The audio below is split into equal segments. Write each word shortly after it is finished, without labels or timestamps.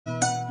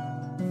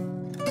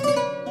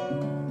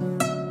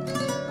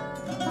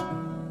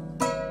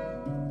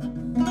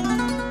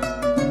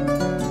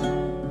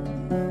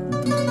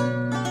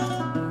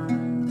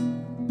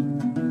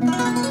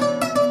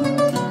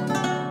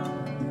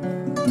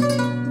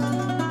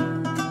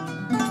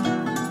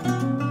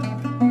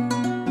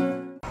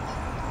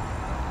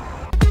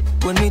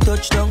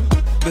touchdown,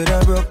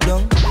 better broke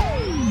down.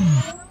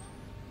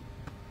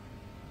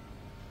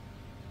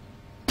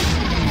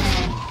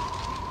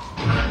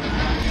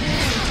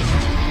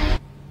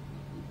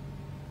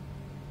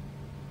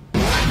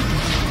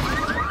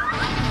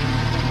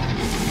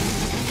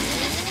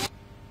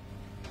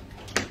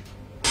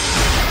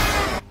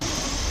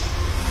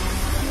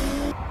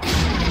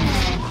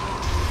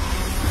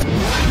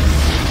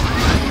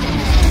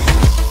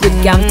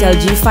 With Gamtel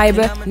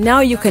G-Fiber,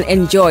 now you can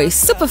enjoy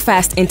super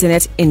fast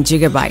internet in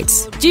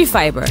gigabytes.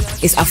 G-Fiber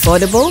is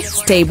affordable,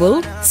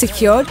 stable,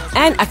 secured,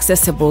 and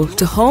accessible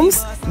to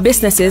homes,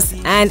 businesses,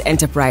 and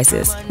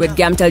enterprises. With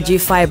Gamtel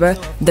G-Fiber,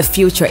 the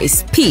future is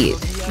speed.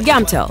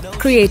 Gamtel,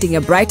 creating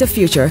a brighter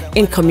future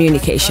in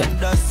communication.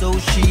 That's how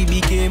she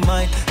became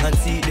mine and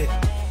see the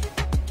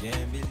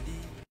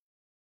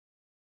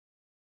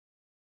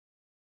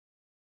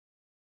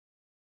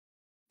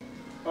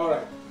All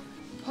right.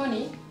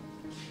 Honey,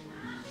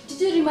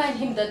 did you remind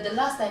him that the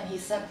last time he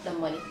sent the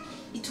money,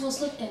 it was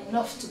not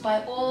enough to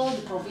buy all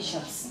the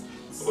provisions?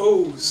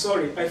 Oh,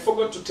 sorry, I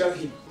forgot to tell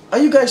him. Are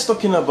you guys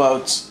talking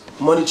about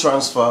money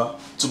transfer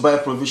to buy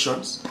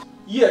provisions?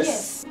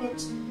 Yes.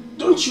 But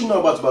don't you know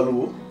about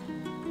Baluwo?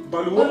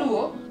 Baluwo?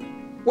 Baluwo?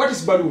 What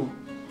is Baluwo?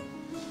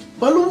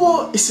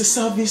 Baluwo is a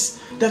service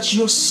that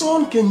your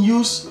son can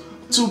use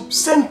to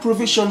send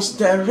provisions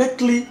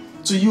directly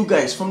to you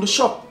guys from the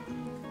shop.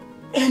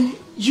 And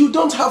you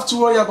don't have to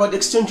worry about the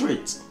exchange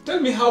rate. Tell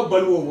me how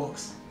Baluwo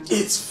works.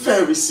 It's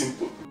very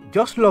simple.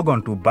 Just log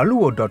on to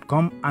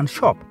baluwo.com and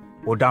shop,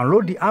 or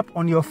download the app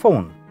on your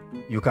phone.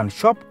 You can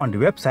shop on the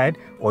website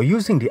or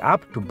using the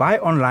app to buy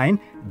online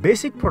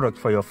basic products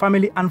for your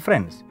family and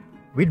friends.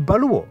 With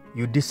Baluwo,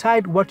 you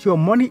decide what your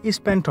money is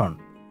spent on.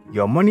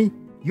 Your money,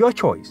 your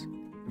choice.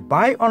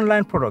 Buy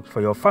online products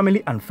for your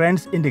family and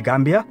friends in the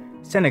Gambia,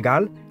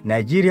 Senegal,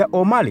 Nigeria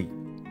or Mali.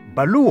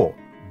 Baluwo,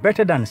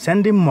 better than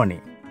sending money.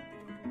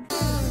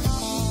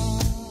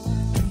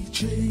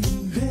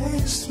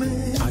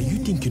 Are you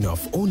thinking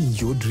of owning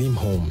your dream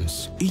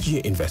homes?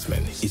 EJ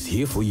Investment is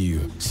here for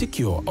you.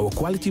 Secure our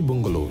quality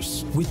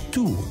bungalows with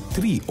 2,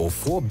 3 or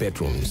 4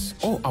 bedrooms,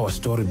 or our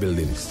story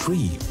buildings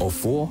 3 or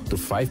 4 to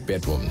 5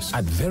 bedrooms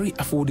at very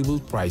affordable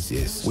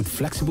prices with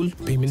flexible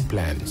payment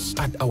plans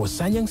at our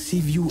Sanyang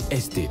Seaview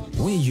Estate,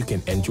 where you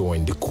can enjoy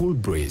the cool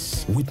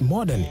breeze with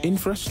modern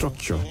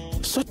infrastructure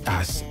such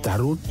as tar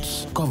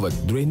roads, covered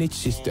drainage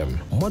system,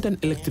 modern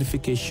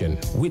electrification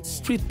with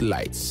street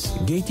lights,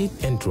 gated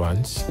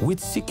entrance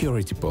with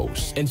security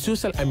posts, and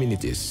social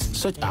amenities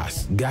such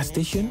as gas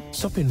station,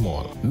 shopping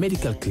mall,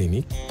 medical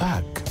clinic,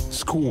 park,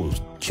 schools,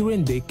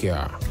 children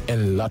daycare,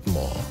 and a lot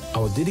more.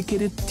 Our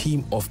dedicated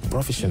team of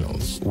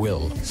professionals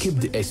will keep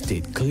the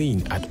estate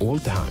clean at all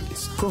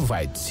times,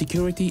 provide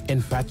security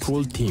and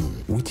patrol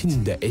team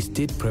within the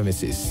estate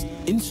premises,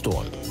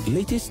 install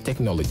latest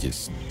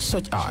technologies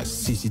such as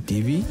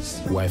CCTV,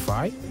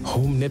 Wi-Fi,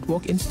 home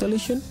network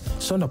installation,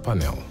 solar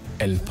panel,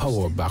 and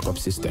power backup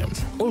system.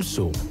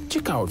 Also,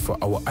 check out for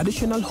our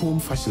additional home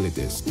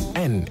facilities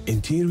and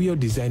interior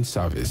design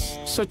service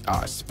such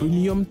as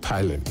premium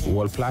tiling,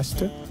 wall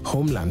plaster,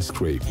 home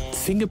landscape,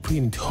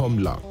 fingerprint home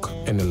lock,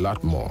 and a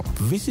lot more.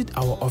 Visit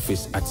our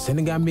office at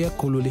Senegambia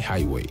Colley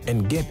Highway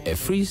and get a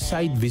free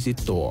site visit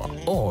tour,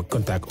 or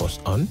contact us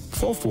on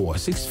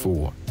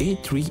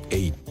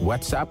 4464-838.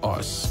 WhatsApp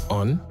us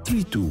on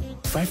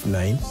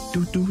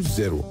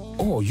 3259220.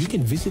 Or you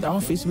can visit our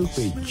Facebook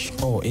page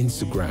or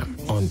Instagram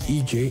on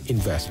EJ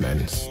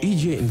Investments.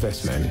 EJ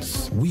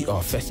Investments, we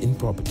are first in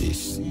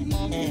properties.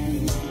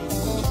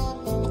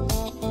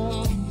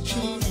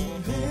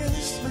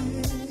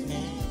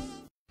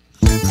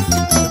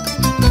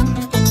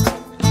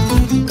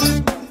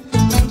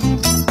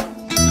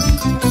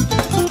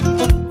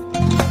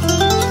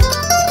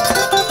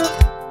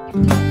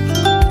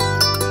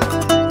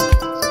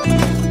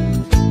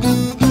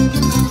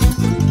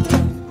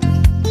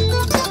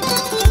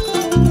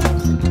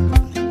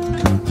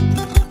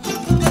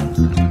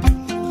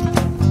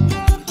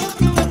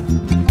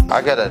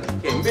 Agada.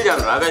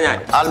 Mbijan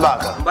aganya.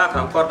 Albaka.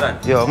 Mbaka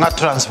important. Yo, nga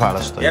transfer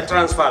la sto. Ya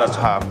transfer la.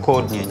 Ha,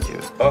 code nyinji.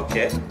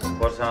 Okay.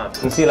 Porsan.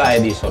 Nsila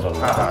ID soto.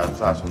 Ah,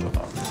 sa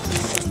soto.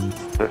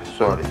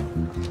 Sorry.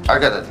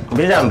 Agada.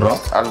 Mbijan bro.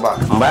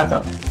 Albaka.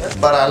 Mbaka.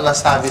 Bara Allah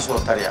service o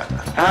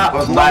tariaka. Ah,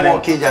 mbare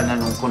ki janna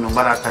nun kunu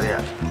bara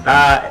tariaka.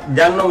 Ah,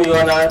 jannom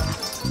yona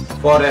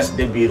forest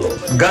de bureau.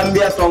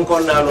 Gambia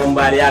tonkon na no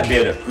mbari ya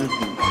bere.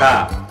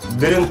 Ha.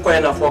 Birim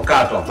koyna fo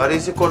kato.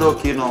 Barisi kodo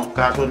kino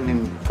kato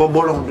ni fo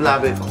bolong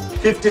blabe.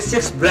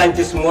 56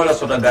 branches mola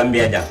soto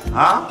Gambia ja.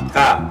 Ha?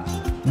 Ha.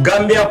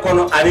 Gambia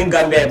kono ani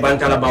Gambia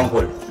bantala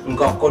bankol.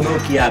 Nko kodo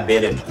kiya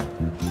bele.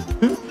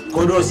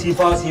 Kodo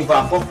sifa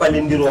fo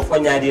falindiro fo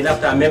nyaadi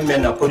lafta même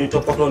na kodi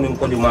to poto ni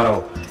kodi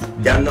maraw.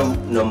 Jannom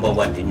number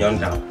 1 ti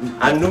nyonta.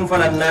 Andum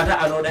fana nata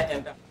anoda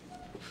enta.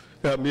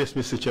 Yes,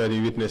 Mr. Chair, the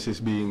witness is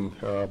being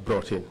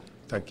brought in.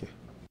 Thank you.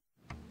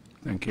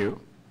 Thank you.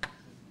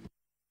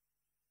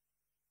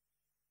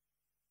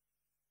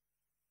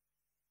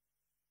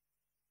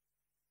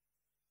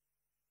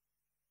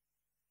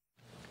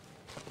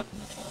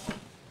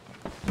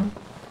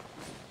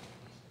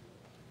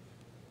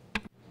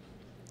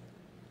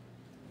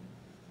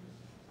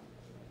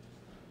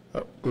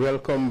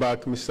 Welcome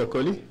back, Mr.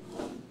 Colley.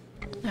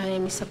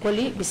 Mr.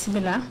 Colley,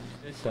 Bismillah.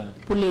 Yes, sir.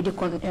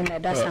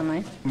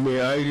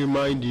 May I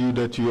remind you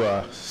that you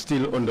are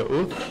still on the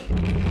oath?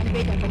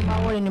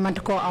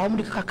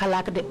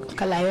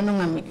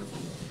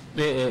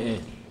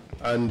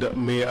 And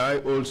may I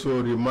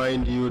also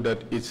remind you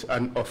that it's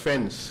an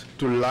offense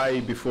to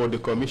lie before the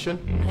commission?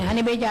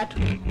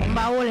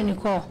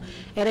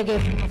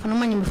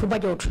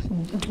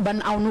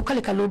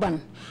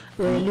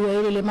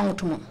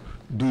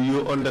 Do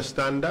you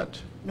understand that?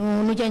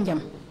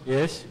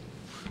 Yes.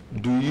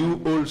 Do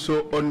you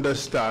also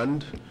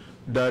understand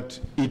that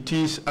it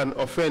is an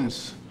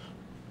offense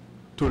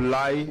to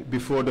lie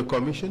before the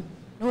commission?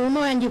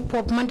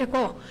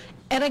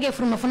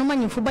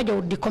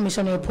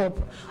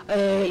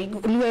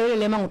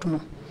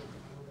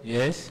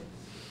 Yes.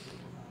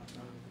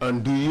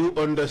 And do you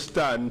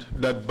understand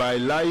that by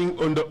lying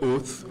on the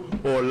oath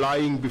or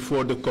lying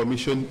before the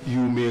commission, you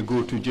may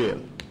go to jail?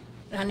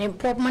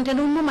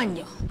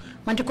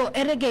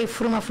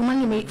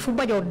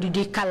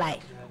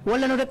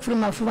 Wala no rek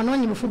frima fuma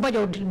no fu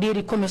bajo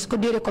deri ko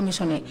deri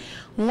commissioner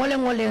ngole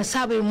ngole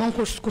sabe mon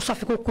ko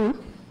safi ko kul.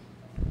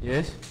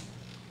 Yes.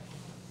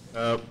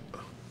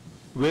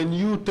 When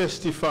you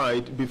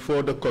testified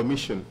before the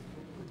commission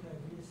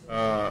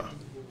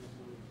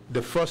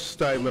the first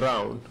time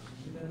around,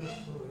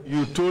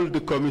 you told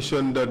the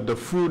commission that the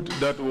food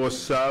that was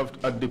served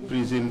at the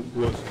prison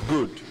was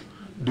good.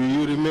 Do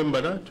you remember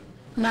that?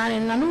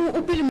 Nanu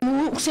upil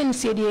mu sen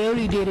sedi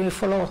yoli deri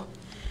follow.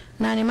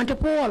 Nani mante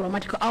polo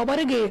matiko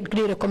awbarege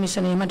dire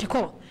commissioner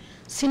matiko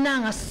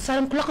sinanga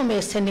salam kulako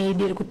me sene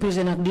dire ko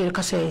prisoner dire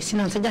kase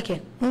sinan sa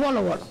jake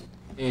wolo wolo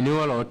Ni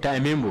wolo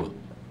time mbo.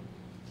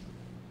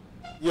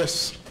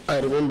 Yes, I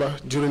remember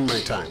during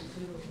my time.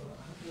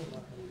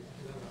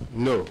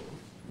 No,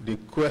 the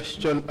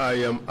question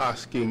I am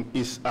asking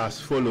is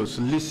as follows.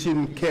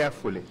 Listen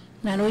carefully.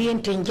 Nano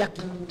yente njak.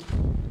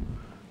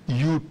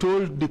 You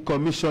told the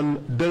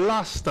commission the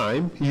last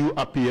time you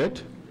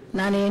appeared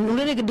that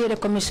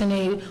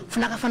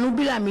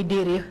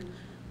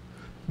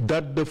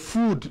the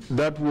food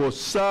that was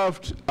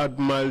served at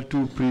Mile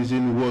 2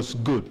 prison was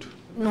good.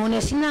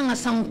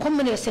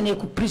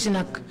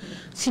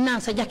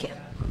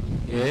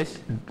 Yes.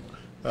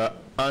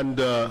 And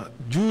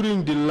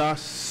during the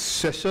last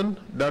session,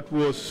 that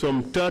was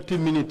some 30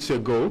 minutes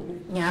ago,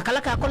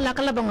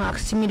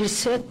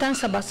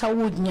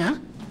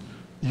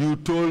 you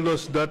told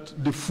us that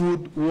the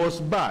food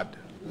was bad.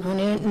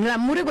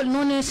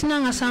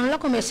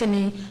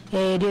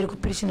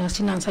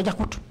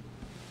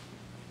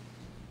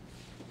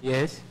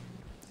 Yes.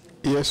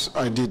 Yes,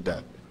 I did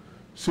that.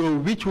 So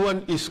which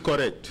one is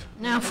correct?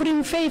 The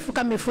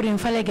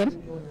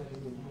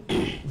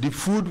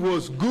food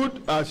was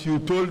good as you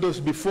told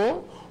us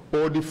before,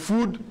 or the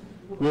food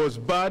was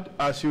bad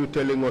as you're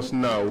telling us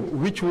now?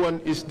 Which one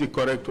is the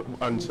correct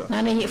answer?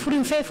 Okay.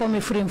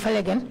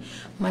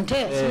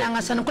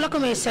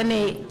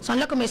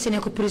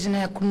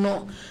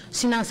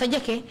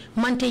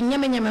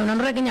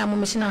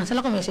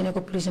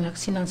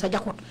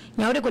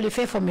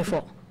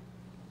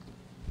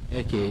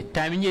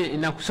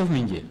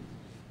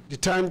 The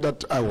time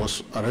that I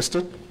was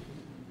arrested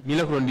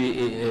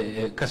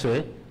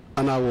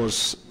and I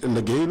was in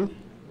the jail,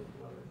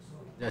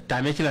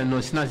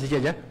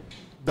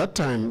 that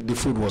time the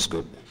food was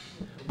good.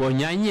 But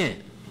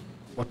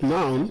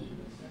now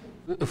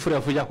the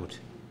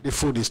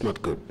food is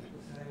not good.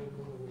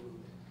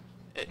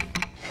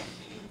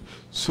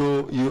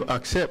 So you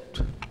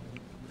accept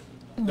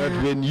that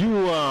when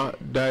you are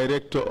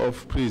director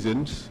of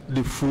prisons,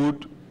 the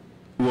food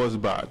was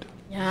bad?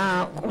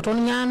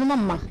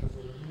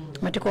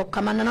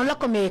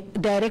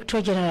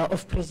 Director General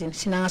of Prison.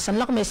 Here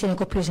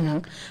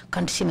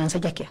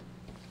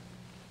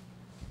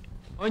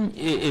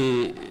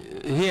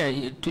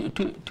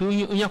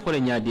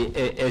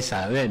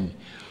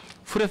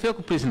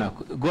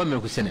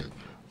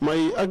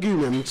my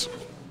arguments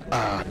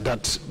are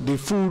that the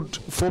food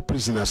for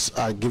prisoners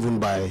are given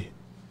by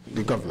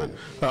the government.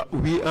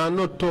 We are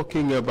not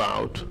talking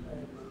about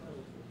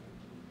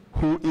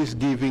who is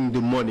giving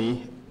the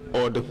money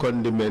or the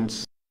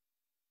condiments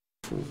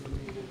food.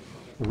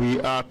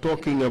 We are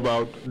talking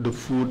about the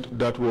food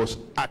that was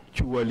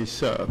actually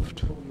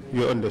served.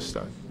 You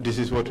understand? This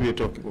is what we are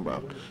talking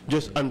about.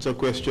 Just answer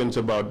questions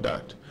about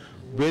that.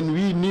 When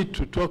we need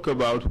to talk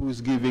about who's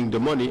giving the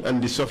money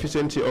and the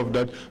sufficiency of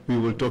that, we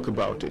will talk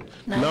about it.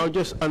 Now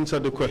just answer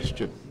the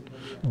question.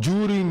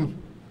 During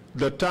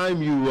the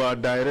time you were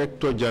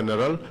Director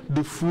General,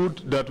 the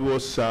food that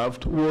was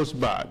served was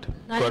bad,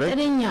 correct?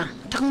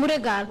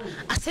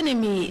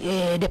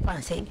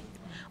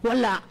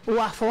 Wala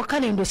wa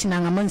fawakane ndo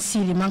sinanga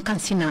mansili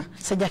mankansina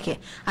sajake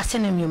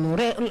asenemi mu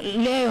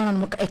leon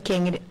mu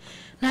ekengide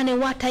nane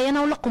wata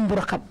yana wala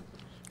kumburakab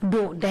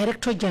do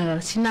Director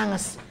General sinanga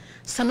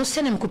sanu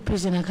senem ko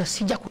prisoner ka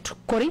sijakut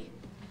kori.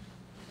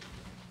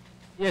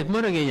 Yes,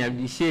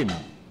 the same.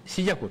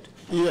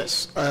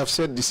 Yes, I have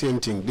said the same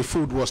thing. The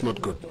food was not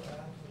good.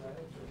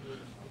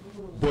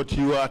 But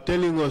you are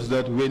telling us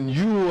that when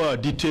you were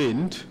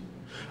detained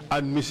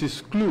and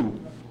Mrs. Clue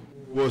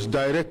was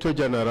Director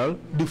General,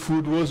 the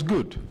food was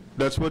good.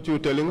 That's what you're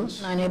telling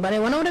us? Nane bare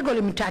wana ure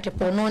goli mitate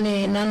po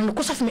none nan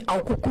kusaf mi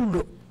au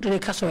kukuldo dire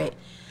kasoe.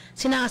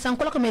 Sina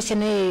sankola ko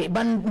mesene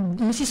ban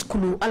Mrs.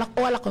 Clue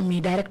ala ko mi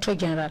Director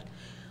General.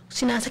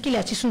 Sina sakili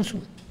ati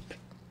sunsu.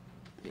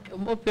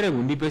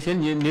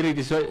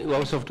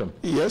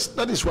 Yes,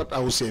 that is what I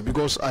would say,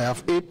 because I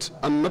have ate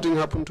and nothing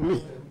happened to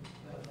me.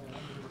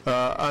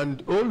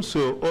 And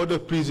also other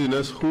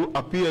prisoners who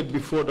appeared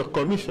before the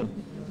commission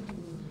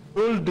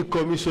told the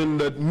commission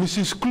that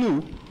Mrs.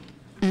 Clue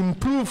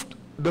improved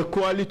the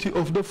quality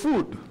of the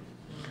food.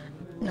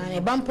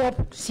 Nane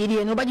bampop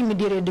sidi nobody mi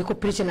dire de ko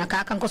prisoner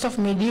ka kan ko sof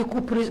mi di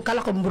ko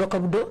kala ko mburo ko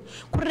do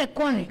ko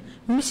rekone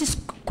Mrs.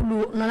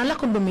 Clue nana la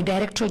ko do mi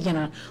Director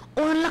General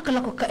on la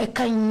ko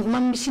kay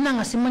mam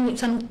sinanga si man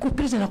san ko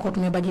prisoner ko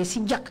me baje si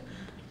jak.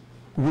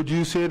 Would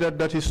you say that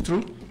that is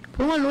true?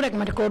 Well,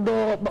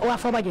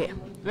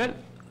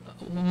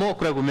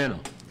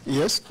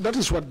 yes, that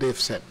is what they've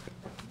said.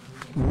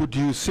 Would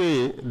you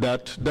say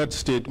that that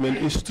statement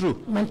is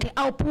true?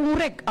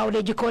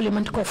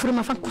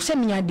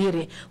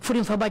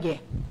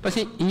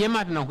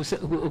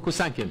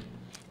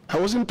 I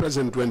wasn't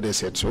present when they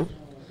said so.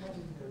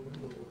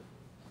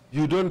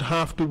 You don't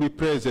have to be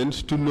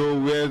present to know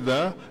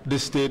whether the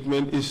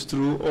statement is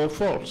true or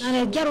false.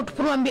 Yes,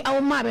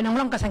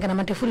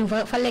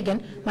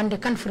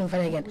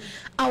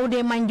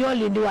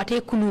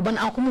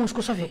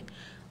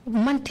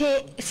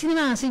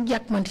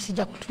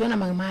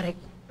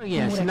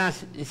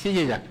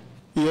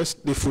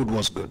 the food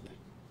was good.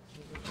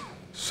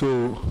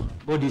 So,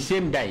 but the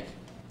same diet.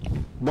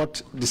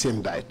 But the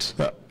same diet.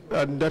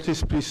 And that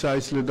is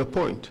precisely the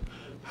point.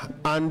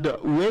 And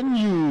when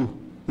you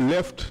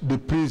left the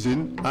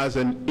prison as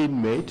an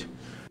inmate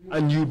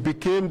and you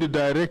became the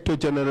Director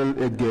General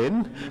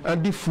again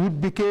and the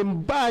food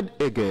became bad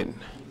again.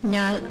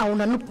 Because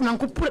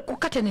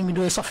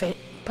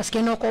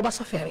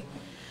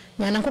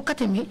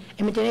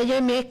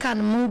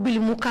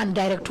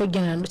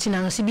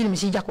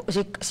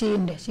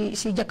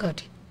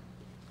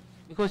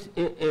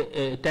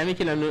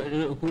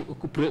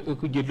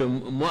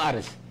more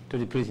arrests to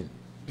the prison.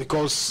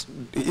 Because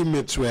the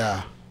inmates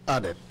were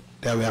added.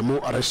 There were more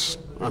arrests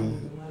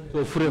and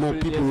more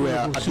people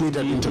were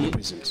admitted into the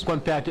prisons.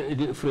 Compared to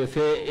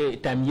the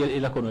time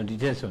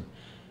detention.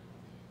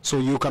 So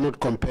you cannot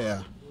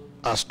compare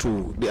as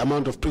to the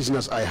amount of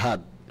prisoners I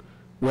had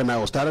when I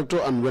was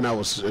director and when I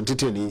was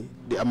detainee.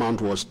 The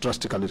amount was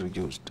drastically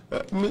reduced.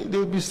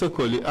 Mr.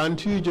 Colley,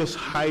 aren't you just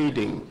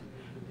hiding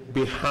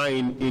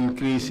behind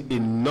increase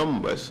in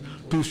numbers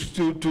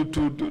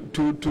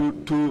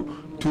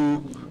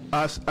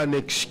as an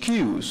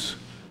excuse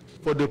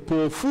for the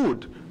poor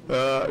food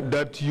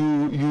that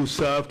you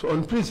served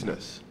on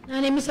prisoners?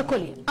 Mr.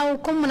 Colley, au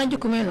comme na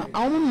jukumeno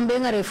au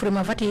mbenga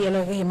refrema fati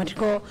yelo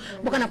matiko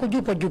bokana ko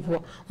jupo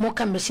jupo mo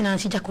kambe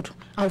sinansi jakutu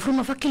au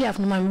fruma fakili af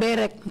no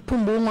mbere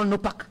pumbu ngol no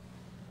pak.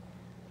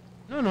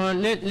 No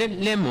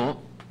le mo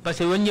parce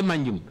que wonje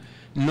manjum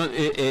no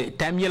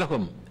time yela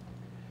kom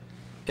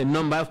a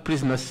number of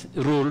prisoners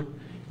rule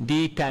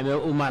the time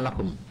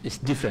umalakum is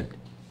different.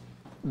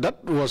 That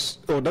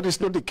is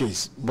not the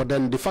case. But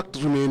then the fact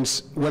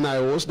remains, when I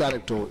was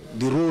director,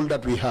 the role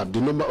that we had, the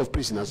number of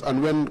prisoners,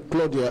 and when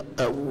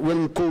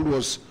Cole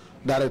was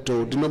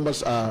director, the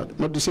numbers are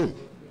not the same.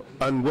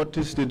 And what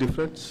is the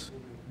difference?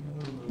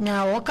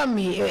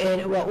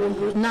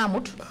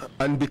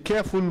 And be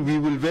careful, we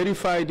will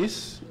verify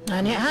this.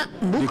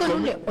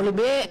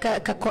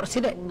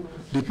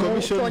 The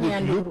commission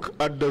would look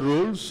at the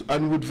rules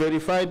and would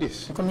verify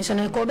this.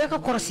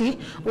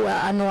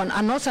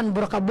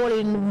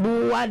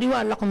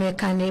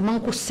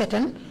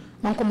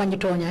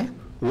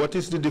 What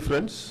is the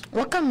difference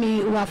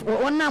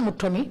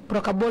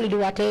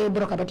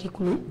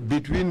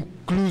between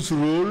Clue's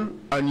role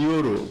and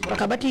your role?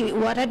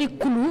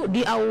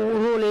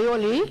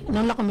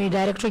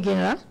 Director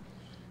General.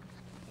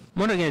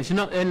 More again, the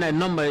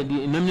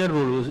nominal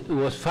role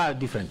was far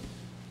different.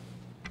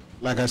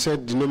 Like I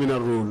said, the nominal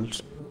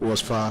rules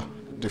was far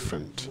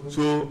different.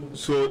 So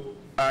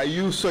are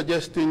you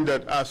suggesting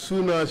that as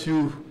soon as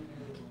you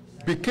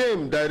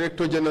became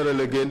Director General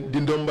again,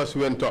 the numbers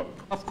went up?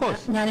 Of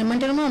course.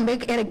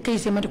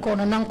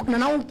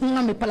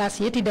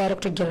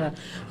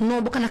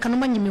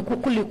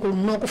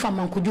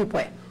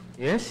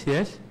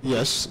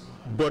 Yes.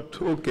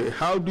 But okay,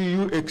 how do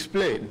you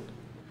explain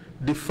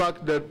the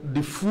fact that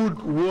the food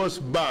was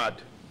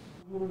bad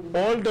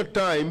all the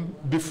time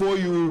before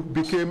you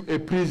became a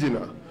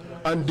prisoner,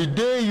 and the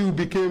day you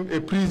became a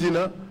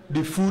prisoner,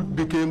 the food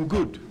became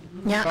good?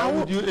 How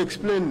would you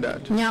explain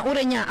that?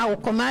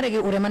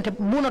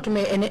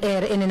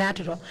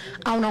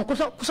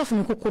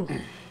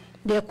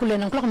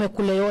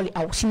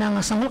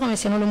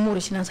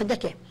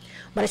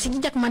 But si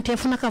jak mante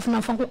funa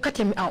fanku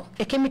katemi aw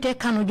e kemite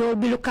kanu jo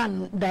bilu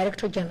kan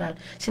Director General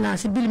sinan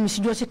si bil mi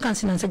si josi kan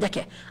sinan sa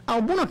jake aw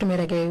buno to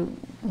merege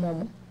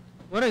momu.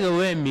 What are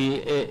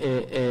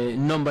the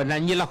number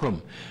Nanyela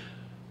from?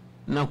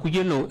 Now, could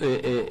you know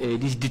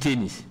these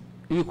detainees?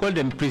 You call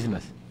them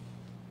prisoners.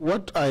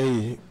 What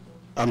I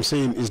am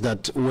saying is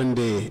that when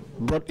they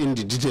brought in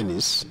the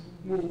detainees,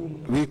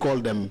 we call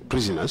them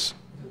prisoners.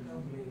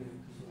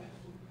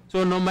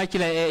 So no much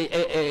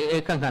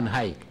can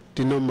high.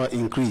 The number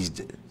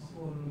increased.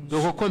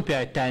 So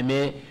compare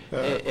time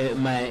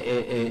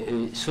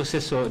my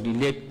successor, the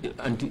late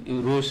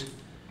Rose.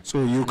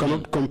 So you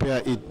cannot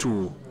compare it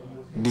to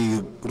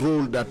the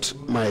role that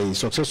my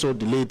successor,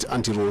 the late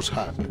Auntie Rose,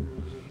 had.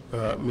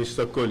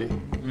 Mr. Colley,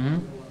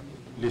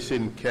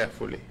 listen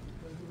carefully.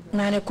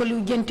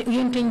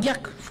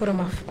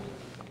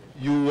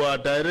 You were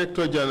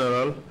Director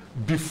General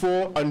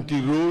before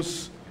Auntie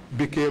Rose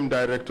became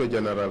Director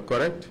General,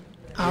 correct?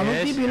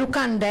 Yes.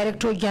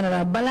 Director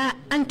General, Bala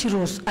Auntie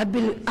Rose,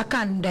 Abil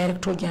Akan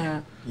Director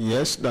General.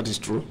 Yes, that is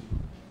true.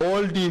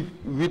 All the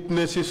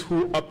witnesses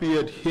who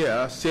appeared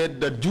here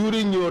said that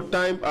during your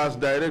time as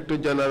Director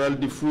General,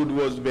 the food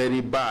was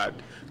very bad.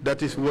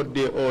 That is what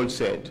they all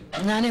said.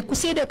 Nane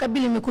kusede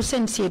kabili me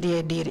kusen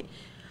sede diri.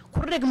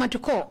 Kurreg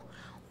matiko.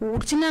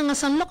 Sinanga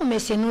san lako me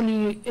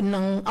senoli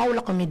nang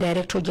awla ko mi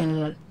Director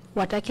General.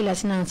 Watakila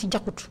sinanga si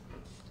jakutu.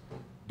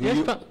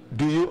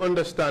 Do you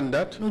understand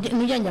that?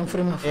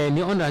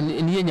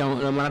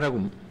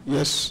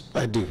 Yes,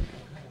 I do.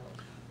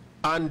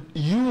 And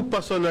you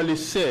personally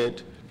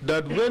said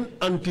that when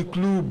Auntie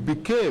Clue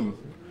became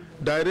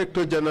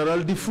Director General,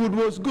 the food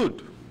was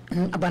good.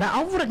 But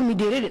I override me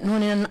did no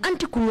an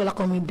Auntie Clue la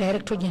come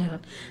Director General.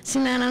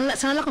 Sinana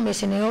Sana come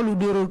senolo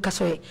duro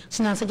casoe,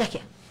 Sinansa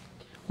Jackie.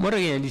 More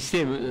again, the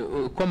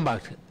same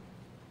combat.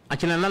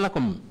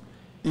 Achinalakum.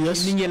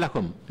 Yes.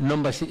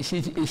 Numbers is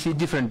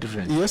different.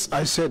 Yes,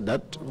 I said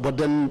that, but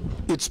then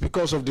it's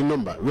because of the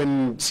number.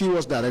 When she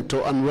was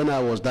director and when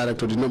I was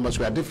director, the numbers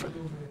were different.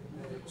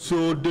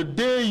 So the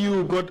day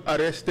you got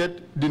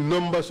arrested, the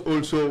numbers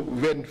also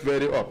went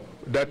very up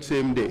that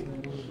same day.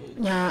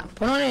 Yeah,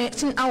 ponone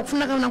sin au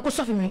funa kana ko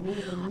sofi mi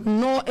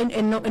no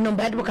en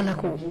bad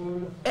bokanako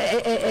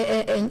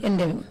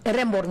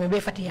rembor me be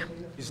fatia.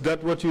 Is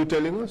that what you're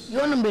telling us?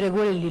 I'm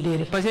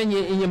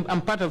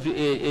part of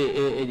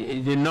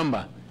the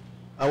number.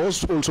 I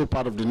was also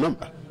part of the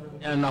number.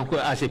 And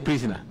as a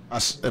prisoner.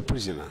 As a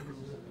prisoner.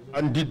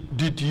 And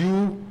did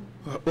you,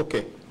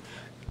 okay,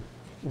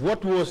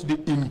 what was the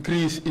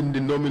increase in the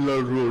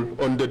nominal roll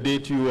on the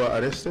date you were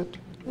arrested?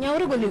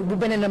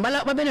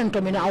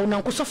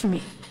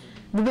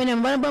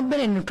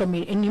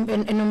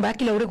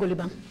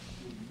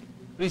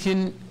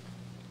 Prison,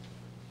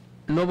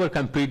 nobody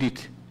can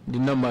predict the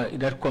number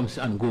that comes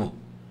and go.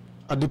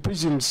 At the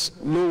prisons,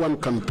 no one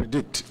can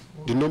predict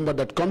the number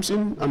that comes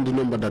in and the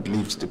number that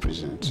leaves the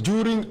prisons.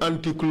 During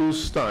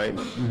Anti-Clue's time,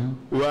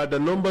 were the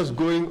numbers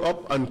going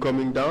up and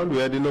coming down?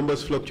 Were the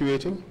numbers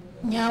fluctuating?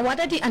 Yeah, what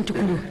are the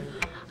Anti-Clue?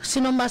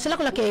 Sinomba sila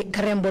ko lake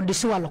karembo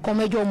disualo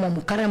komejo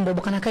momu karembo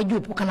bukana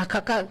kajup bukana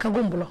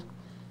kagumbulo.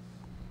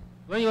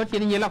 When you were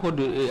telling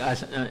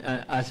as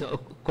a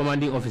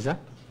commanding officer?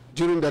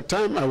 During that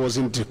time, I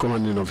wasn't the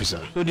commanding officer.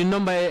 So the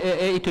number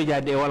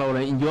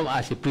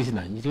as a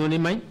prisoner,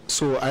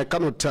 so I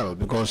cannot tell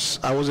because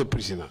I was a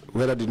prisoner,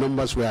 whether the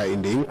numbers were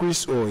in the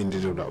increase or in the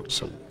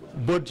reduction.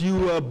 But you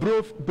were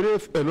brave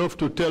enough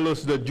to tell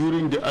us that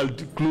during the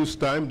Anti-Clue's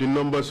time, the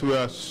numbers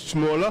were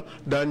smaller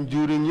than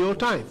during your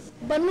time.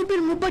 But no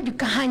bill mubaju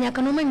kahanya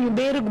kanomen you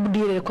bear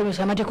gudire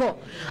komisa matiko.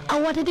 I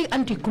wanted the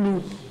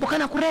Anti-Clue.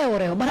 Bukana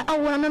kureo, but I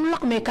want to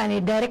lock me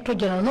can Director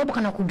General no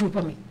bukana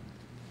kujupa me.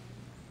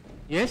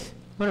 Yes?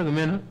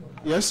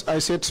 Yes, I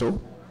said so.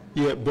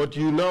 Yeah, but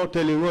you now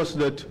telling us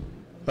that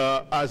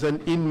as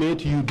an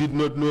inmate you did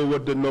not know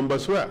what the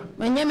numbers were.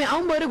 Letting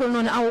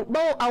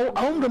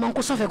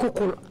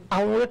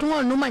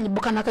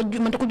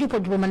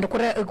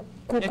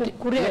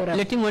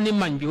one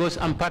man because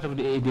I'm part of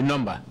the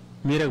number.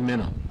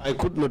 I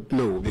could not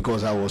know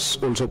because I was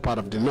also part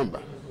of the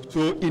number.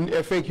 So in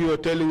effect you are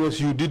telling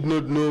us you did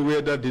not know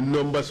whether the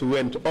numbers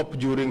went up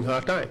during her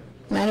time.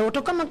 Mane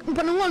utokama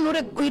mpanangol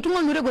nure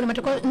itungol nure gole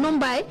mateko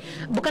nombai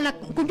bukana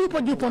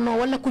kujupo no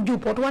wala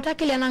kujupo to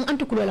watakile nang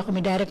Anti-Clue la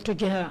komi Director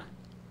General.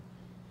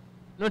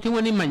 Not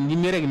even man ni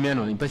mereg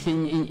meno because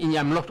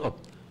I'm locked up.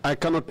 I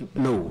cannot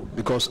know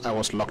because I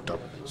was locked up.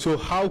 So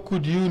how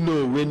could you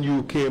know when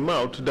you came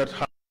out that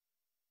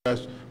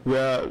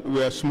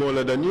were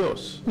smaller than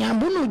yours?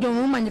 Nyambunu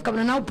jomu man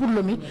kabla na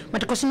pullo mi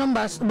mateko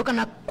sinomba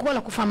bukana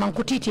kola kufama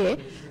kutite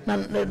na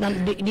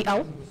di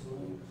aw.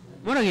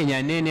 Mona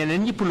ngenya ne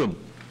nji pulom.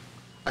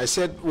 I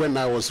said when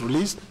I was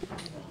released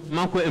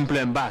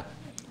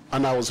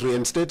and I was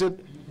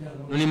reinstated,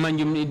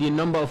 the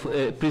number of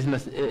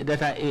prisoners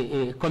that are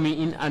coming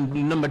in and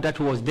the number that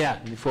was there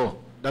before.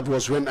 That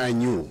was when I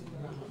knew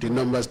the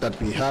numbers that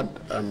we had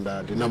and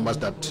the numbers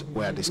that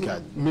were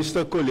discharged.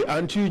 Mr. Colley,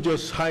 aren't you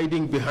just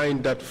hiding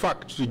behind that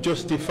fact to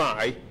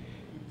justify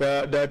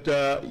that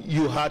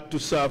you had to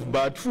serve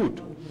bad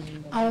food?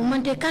 I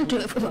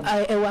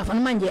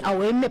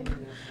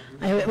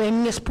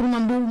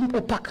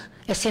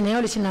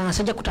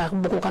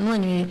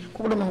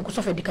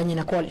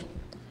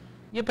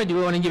I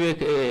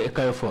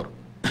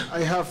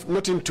have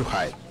nothing to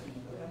hide.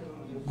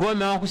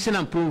 Based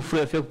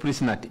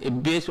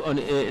on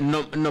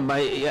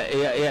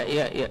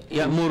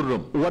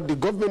what the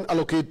government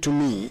allocate to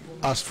me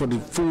as for the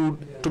food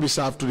to be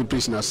served to the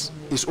prisoners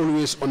is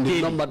always on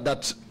the number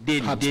that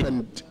had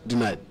spent the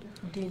night.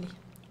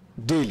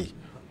 Daily.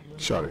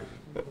 Sorry.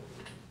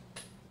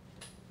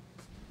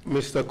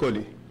 Mr.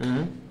 Colley,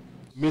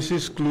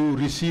 Mrs. Clue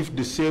received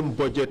the same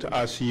budget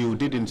as you,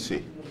 didn't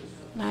she?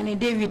 Nani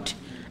David,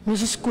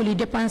 Mrs. Clue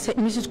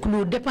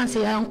dépense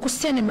ya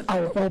kusene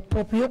au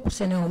proprio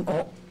kusene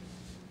au.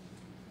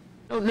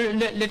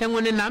 Let them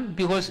go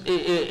because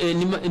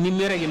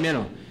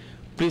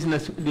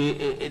prisoners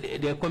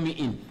they are coming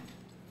in.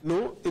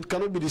 No, it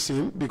cannot be the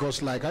same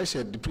because, like I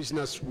said, the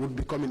prisoners would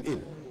be coming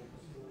in.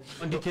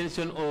 On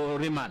detention or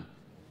remand?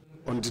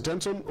 On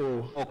detention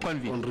or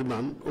convict. On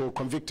remand or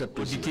convicted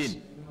prisoners.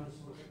 Detained.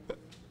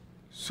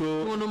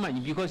 So no money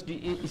because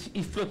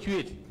it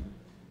fluctuates.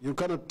 You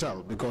cannot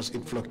tell because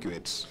it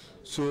fluctuates.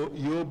 So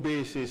your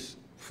basis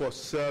for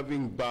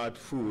serving bad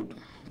food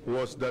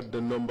was that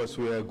the numbers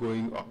were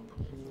going up.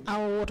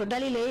 Au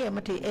dalile ya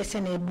mati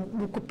SNA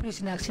buku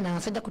prisoner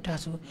sina saja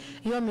kutasu.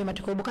 Yo mi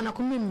mati ko bukana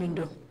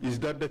kumimindo. Is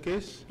that the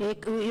case?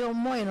 Yo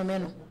moyo no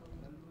meno.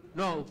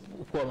 No,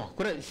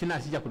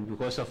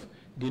 because of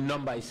the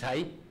number is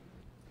high.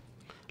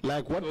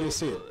 Like what they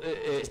say,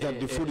 is that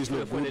the food is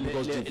not good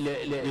because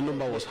the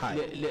number was high.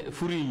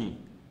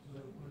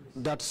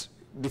 That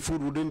the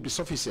food wouldn't be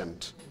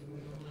sufficient.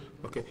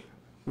 Okay.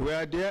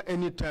 Were there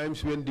any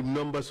times when the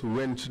numbers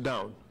went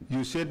down?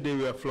 You said they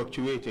were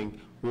fluctuating.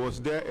 Was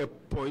there a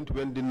point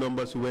when the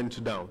numbers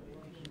went down?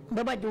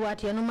 Baba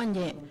duwati ya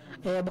numanje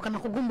bukana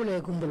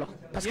gumbulo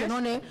parce que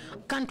none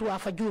kantu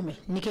afa jume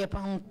nike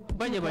pang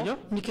banyo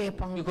nike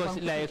pang because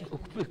like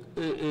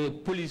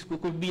police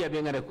could be a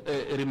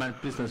remand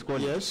prisoners.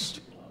 Yes,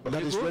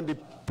 that is when the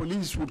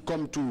police would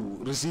come to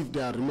receive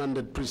their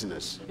remanded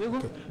prisoners.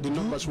 Okay. The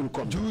numbers will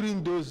come.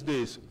 During those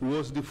days,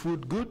 was the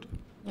food good?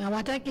 No,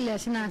 I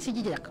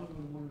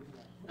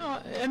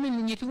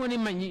mean,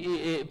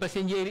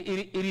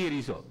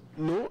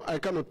 no, I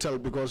cannot tell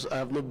because I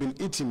have not been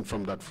eating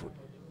from that food.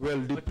 Well,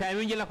 the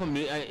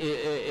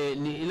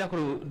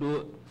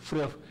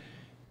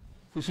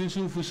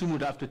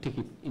would have to take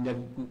it in that.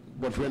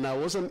 But when I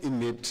was an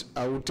inmate,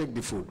 I would take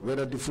the food.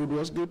 Whether the food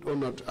was good or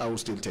not, I would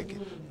still take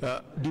it.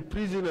 The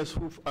prisoners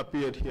who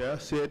appeared here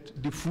said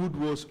the food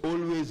was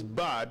always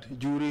bad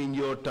during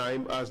your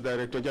time as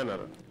Director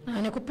General.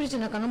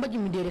 Prisoner kanomba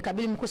jimidere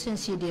kabili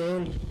mkusensi de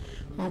yoli.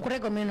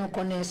 Nkurego meno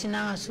kone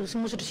sina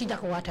sumusu tusida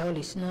kwa wata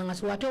yoli. Sina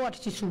ngasu wata wata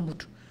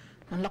chisumutu.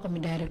 Nalako mi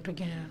Director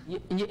General.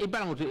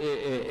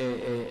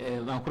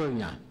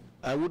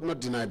 I would not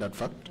deny that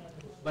fact.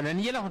 But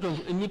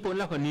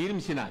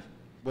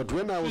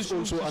when I was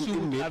also an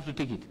inmate, have to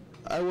take it.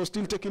 I was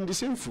still taking the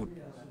same food.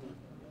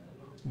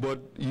 But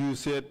you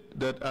said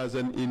that as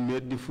an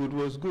inmate, the food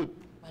was good.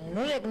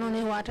 Yes,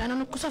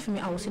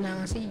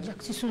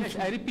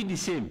 I repeat the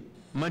same.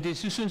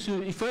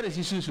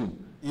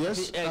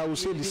 Yes, I will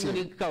say the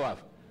same.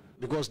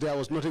 Because there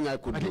was nothing I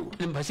could do.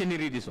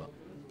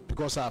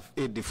 Because I've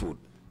ate the food.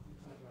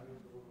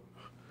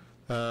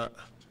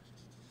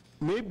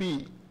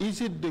 Maybe,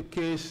 is it the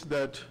case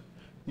that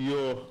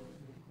your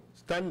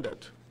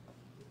standard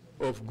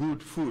of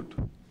good food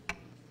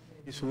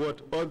is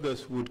what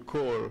others would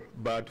call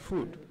bad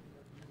food?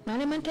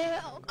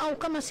 Au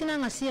kama sina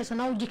ngasia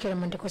sana ujikere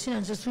mante kwa sina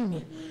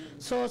nsasumi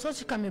so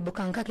sikame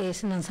bukanga ke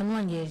sina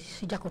nsanwanje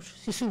sijako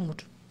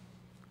sisumutu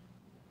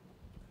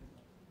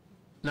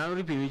na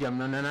uripi wijam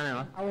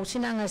na au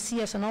sina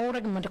ngasia sana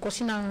ureg mante kwa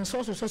sina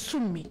nsosu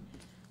sasumi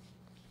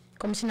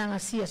comme sina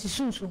ngasia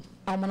sisunsu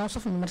au mana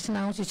usofu ni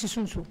sina ngasia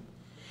sisunsu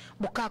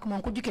buka kuma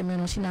nkujike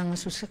meno sina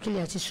ngasu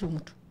sakilia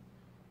sisumutu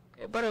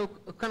but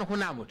kana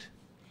hunamut.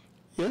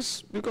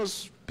 Yes,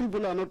 because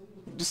people are not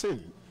the same.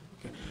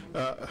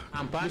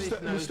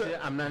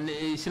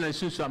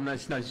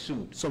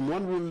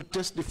 Someone will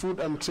test the food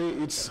and say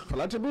it's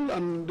palatable,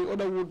 and the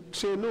other would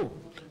say no.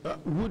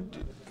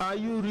 Are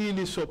you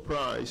really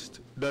surprised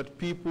that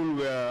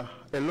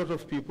a lot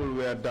of people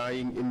were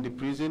dying in the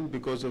prison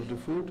because of the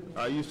food?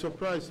 Are you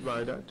surprised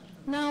by that?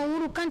 Na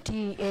uru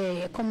kanti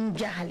kom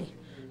jahali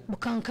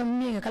bukan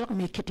kami kalau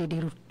kami kete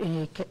di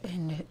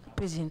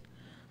prison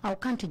au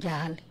kanti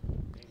jahali.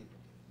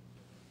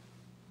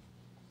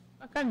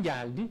 Akan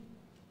jahali.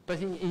 The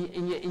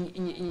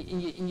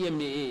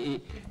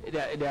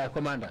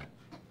commander.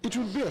 It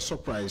would be a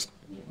surprise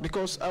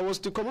because I was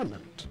the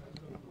commandant.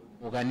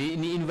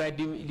 He invite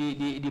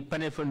the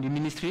panel from the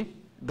ministry.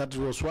 That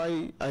was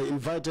why I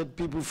invited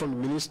people from the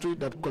ministry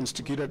that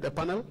constituted a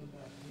panel.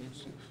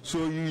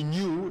 So you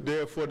knew,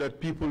 therefore, that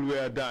people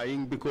were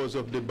dying because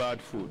of the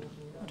bad food.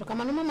 No,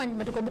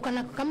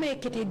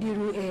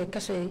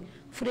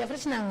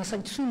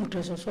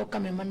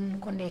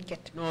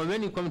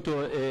 when it comes to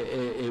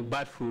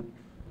bad food,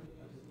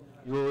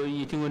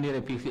 When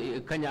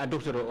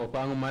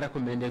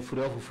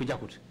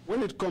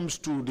it comes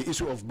to the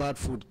issue of bad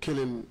food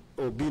killing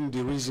or being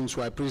the reasons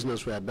why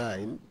prisoners were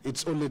dying,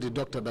 it's only the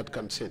doctor that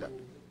can say that.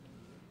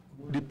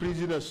 The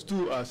prisoners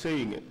too are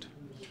saying it.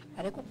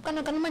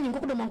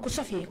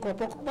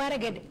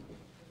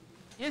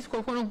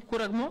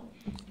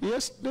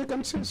 Yes, they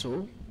can say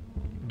so.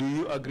 Do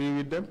you agree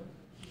with them?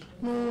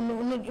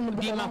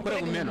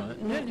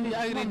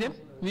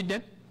 With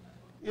them?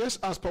 Yes,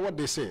 as per what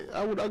they say,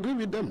 I would agree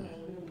with them.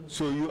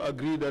 So you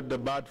agree that the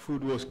bad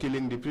food was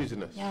killing the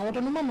prisoners?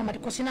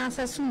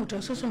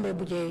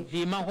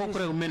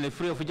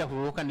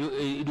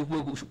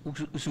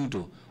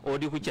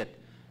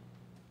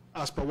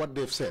 As per what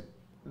they've said,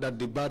 that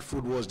the bad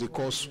food was the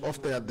cause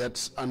of their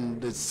deaths and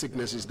the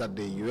sicknesses that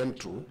they went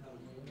through.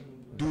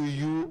 Do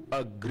you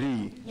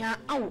agree? Yes.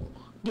 As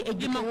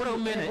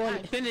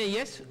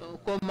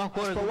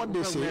per what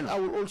they say, I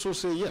will also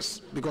say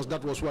yes, because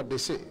that was what they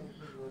say.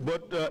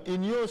 But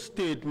in your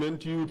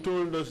statement, you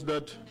told us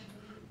that,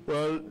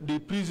 well, the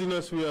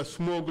prisoners were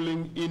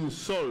smuggling in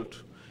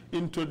salt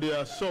into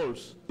their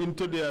cells,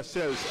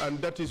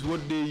 and that is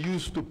what they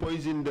used to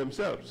poison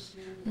themselves.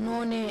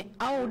 No ne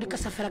au di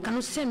kasafara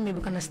kanu semmi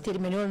bukana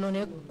statement no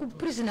ne ku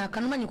prisoner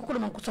kanu mani ku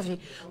man ku safi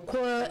ko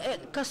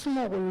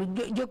kasmogol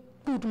jo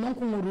kut man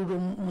ku ngurudo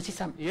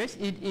musisam. Yes,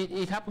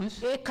 it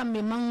happens. E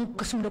kambe man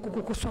kasumdo ku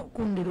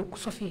kundido ku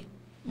safi.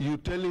 You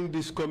telling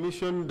this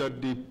commission that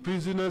the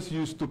prisoners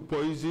used to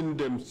poison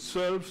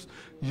themselves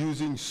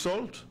using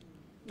salt?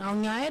 Now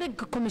nyaere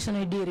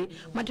commissioner diri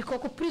mati ko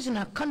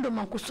prisoner kando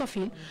man ku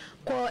safi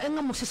ko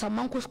enga musisa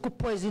man ku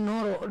poison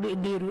oro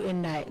diru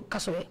endai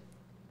kasoe.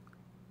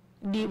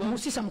 Di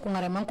musisam ko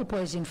ngare man ko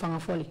poison fanga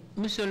foli.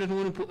 Monsieur le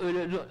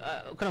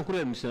kan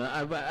kurel monsieur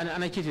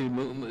ana kiti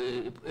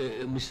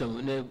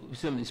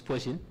musam is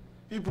poison.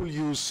 People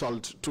use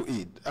salt to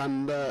eat,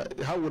 and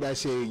how would I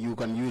say you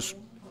can use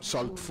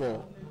salt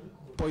for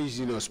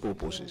poisonous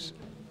purposes?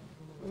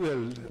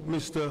 Well,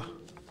 Mr.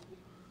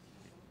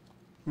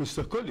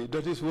 Colley,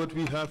 that is what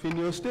we have in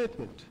your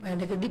statement.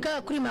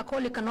 Dika kurima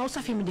Colley kana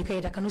usafi midika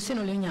ita kanu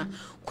seno lenya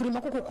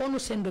kurima ko kono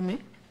sendo me.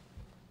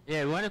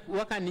 Yeah,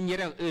 what can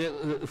the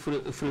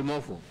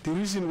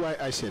reason why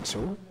I said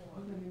so.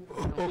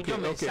 Okay.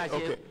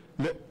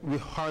 We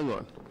hang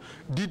on.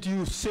 Did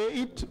you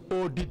say it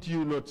or did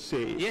you not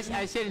say it? Yes,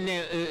 I said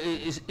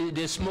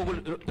they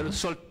smuggle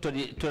salt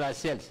to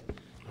ourselves.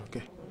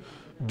 Okay.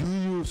 Do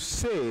you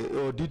say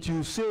or did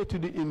you say to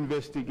the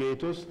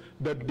investigators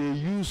that they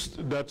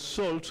used that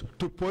salt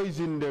to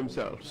poison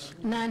themselves?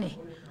 Nani,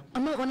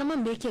 ama wanama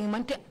mbeke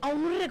mante au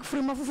nurek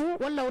frima fufu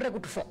wala urek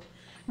utufo.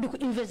 Duku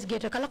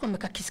investigator kala ko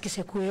meka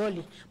kiskise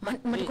kuyoli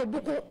matiko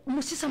buku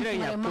musisa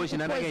mkumare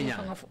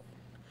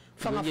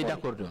fanga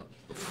d'accord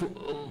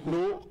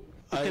no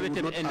I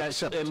would not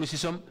accept.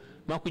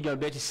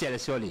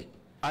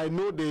 I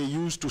know they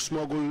used to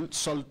smuggle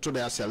salt to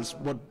their cells,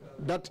 but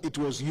that it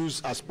was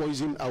used as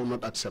poison, I will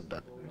not accept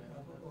that.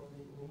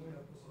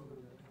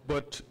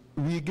 But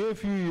we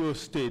gave you your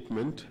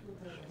statement.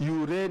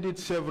 You read it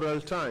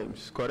several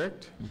times,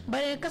 correct?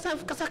 But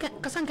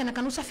kasanka na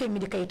kanusa fe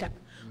midikaita.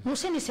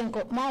 Museni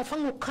senko ma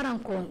fangu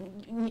karanko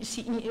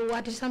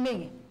wati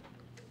samenge.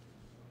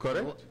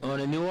 Correct?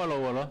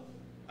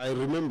 I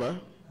remember.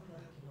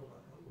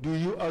 Do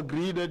you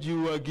agree that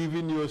you were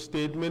given your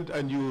statement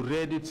and you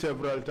read it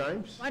several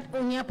times?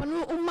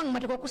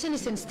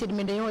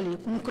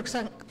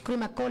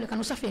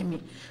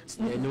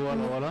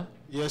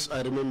 Yes,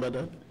 I remember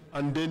that.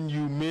 And then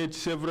you made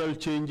several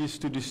changes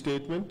to the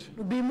statement?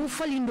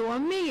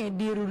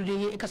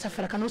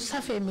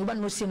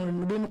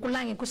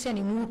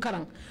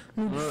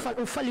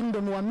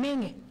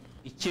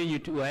 Change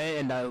it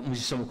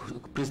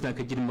and prisoner I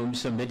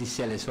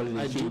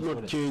do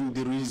not change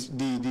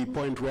the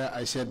point where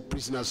I said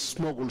prisoners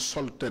smuggle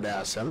salt to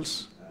their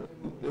cells.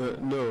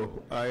 No,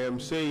 I am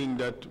saying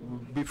that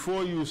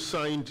before you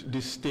signed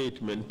this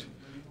statement,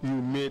 you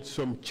made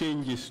some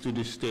changes to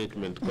the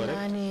statement,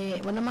 correct?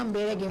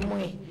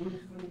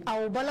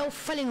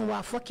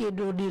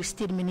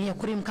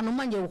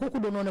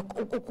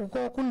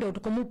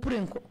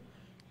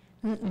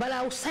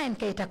 Bala au sign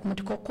kay tak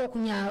mutiko ko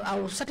nya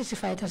au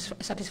satisfy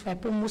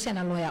pour musen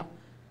a lawyer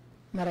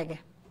marege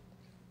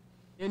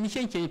ni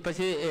change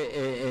parce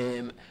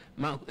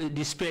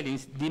the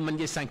spellings di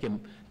manje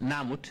sankem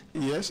namut.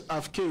 Yes,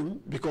 I've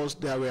came because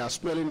there were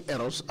spelling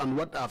errors and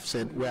what I've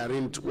said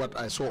weren't what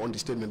I saw on the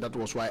statement. That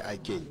was why I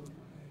came.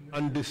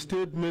 And the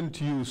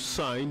statement you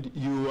signed,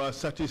 you are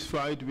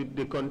satisfied with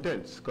the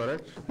contents,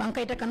 correct?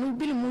 Bankaita kanu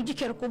bil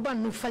mujiker ko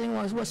ban no falling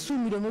was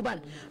sumi do mo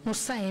ban no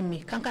sign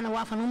me kankana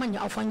wa fa no manya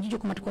afanji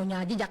joko matko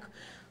nya jijak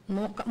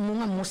no mo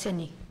ngam mo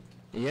seni.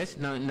 Yes,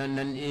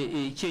 nan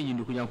change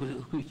ndu ko yanku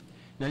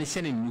nan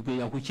seni ndu ko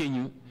yanku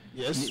change.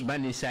 Yes.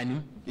 Ban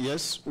sign.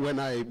 Yes, when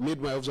I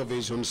made my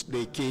observations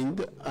they came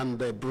and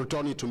they brought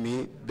it to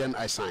me, then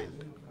I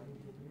signed.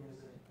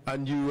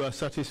 And you are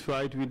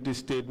satisfied with the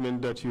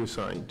statement that you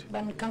signed?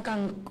 Ban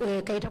kankan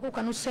kaita ko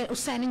kanu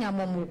usani nya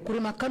momu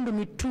kurima kandu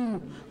mi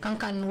tu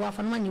kankan wa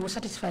fanman you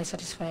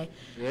satisfied.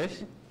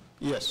 Yes.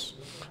 Yes.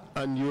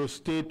 And your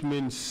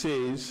statement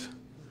says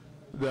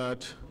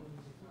that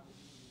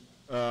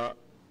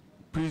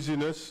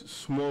prisoners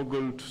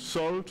smuggled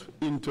salt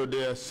into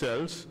their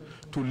cells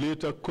to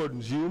later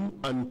consume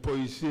and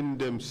poison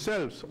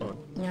themselves on.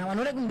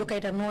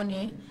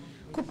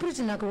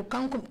 Prisoner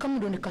kam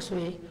do ni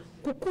kasoye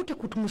kukute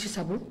kutumushi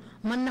sabu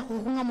manna ko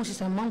hunga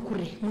musisa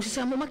mankuri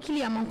musisa mo makili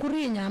ya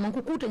mankuri nya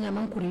mankukute nya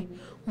mankuri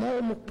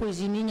mo mo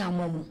poisini nya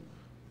momu.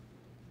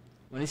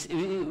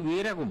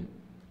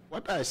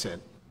 What I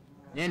said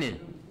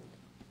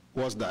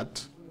was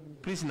that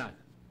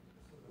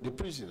the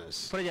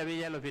prisoners,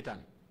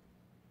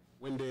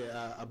 when they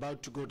are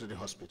about to go to the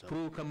hospital,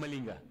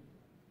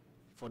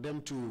 for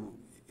them to,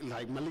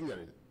 like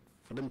malingering,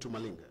 for them to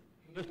malinger,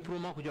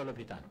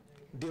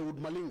 they would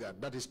malinger,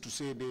 that is to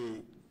say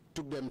they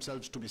took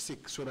themselves to be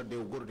sick so that they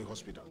would go to the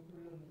hospital.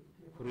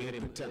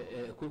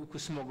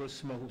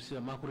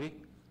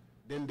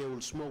 Then they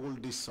will smuggle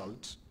this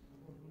salt.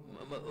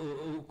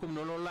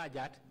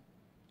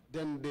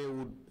 Then they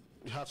would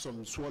have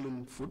some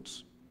swollen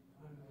foods.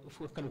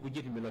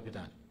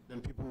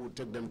 Then people would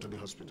take them to the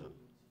hospital.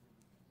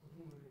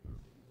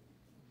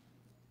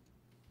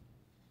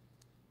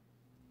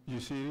 You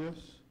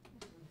serious?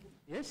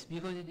 Yes,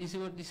 because it is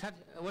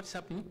what's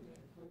happening.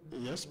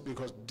 Yes,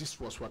 because this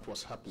was what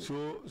was happening.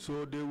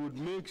 So they would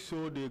make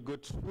sure they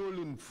got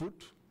swollen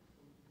foot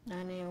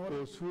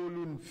or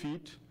swollen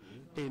feet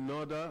in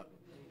order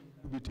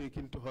to be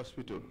taken to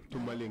hospital to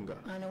Malinga.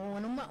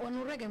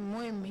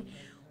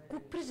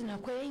 Prisoner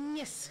ko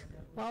yes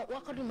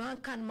wakati man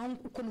man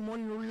ko mo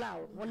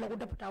lulaw wala ko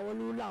dapata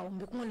lulaw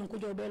mbi ko ngol ko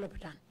jobe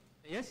l'hôpital.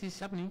 Yes, it's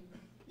happening.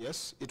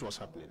 Yes, it was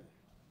happening.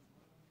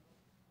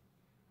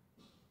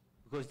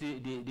 Because the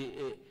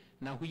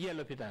na ku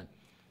yelo l'hôpital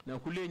na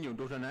ku leñu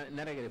doctor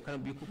na regere kan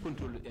bi ku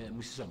control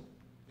musisam.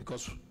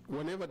 Because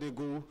whenever they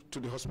go to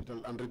the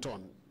hospital and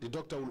return, the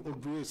doctor will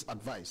always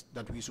advise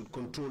that we should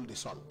control the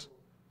salt.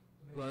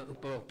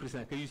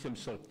 Prisoner can use some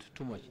salt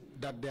too much.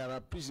 That there are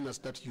prisoners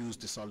that use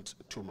the salt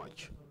too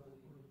much.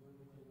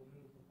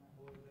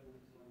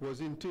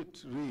 Wasn't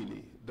it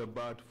really the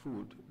bad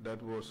food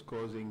that was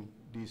causing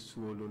these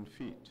swollen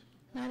feet?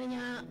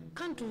 Nanya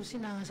kantu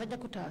sina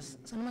sajakutas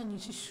sanma ni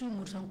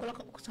sisumu sankola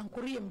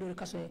sankuriye mdole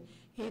kaso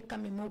e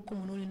kame mo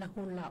komunuli na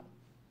hula.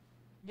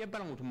 I do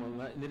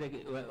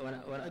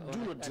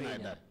not deny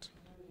that.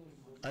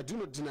 I do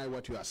not deny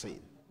what you are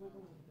saying.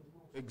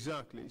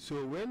 Exactly.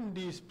 So when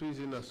these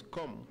prisoners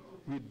come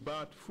with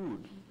bad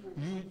food,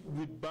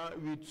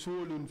 with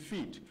swollen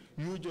feet,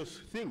 you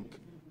just think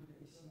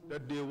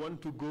that they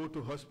want to go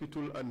to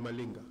hospital and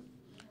malinga.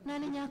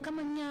 Nani nya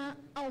kama nya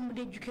au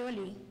mde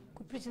jukewali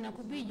ku prisoner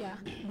ku bija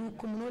du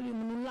komunoli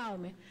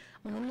munulawme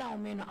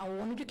no au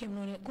wonu juke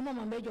mnoni kuma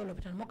mambe jolo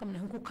pitan mo kam ne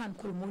ku kan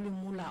ko moli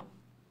mulaw.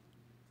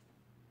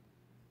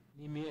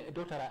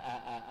 Doctor,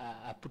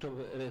 put a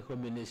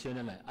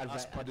recommendation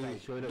as per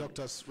the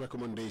doctor's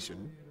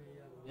recommendation.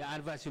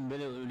 Advice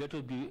let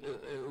us be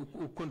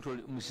control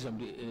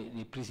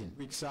the prison,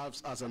 which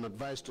serves as an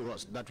advice to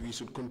us that we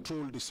should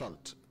control the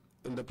salt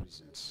in the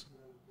prisons.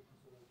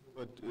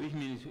 But which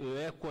means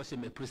cause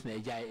a prisoner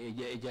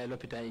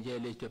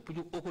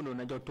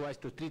twice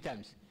to 3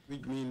 times.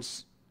 Which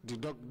means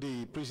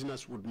the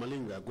prisoners would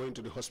malinga going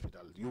to the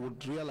hospital. You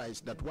would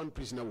realize that one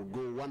prisoner would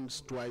go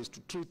once, twice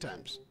to 3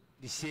 times.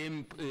 The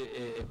same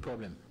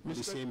problem.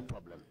 The same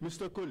problem.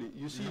 Mr. Colley,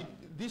 you see,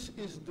 this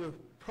is the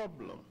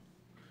problem.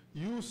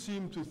 You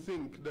seem to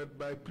think that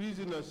by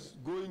prisoners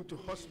going to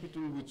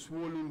hospital with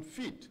swollen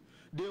feet,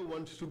 they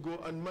want to go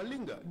and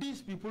malinga.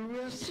 These people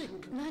were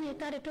sick. Nani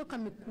tare toka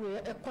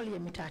mikuwe ekoli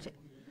mitate.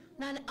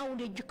 Nani au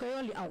de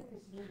jukoyoli au.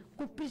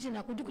 Ku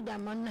prisoner ku juku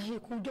jaman na hi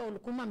ku jolo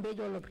ku mambe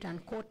jolo pitan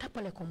ko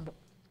tapale kombo.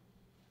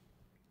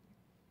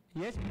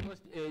 Yes,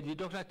 because the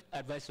doctor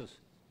advised us.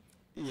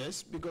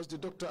 Yes, because the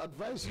doctor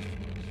advised you.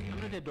 I'm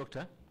not a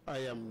doctor. I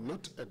am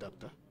not a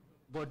doctor.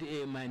 But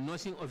my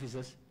nursing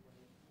officers.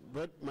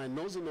 But my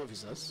nursing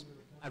officers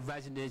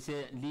advised they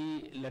say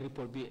la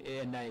report be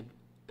and I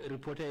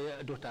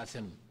reported Dr.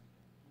 Sen.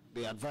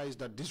 They advised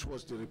that this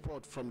was the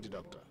report from the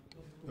doctor.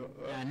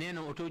 And then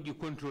I told you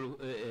control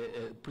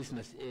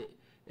prisoners.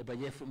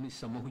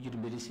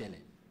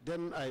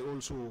 Then I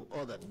also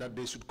ordered that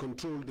they should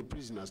control the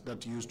prisoners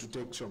that used to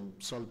take some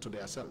salt to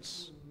their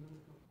cells.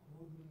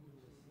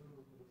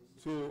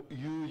 So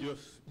you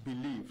just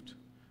believed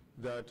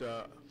that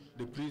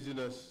the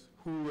prisoners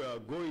who were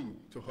going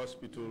to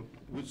hospital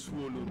with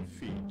swollen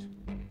feet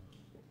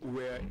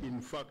were in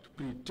fact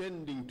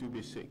pretending to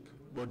be sick,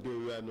 but they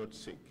were not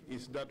sick.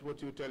 Is that what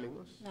you're telling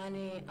us?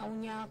 Nani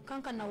aunya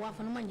kanka na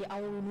wafa manje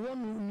awunu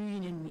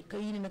nuyine mi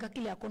kayini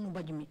nakakili akonu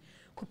bajimi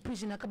ko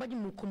prisoner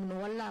kabajimu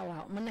komuno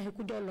walawa mana he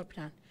ku jolo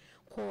plan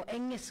ko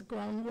enges ko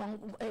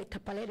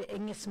tapalede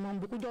enges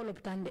mambu ku jolo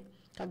plan de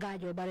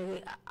kagajo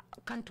bare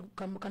kantu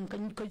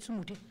kan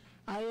sumuti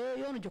ayo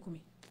yono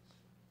jokumi.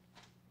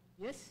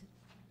 Yes.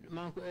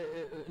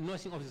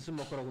 Nursing officer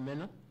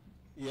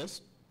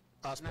yes,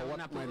 as per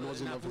what my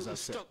nursing officer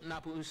said.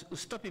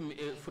 Stop him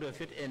for a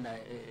fit and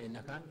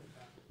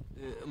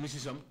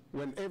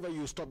whenever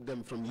you stop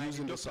them from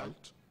using the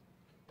salt,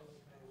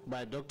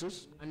 by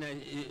doctors, and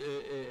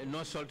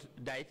no salt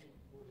diet,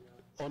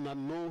 on a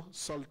no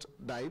salt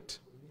diet,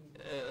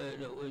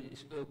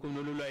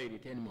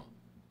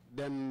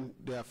 then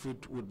their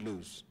foot would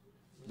lose.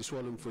 The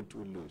swollen foot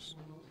would lose.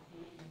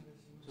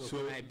 So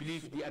I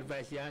believe the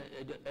advice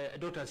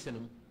doctor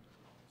sent.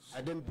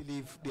 I don't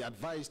believe the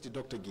advice the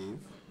doctor gave.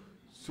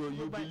 So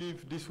you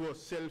believe this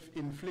was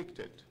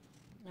self-inflicted?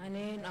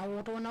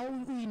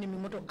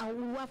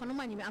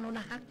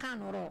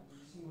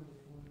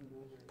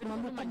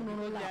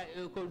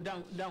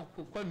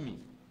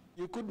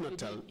 You could not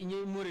tell,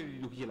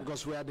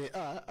 because where they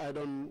are, I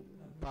don't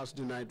pass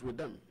the night with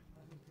them.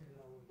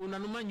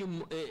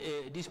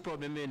 This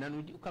problem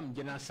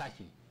general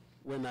search.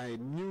 When I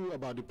knew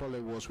about the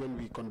problem was when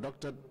we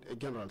conducted a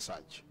general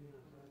search.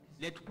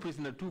 Let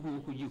prisoner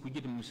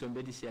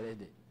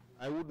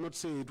I would not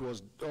say it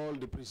was all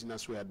the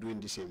prisoners were doing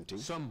the same thing.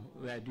 Some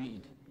were doing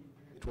it.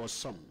 It was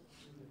some,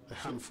 a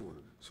handful.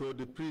 So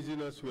the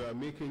prisoners were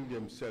making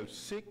themselves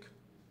sick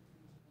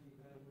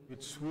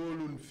with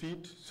swollen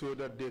feet so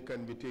that they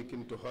can be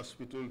taken to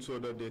hospital so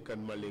that they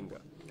can malinga.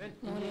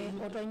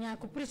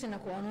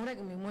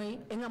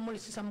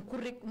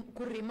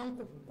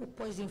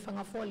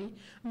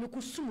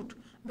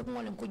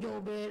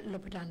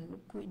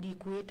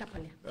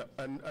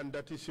 And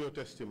that is your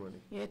testimony?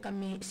 Yes,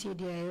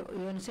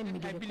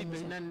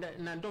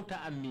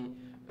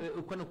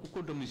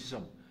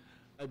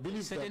 I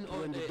believe that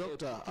when the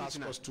doctor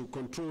asked us to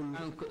control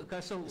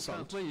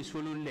salt,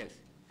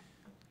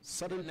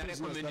 certain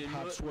prisoners that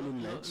had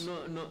swollen legs,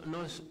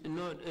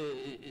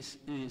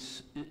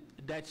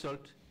 diet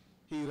salt.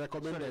 He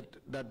recommended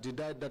that the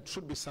diet that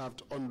should be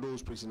served on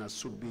those prisoners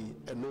should be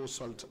a no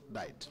salt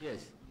diet.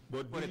 Yes,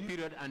 but for a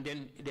period, and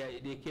then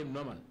they came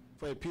normal.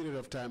 For a period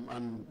of time,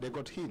 and they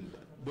got healed.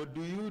 But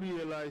do you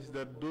realize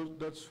that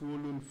that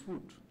swollen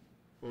foot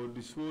or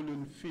the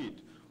swollen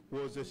feet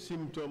was a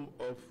symptom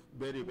of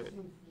beriberi?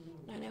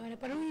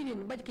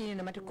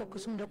 Yes,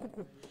 because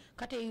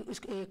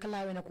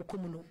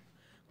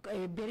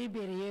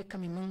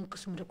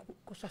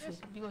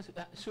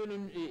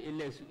swollen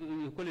legs,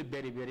 we call it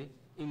beriberi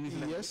in English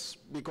language. Yes,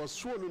 because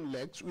swollen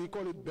legs, we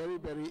call it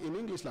beriberi in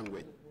English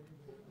language.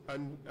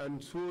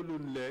 And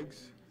swollen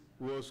legs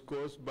was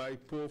caused by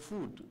poor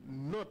food,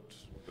 not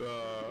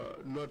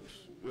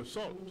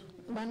salt.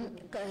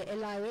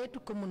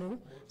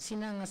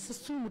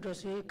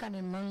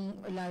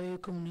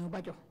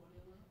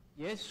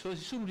 Yes, so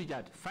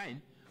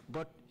fine,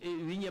 but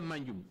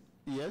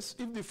yes,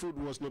 if the food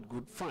was not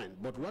good, fine.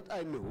 But what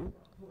I know,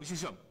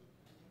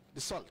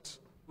 the salt.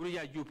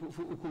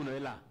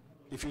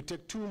 If you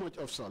take too much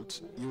of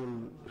salt, you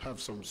will have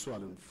some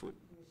swollen food.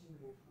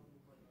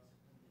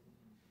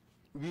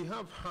 We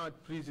have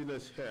had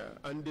prisoners here,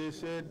 and they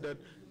said that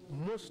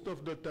most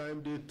of the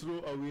time they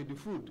throw away the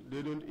food,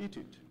 they don't eat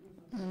it.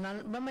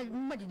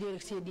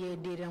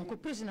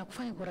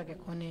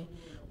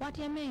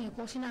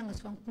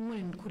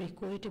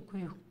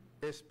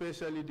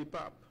 Especially the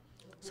pap.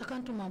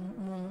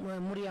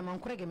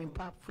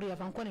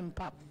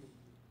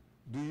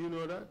 Do you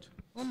know that?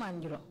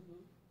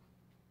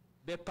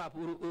 Be pap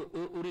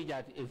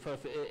urijat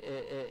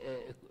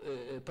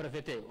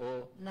perfete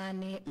or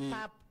nani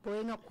pap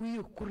poenga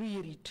kuyu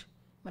kuririt.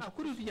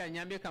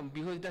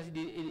 Because that's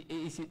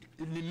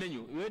the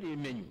menu. Where the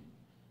menu?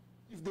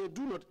 If they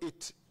do not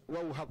eat,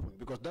 what will happen?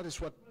 Because that is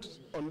what's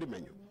on the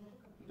menu.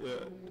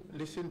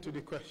 Listen to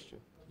the question.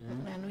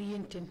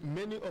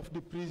 Many of the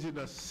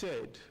prisoners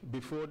said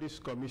before this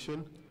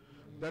commission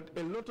that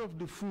a lot of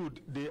the food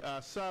they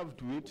are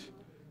served with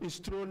is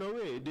thrown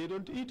away. They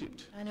don't eat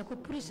it.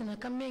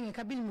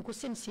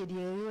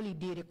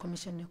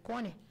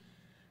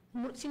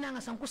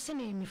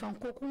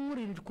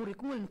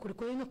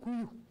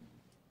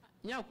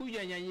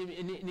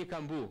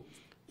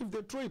 If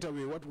they throw it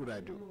away, what would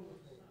I do?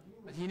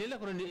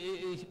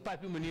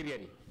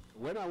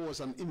 When I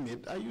was an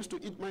inmate, I used to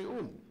eat my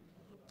own.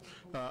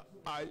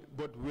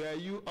 But were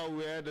you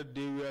aware that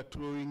they were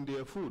throwing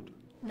their food?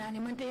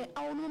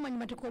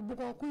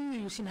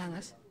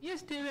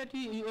 Yes, they were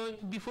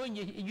before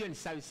you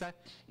service,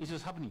 it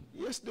was happening.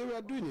 Yes, they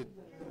were doing it.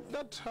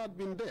 That had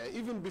been there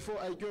even before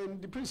I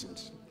joined the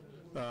prisons.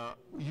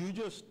 You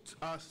just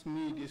asked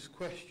me this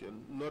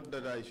question, not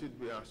that I should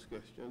be asked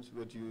questions,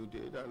 but you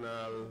did, and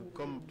I'll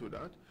come to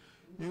that.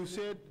 You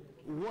said,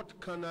 what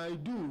can I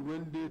do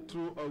when they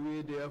throw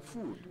away their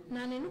food?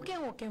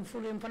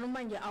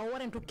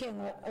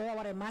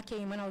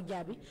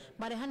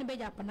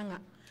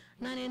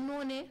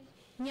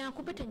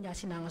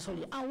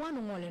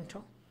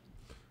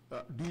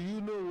 Do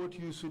you know what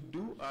you should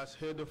do as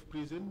head of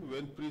prison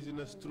when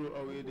prisoners throw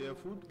away their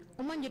food?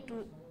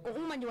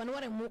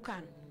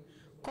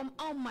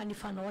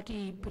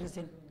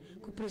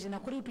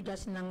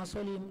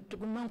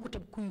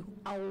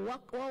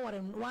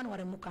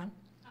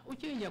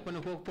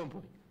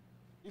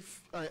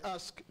 If I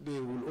ask, they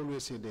will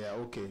always say they are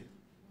okay.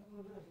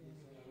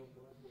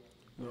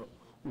 No.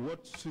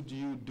 what should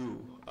you do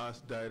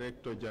as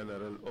Director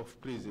General of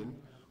Prison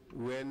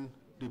when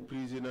the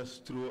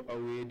prisoners throw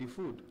away the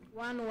food?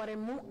 One ware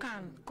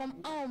mukan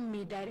come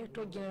me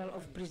Director General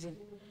of Prison.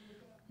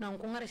 Now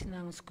Congress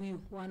nang squeal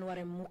one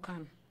ware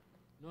mukan.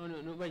 No,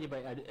 by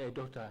a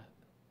doctor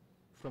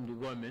from the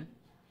government.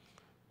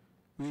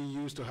 We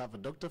used to have a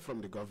doctor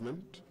from the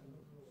government.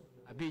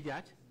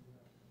 Abijat.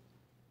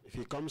 If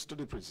he comes to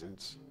the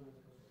prisons.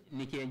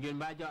 Niki and John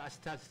Bajo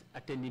starts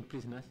attending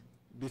prisoners.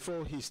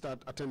 Before he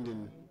start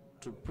attending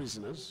to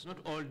prisoners. Not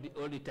all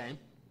the time.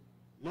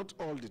 Not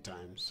all the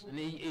times. And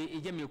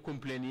he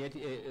complain yet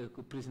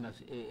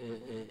prisoners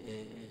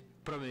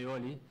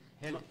primarily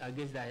health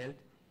against their health.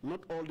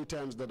 Not all the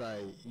times that I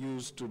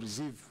used to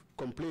receive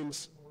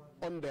complaints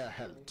on their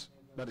health.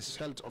 That is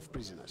health of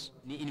prisoners.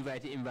 Ni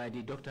invite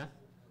the doctor.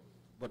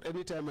 But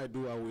anytime I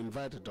do, I will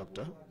invite a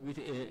doctor.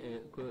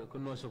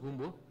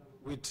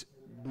 With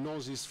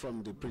nurses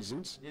from the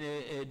prisons.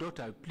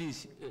 Doctor,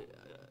 please,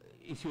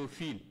 if you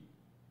feel.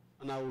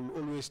 And I will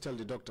always tell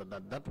the doctor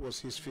that that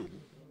was his feel.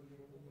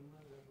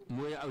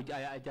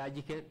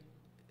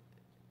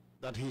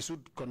 That he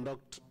should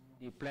conduct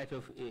the plight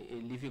of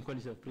living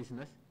conditions of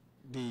prisoners.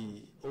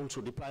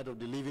 Also the plight of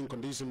the living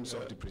conditions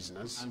of the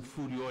prisoners. And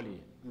food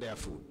only. Their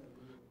food.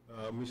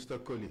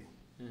 Mr. Colley,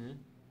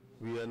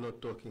 we are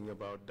not talking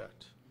about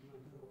that.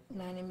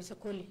 Mr.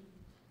 Colley.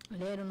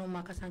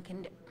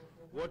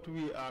 What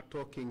we are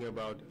talking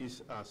about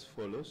is as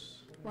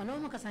follows.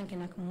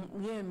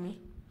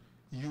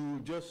 You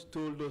just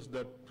told us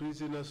that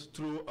prisoners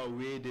throw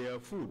away their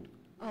food.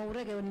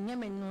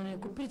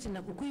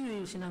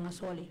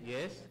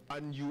 Yes.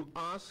 And you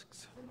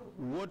asked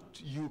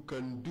what you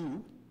can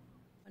do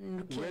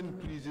when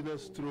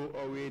prisoners throw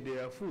away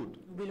their food.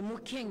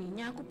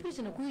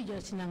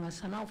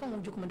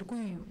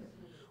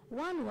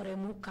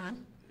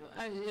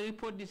 I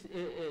report this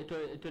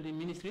to the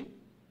ministry.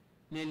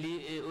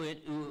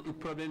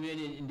 Problem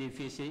in the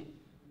face.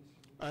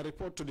 I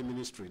report to the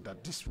ministry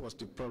that this was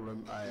the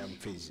problem I am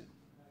facing.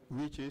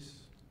 Which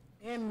is?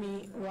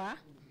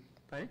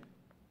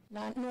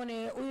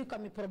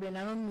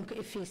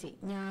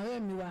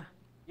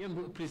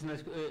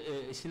 Prisoners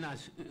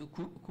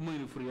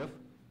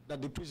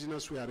that the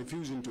prisoners were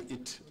refusing to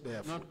eat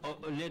their food.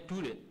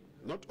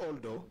 Not all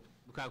though.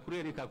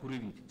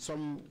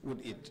 Some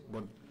would eat,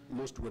 but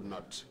most would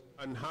not.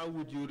 And how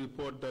would you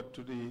report that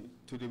to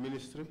the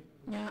ministry?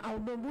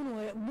 Report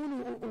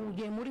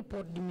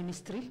the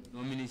ministry.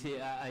 No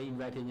ministry. I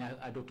invited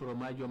Dr.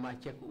 Omajo ma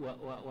check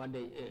one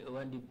day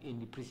in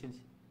the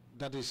prisons.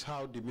 That is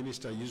how the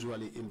minister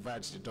usually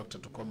invites the doctor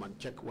to come and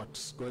check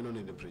what's going on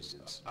in the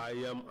prisons. I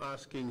am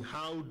asking,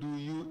 how do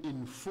you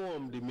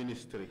inform the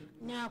ministry?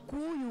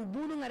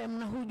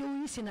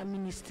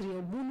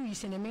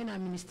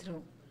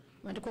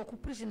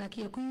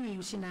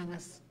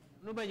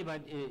 Nobody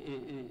about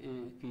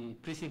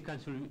prison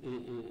council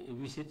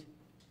visit.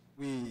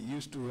 We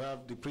used to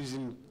have the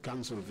prison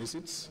council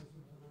visits.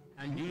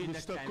 And during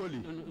Mr. that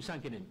time,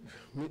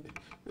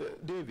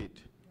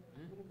 David,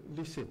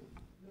 listen.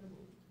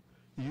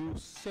 You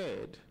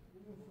said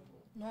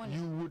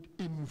you would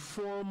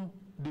inform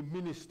the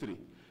ministry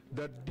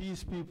that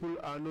these people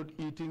are not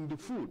eating the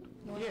food.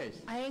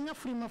 Yes. I ain't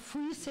from a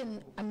free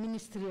send a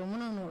ministry or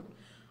mono.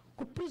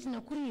 Could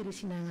prisoner courier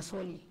sinanga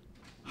soli.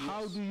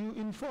 How do you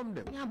inform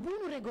them? Ya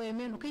bunu rego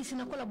emeno kasi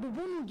na kola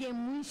bubunu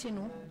game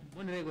wiseno.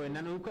 One rego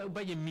nano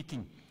by a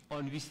meeting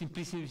on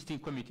prison visiting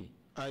committee.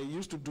 I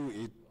used to do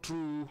it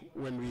through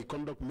when we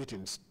conduct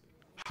meetings.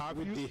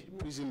 With the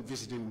prison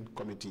visiting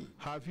committee.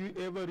 Have you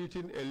ever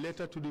written a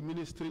letter to the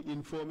ministry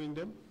informing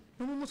them?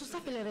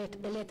 Ministry.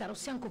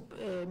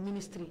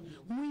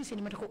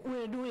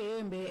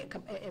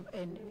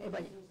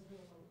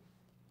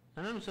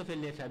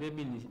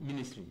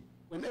 Ministry.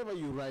 Whenever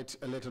you write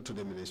a letter to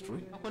the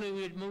ministry,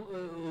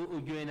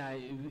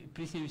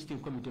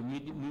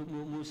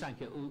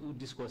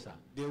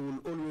 they will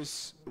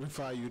always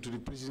refer you to the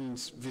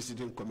prison's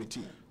visiting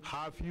committee.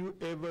 Have you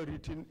ever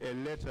written a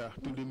letter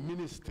to the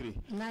ministry?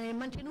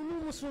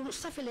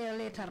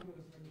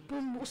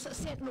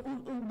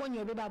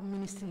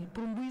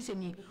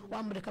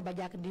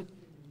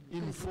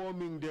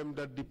 Informing them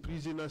that the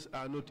prisoners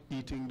are not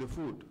eating the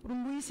food.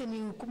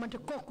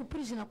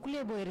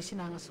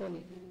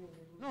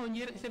 No,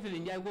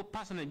 I go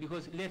personally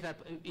because later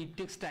it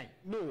takes time.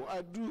 No,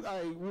 I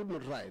would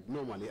not write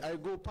normally. I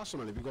go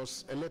personally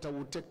because a letter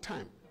would take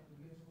time.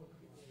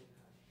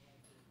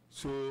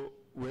 So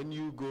when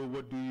you go,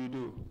 what do you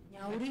do?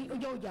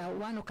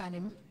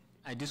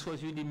 I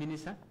discuss with the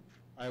minister.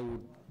 I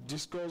would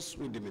discuss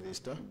with the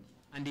minister.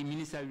 And the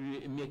minister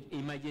will make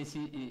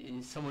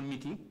emergency summon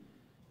meeting.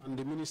 And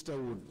the minister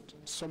would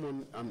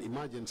summon an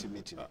emergency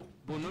meeting.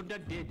 But not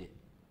that day.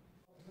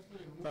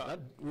 That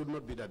would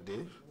not be that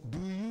day. Do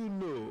you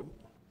know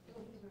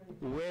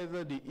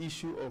whether the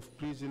issue of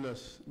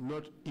prisoners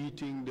not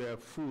eating their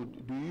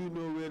food, do you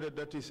know whether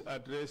that is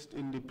addressed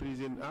in the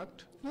Prison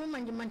Act? No,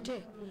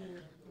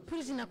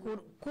 prisoner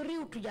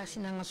kuriu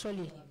tujasinanga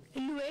soli.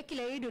 Luwe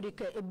kila ido de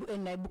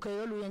na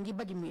bukayolu yanji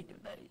badimi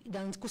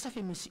dan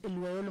kusafi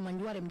luwe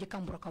manjuare mje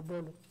kambura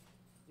kabolo.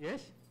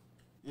 Yes?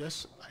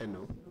 Yes, I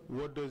know.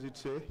 What does it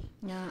say?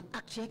 Na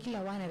akti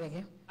kila wana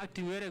rege.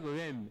 Akti were go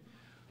wem.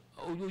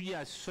 Uji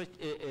as such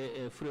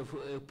a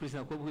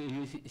prisoner ko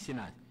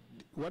Senate.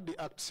 What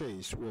the act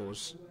says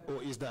was,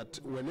 or is that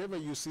whenever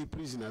you see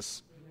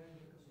prisoners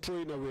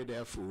throwing away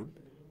their food,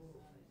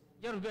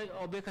 you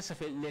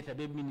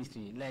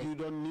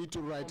don't need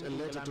to write a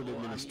letter to the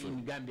ministry.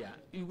 In Gambia,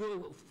 you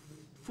go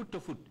foot to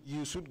foot.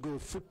 You should go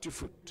foot to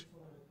foot.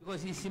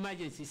 Because it's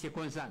emergency, it's a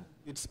concern.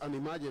 It's an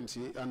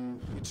emergency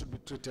and it should be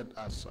treated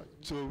as such.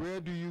 So where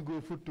do you go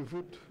foot to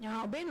foot?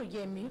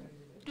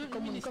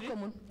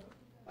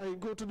 I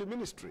go to the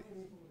ministry.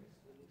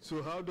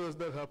 So how does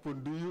that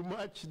happen? Do you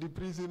march the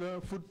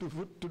prisoner foot to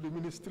foot to the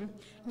ministry?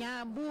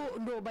 Nya bu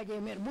do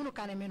baje mer bunu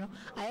kane meno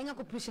ayenga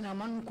ko prisoner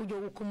man ku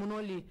jogu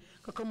komunoli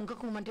ko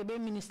mante be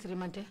ministry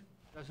mante.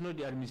 That's not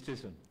the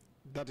administration.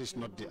 That is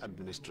not the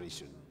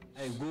administration.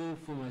 I go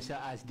for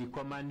myself as the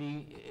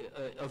commanding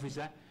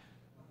officer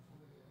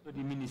to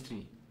the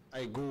ministry.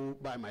 I go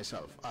by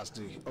myself as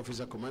the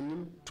officer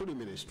commanding to the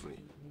ministry.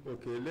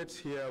 Okay, let's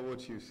hear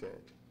what you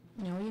said.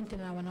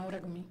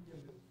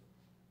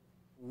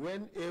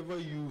 Whenever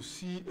you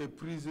see a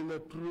prisoner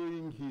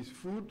throwing his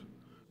food,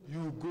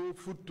 you go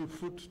foot to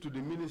foot to the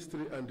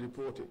ministry and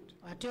report it.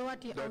 That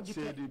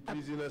say the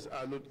prisoners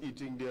are not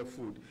eating their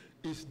food.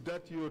 Is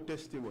that your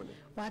testimony?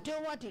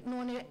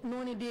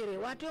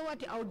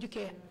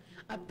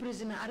 A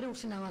prisoner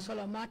arusina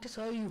ngasola mate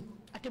so you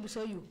atebu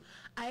so you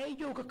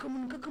ayo ka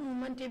kamun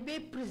mante be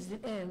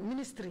president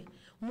ministry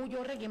mu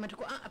jo rege mate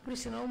ko a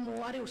prisoner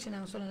mo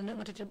arusina ngasola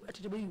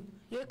atebu you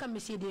ye kam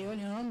miside yo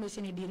no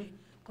mesini dire.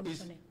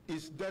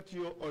 Is that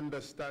your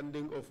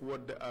understanding of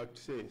what the act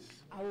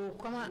says? Aw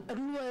kama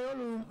ruwa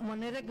yolu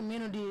monerek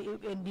meno di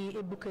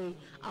ebuke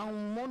aw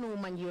monu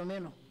manjio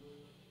meno.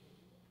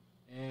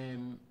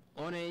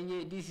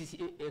 This is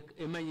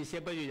a man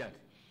that.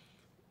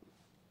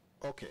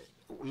 Okay,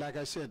 like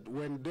I said,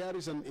 when there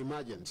is an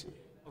emergency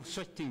of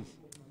such things,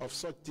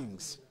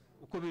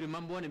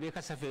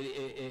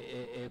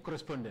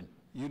 correspondent,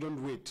 you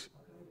don't wait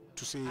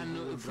to say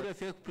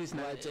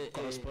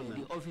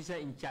the officer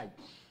in charge.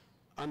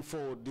 And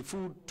for the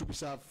food to be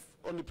served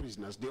on the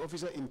prisoners, the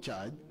officer in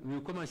charge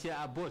will come and say,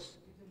 our boss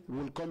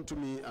will come to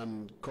me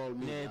and call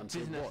me and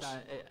say, boss,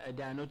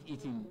 they are not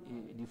eating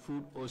the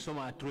food, or some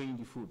are throwing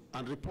the food.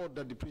 And report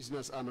that the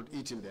prisoners are not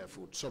eating their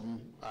food.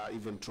 Some are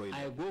even throwing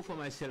I go for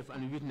myself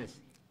and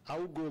witness. I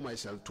will go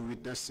myself to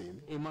witness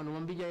him.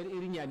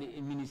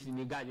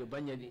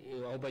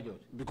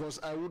 Because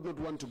I would not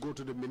want to go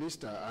to the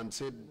minister and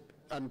say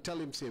and tell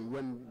him same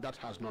when that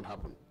has not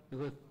happened.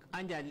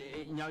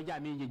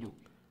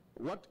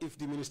 What if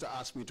the minister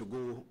asked me to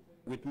go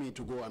with me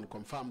to go and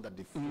confirm that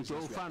the food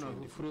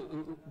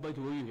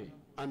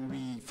and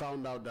we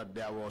found out that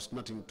there was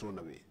nothing thrown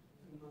away?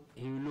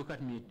 He will look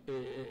at me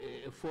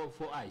for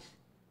eyes.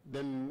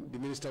 Then the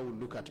minister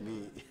would look at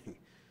me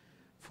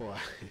for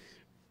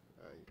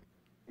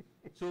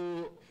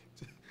So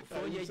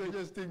are you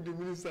suggesting the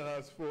minister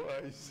has 4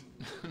 eyes?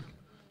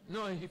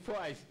 No, 4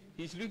 eyes.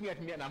 He's looking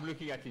at me and I'm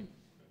looking at him.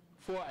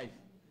 4 eyes.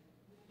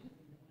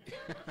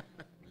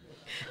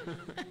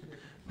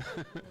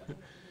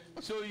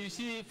 So you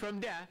see,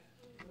 from there,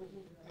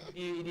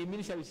 the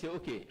minister will say,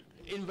 okay,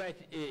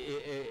 invite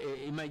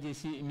a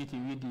emergency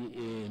meeting with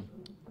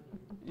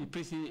the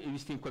prison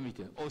visiting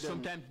committee, or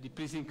sometimes the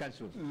prison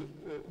council.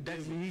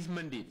 That's his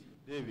mandate.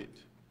 David,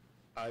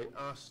 I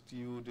asked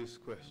you this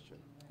question.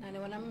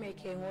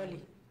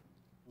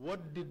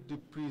 What did the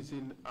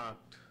Prison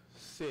Act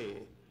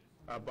say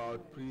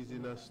about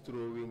prisoners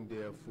throwing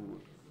their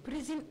food?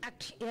 Prison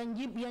Act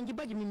yanji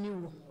baji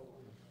miniwo.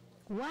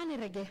 Wani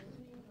rege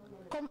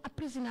comme a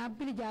prisoner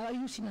bilija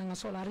yusina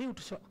ngasola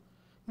riutu so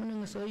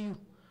munanga so you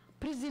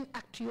Prison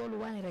Act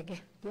yolu wani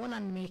rege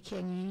wonan me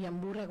kenyi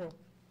yamburego.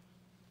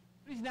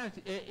 Prison Act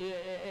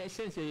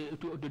sense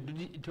to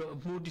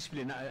more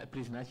discipline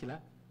prisoners.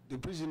 The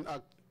Prison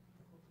Act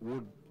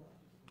would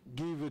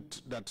give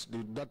it that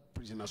that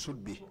prisoner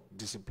should be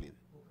disciplined.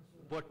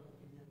 But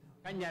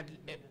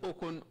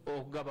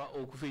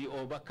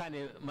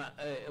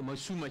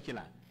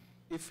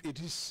if it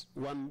is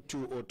 1,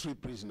 2, or 3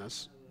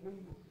 prisoners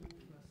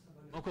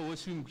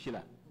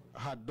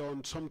had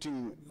done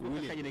something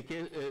willing,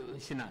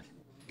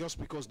 just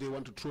because they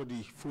want to throw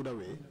the food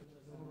away,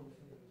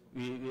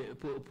 we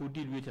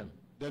deal with them.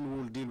 Then we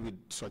will deal with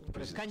such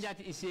prisoners.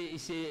 Kanjat is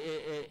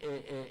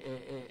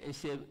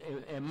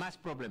a mass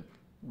problem.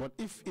 But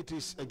if it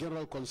is a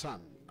general concern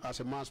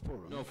as a mass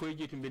problem, no, for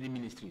you to be the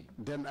ministry,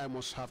 then I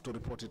must have to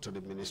report it to the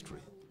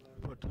ministry.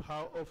 But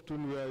how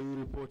often were you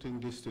reporting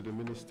this to the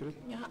ministry?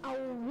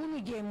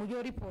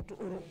 Report to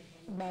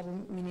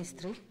Babu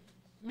ministry.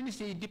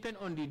 Ministry depend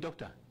on the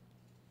doctor.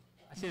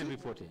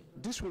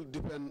 This will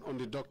depend on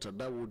the doctor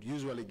that would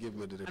usually give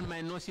me the report. And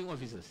my nursing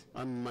officers.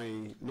 And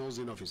my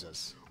nursing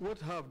officers. What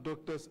have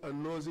doctors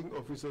and nursing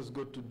officers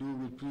got to do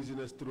with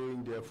prisoners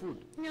throwing their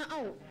food? Yeah,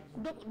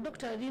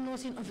 doctor, the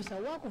nursing officer,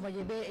 walk over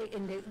the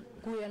in the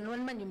Kuyan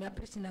one man you may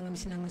prisoner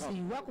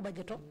and walk over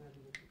the top.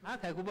 I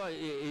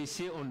can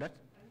say on that.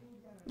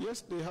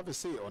 Yes, they have a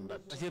say on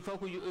that.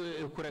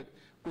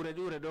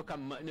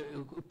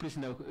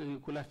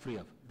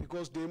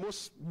 Because they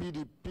must be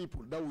the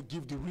people that will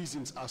give the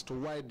reasons as to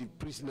why the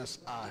prisoners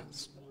are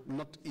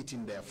not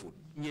eating their food.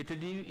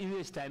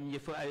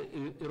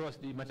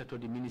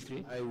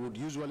 I would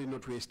usually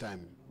not waste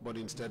time, but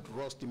instead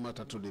roast the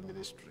matter to the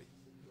ministry.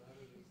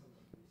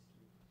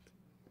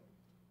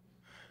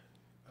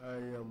 I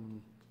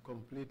am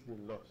completely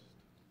lost.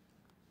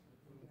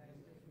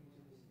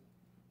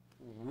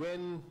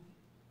 When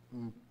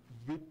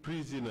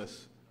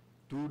prisoners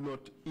do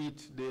not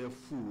eat their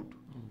food,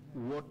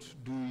 what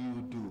do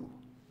you do?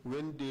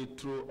 When they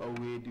throw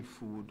away the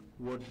food,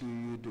 what do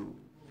you do?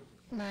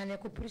 Nane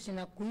ku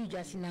prisoner kuyu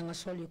jasi nanga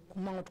soli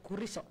kumangot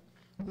kuriso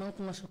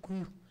mangu ngaso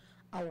kuyu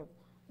au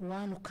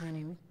wanu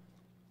kanemi.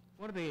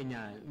 What they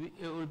nya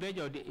we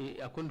bejo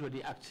according to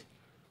the act.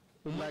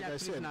 Like I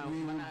said,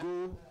 we will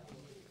go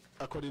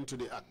according to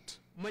the act.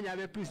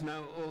 Manya prisoner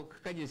or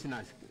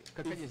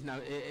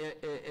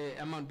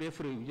amount be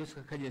free just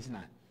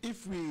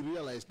if we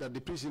realize that the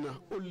prisoner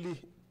only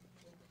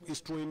is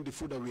throwing the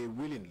food away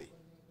willingly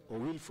or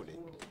willfully,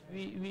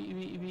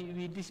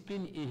 we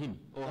discipline him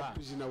or that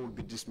prisoner will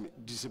be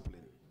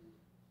disciplined.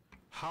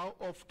 How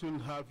often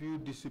have you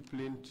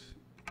disciplined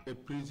a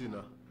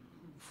prisoner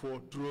for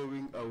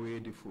throwing away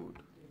the food?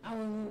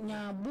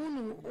 Nya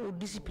bunu o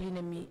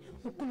discipline me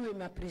ukulu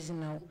me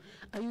prisoner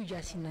ayu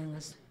jasi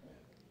nangas.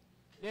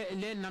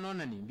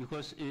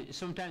 Because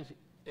sometimes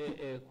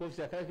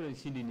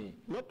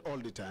not all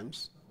the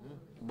times,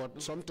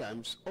 but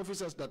sometimes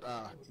officers that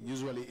are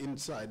usually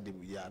inside the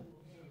yard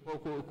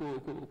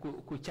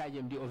could charge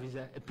him, the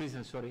officer, a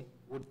prisoner, sorry,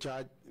 would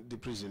charge the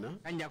prisoner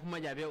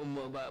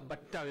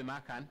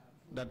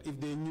that if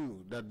they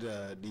knew that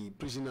the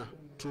prisoner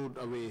threw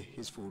away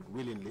his food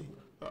willingly.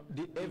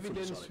 The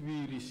evidence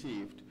we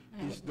received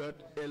is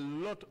that a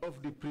lot of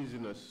the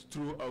prisoners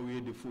threw away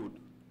the food.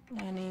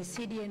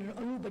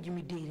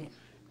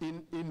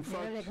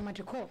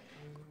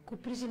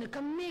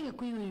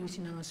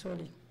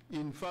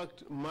 In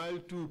fact, Mile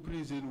 2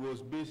 prison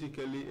was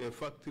basically a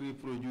factory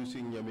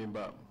producing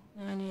yamimba,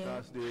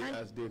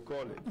 as they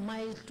call it.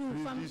 Mile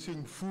 2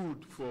 producing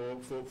food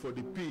for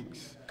the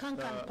pigs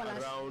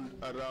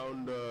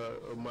around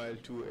Mile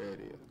 2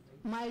 area.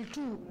 Mile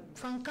 2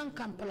 fan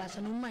Kankan Palace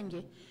and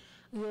Umanje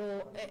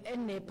yo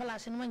ene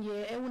palace and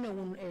manje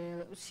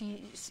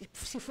si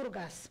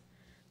furgas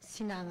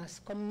sinangas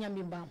kom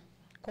nyambimba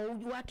ko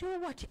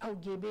wati au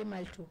gebe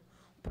Mile 2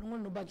 prongo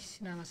no bagi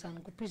sinangas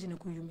an ko prison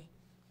ko yumi.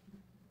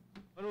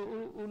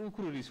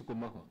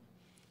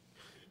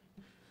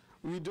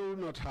 We do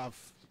not have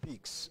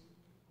pigs.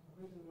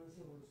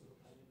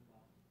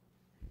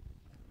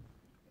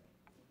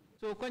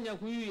 So kwanya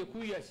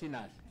kuya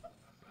sinas.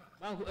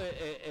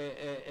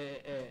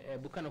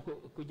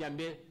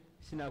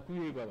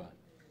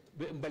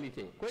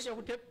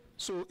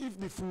 So if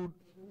the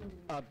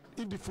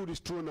food is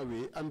thrown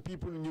away and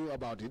people knew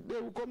about it, they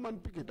will come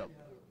and pick it up.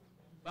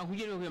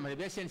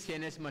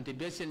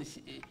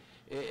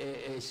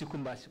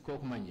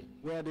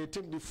 Where they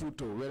take the food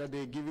to, whether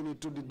they're giving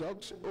it to the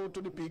dogs or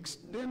to the pigs,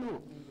 they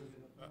know.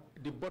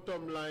 The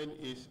bottom line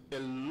is a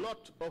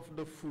lot of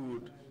the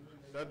food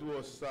that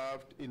was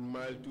served in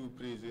Mile 2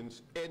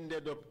 prisons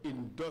ended up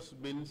in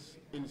dustbins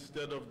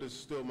instead of the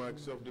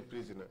stomachs of the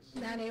prisoners.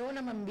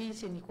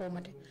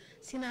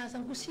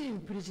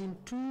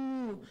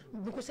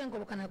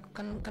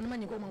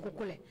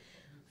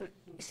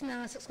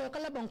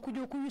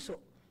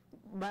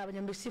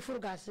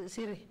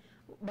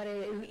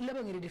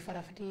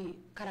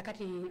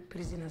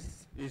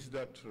 Is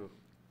that true?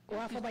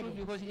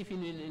 Because if you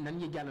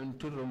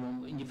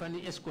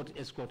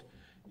escort.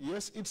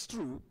 Yes, it's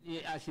true.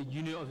 As a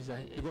junior officer.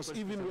 Because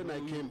even when I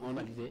came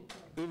on,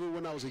 even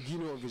when I was a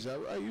junior officer,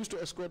 I used to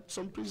escort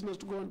some prisoners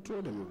to go and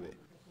throw them away.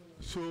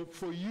 So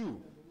for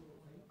you,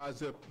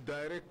 as a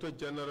Director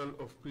General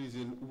of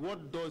Prison,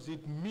 what does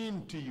it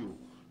mean to you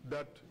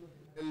that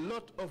a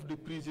lot of the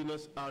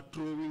prisoners are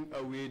throwing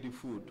away the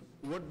food?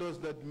 What does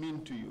that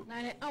mean to you?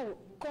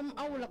 Comme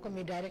awula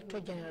comme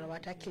Director General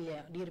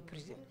watakilia di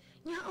prison.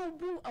 Nya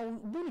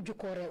bu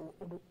jukore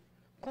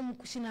comme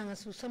kusinanga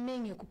su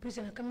samenge ku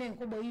prison kamenge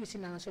ko boyu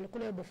sinanga so ko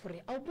lebo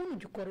fure aw bunu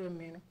jukore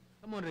meno.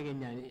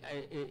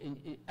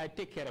 I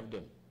take care of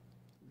them.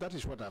 That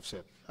is what I've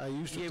said. I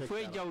used to take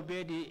care of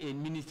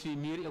them. Ministry,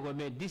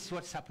 this is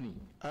what's happening.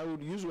 I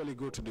would usually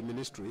go to the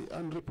ministry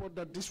and report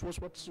that this was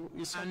what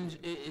is happening.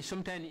 And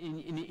sometimes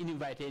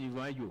invite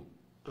you.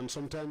 And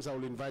sometimes I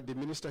will invite the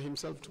minister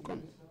himself to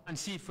come. And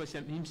see it for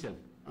himself.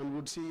 And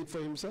would see it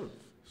for himself.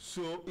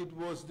 So it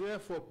was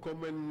therefore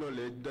common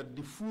knowledge that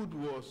the food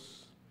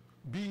was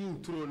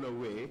being thrown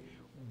away.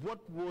 What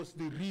was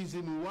the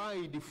reason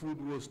why the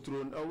food was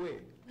thrown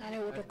away? ane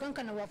woto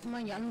kankana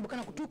wafumanya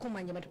anubukana kutuko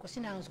manje batiko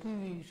sinanga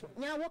skuyiso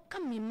nya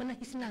wakami mana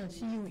hisinanga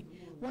siwi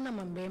wana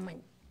mambe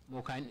manje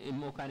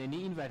mokane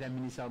ni invite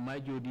minister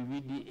majodi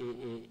with the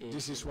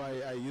this is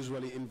why I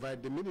usually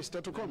invite the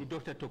minister to come, the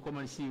doctor to come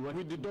and see what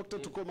with the doctor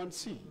to come and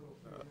see.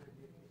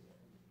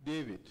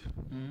 David,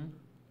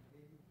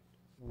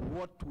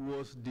 what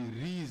was the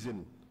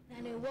reason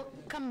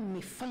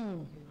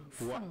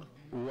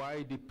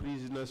why the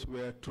prisoners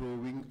were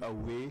throwing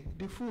away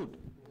the food?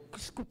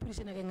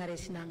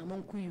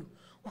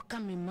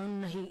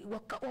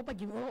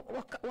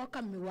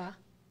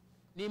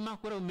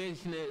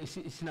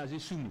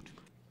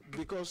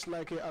 Because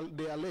like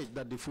they allege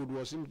that the food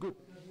wasn't good.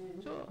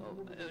 So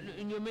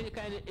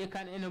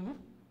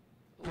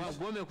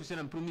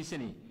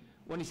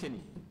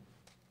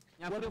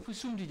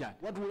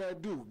what will I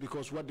do?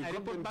 Because what the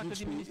government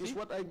gives me is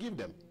what I give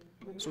them.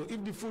 So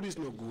if the food is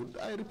not good,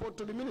 I report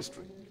to the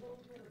ministry.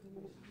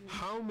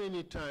 How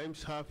many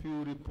times have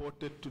you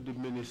reported to the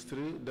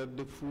ministry that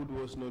the food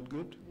was not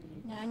good?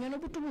 Let me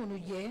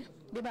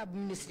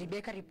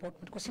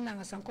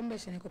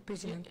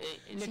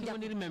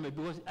remember,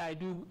 because I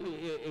do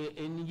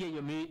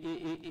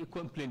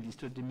complaints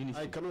to the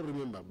minister. I cannot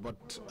remember,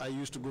 but I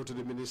used to go to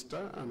the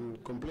minister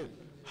and complain.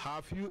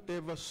 Have you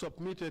ever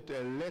submitted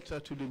a letter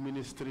to the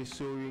ministry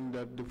showing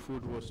that the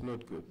food was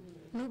not good?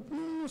 No,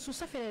 so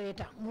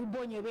safereta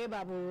mubonye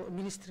beba bo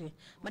ministry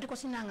matiko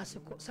sinanga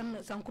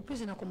sanko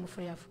prisoner ko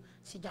mufriaf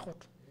si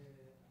jaxot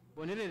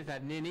bonere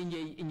ne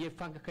nje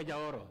fanka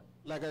kajaoro.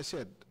 Like I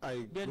said,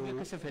 I go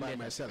by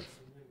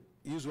myself.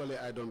 Usually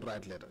I don't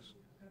write letters.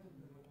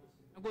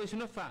 It's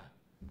not far.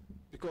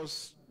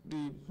 Because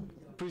the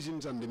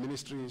prisons and the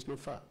ministry is not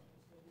far.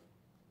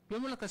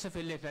 America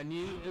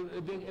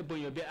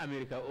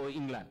or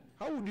England.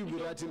 How would you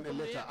be writing a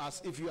letter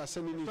as if you are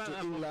sending it to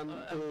England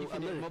or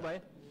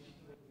America?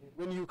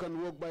 When you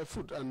can walk by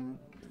foot and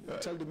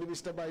tell the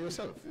minister by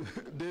yourself.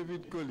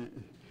 David Colley,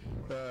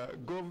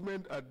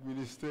 government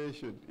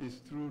administration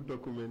is through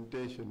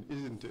documentation,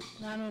 isn't it?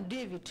 No,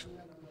 David.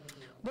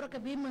 Boroka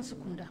be man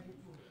sekunda.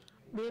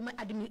 Be my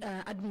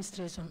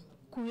administration.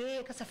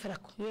 Kuye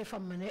kasaferako. Ye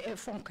famane e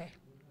fonke.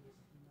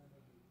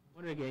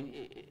 What again?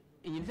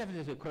 You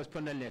have a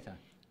correspondent letter.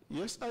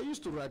 Yes, I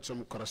used to write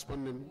some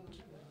correspondent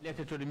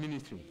letter to the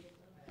ministry.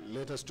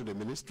 Letters to the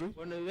ministry.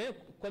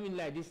 Coming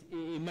like this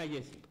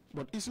emergency.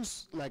 But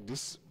issues like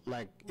this,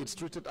 like it's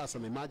treated as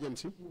an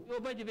emergency. You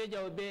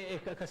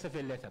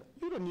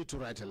don't need to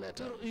write a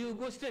letter. You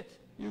go straight.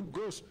 You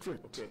go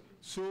straight. Okay.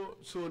 So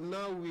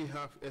now we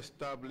have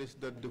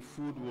established that the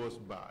food was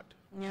bad.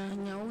 Yes.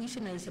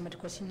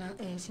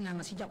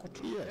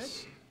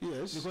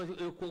 Yes.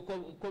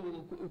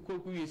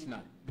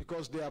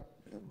 Because they are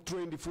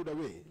throwing the food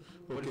away.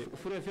 Okay.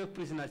 For effect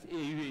prisoners,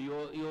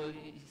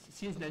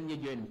 since then you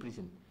joined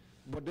prison.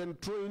 But then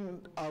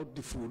throwing out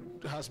the food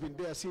has been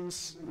there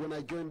since when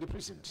I joined the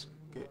prisons.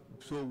 Okay.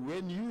 So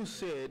when you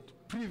said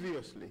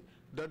previously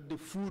that the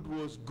food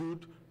was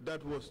good,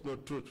 that was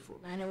not truthful.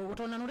 No,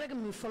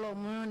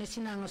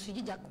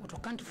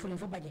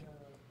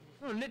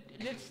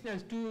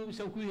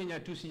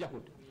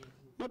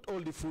 not all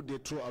the food they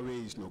throw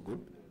away is no good.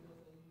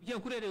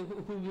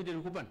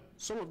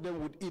 Some of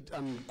them would eat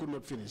and could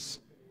not finish.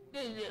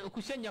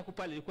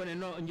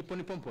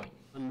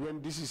 And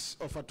when this is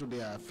offered to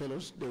their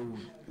fellows, they will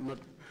not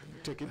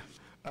take it.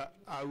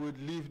 I would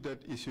leave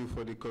that issue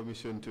for the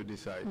commission to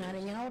decide.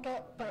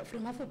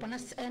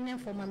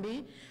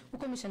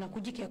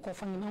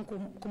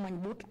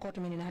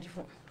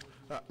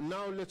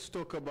 Now let's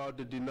talk about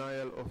the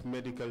denial of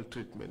medical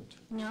treatment.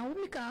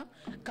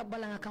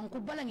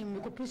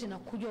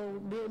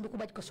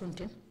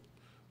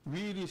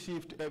 We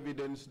received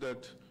evidence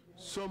that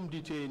some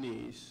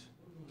detainees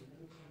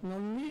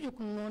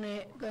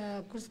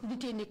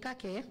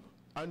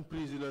and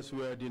prisoners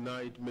were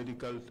denied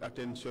medical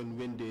attention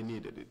when they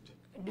needed it.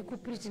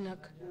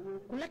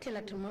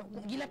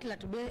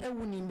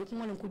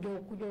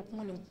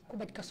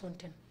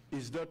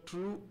 Is that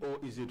true or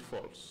is it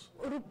false?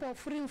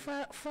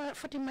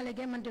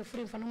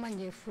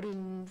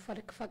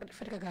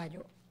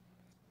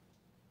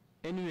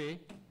 Anyway,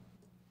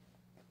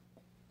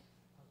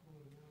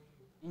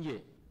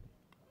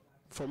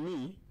 for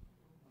me,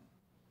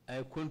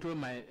 I control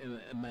my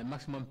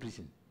maximum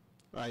prison.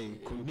 I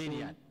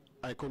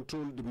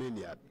control the main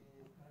yard.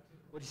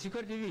 For the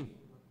security wing.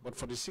 But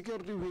for the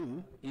security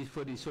wing, is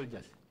for the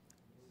soldiers.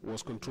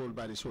 Was controlled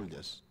by the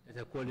soldiers. As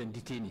I call them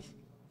detainees.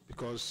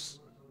 Because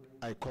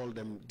I call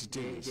them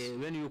detainees.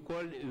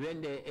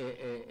 When they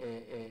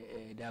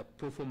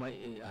perform,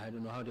 I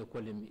don't know how they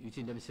call them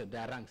within themselves,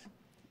 their ranks.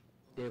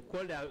 They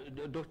call their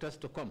doctors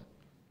to come.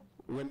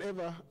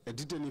 Whenever a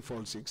detainee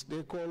falls sick,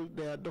 they call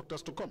their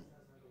doctors to come.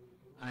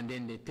 And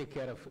then they take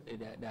care of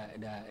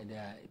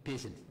their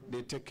patients.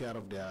 They take care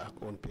of their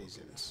own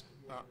patients.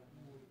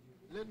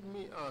 Let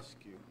me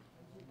ask you,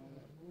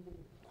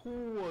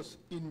 who was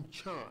in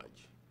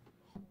charge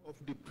of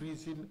the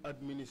prison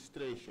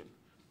administration?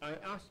 I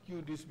ask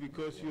you this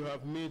because you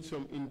have made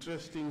some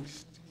interesting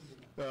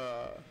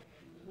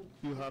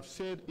you have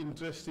said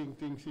interesting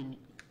things in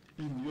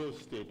your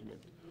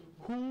statement.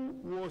 Who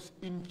was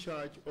in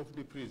charge of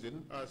the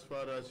prison as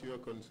far as you are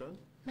concerned?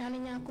 Nani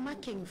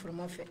king from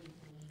ofe.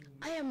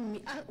 I am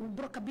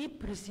brokabi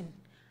prison.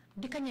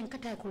 Dikanya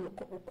nkata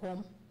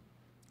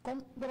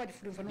kom baba di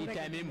furu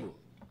fanu.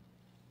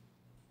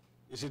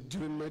 Is it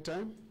during my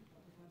time?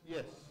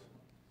 Yes.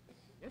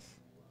 Yes.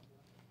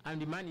 I'm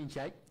the man in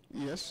charge.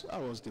 Yes, I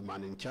was the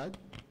man in charge.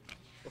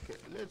 Okay,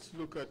 let's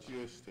look at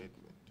your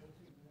statement.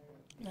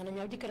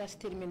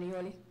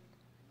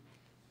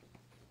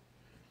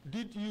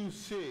 Did you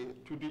say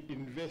to the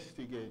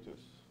investigators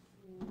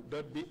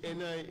that the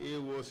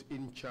NIA was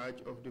in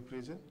charge of the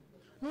prison?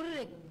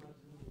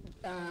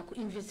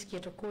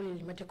 Investigator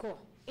Colley mateko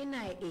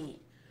NIA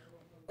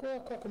ko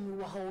kumi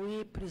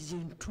wahawe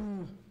prison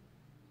too.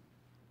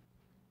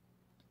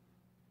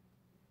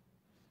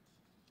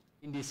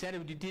 In the side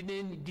of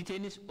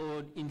detainees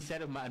or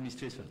inside of my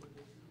administration?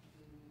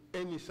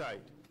 Any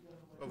side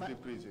of the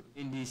prison.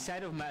 In the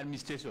side of my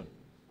administration,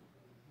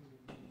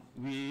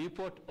 we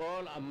report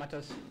all our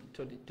matters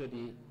to the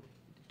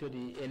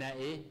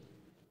NIA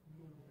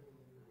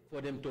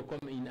for them to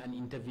come in and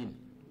intervene.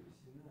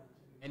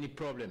 Any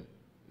problem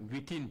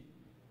within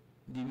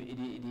the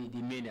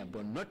mania,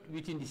 but not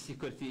within the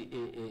security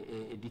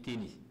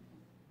detainees.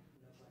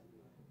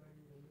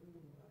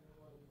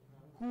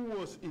 Who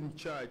was in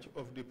charge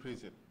of the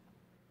prison?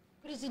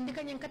 I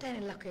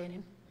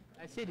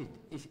said it.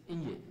 It's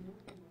in here.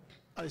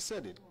 I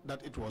said it,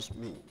 that it was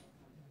me.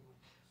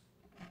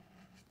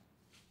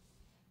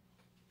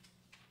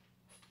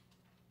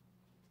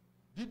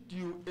 Did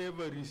you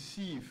ever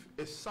receive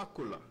a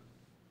circular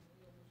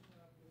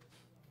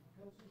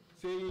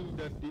saying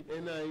that the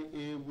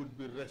NIA would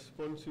be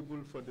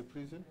responsible for the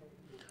prison?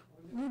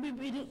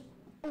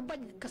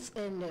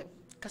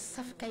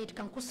 Kasaf kayit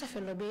kan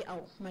kusafelo be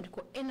aw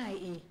madiko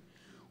NIA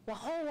wa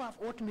hawa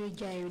what me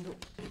jayudo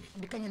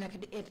dikanya nak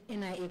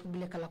NIA ko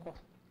bile kala ko.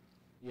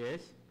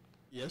 Yes.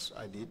 Yes,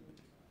 I did.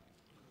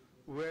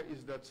 Where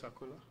is that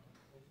circular?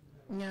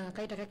 Nya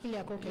kayita ka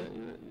kilia ko ke.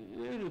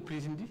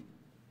 Prison di?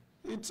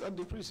 It's at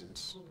the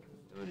prisons.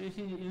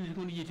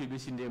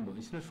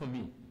 It's not for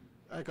me.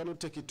 I cannot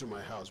take it to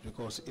my house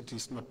because it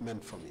is not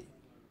meant for me.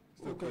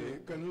 Okay,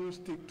 can you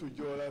stick to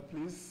Jola,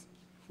 please,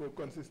 for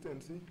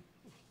consistency?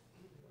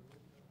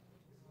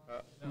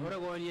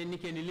 Go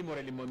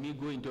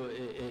into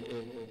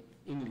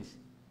English.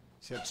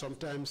 Said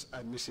sometimes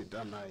I miss it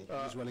and I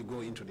usually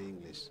go into the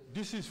English.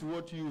 This is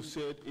what you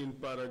said in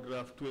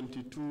paragraph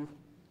 22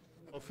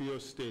 of your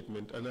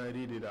statement, and I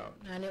read it out.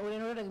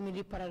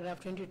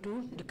 Paragraph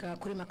 22 dika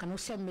kurima kanu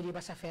semmiri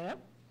basafera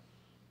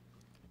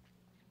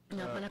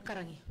na pana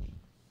karangi.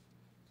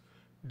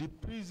 The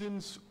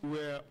prisons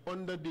were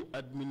under the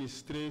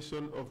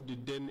administration of the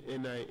then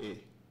NIA.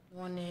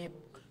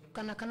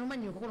 Kana kanuma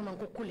nyo ko man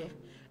ko kule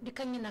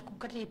dikanya na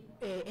kukati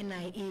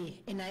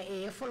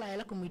NIA fola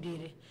yala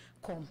kumidire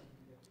kom.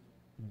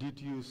 Did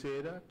you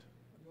say that?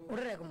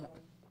 I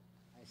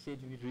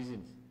said with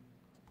reasons.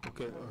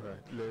 Okay, all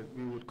right.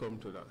 We would come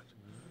to that.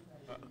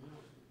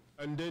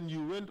 And then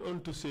you went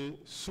on to say,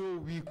 so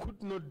we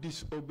could not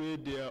disobey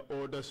their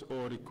orders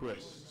or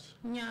requests.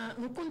 Nya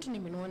nukuntini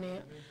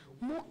minone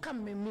mo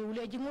kamme mi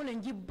uleji ngone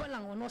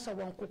njibalang onosa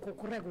wangu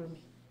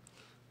kukuregumi.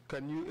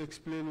 Can you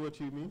explain what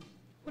you mean?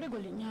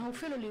 Uregoli nya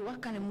ufeloli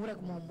wakane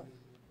mureg momo.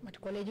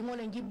 Matikoleji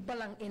ngone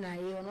njibalang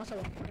NIA onosa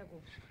wangu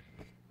kuregumi.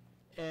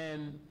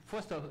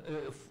 First of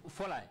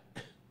Folai.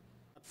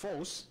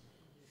 False.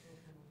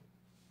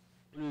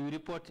 We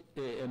report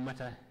a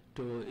matter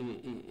to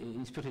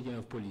Inspector General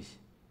of Police.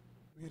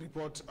 We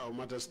report our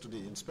matters to the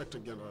Inspector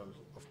General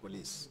of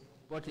Police.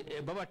 But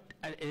about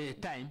a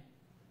time.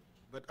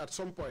 But at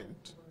some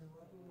point,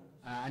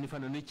 and if I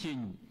don't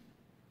change,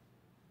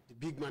 the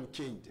big man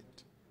changed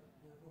it.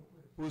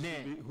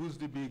 Who's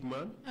the big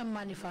man?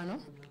 Manifano.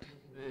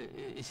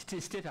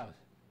 State House.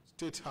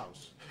 State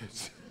House.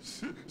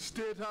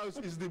 State House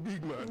is the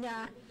big man.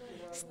 Yeah.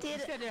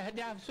 State.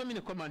 They have so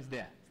many commands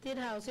there. State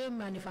House.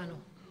 Manifano.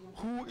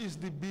 Who is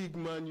the big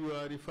man you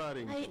are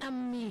referring to? I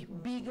am me,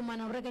 big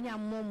man. I'm reganya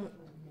momo.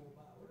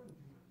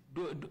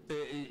 Big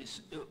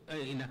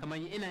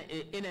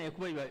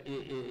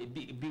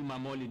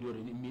mamoli do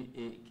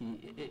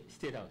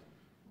State House.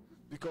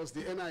 Because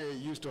the NIA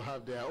used to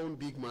have their own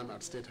big man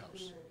at State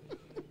House.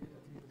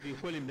 We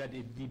call him that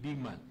the big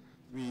man.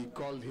 We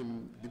called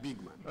him the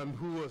big man. And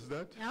who was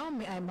that?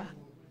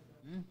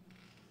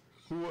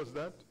 Who was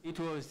that? It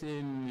was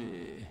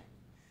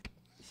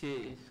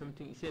say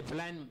a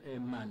blind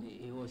man.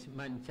 He was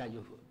man in charge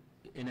of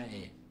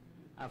NIA.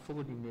 I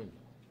forgot the name.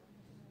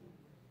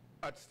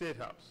 At State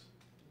House?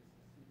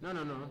 No.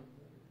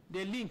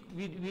 They link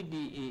with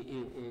the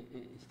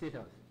State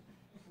House.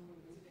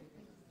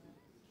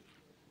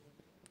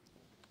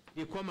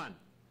 The command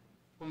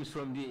comes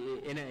from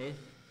the NIA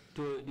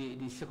to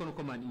the second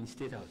command in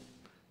State House.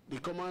 The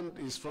command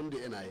is from the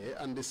NIA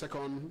and the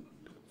second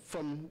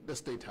from the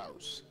State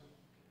House.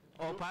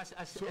 Or pass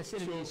as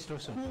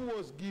instruction. Who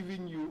was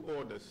giving you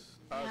orders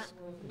as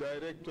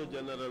Director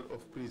General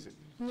of Prison?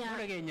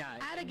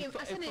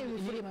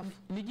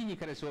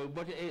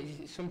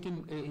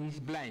 something he's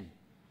blind.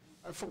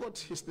 I forgot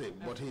his name,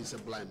 but he's a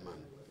blind man,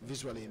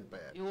 visually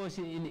impaired. He was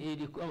in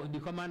the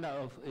commander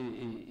of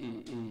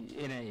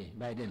NIA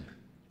by then.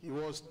 He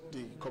was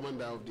the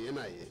commander of the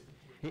NIA.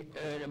 Was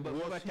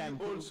he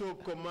also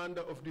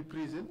commander of the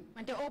prison?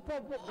 No.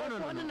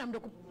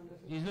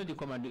 He's not the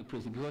commander of the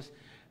prison because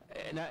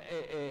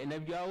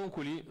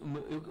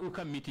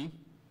meeting.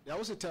 There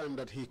was a time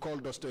that he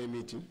called us to a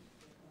meeting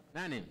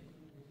and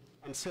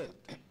said,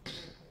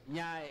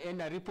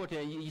 and a reporter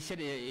he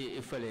said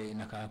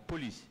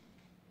police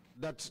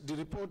that the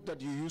report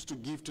that you used to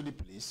give to the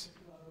police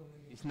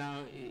is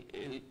now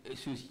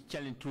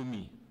channeled through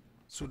me.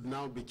 Should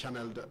now be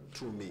channeled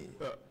through me.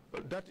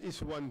 That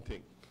is one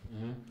thing.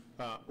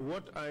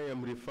 What I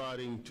am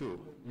referring to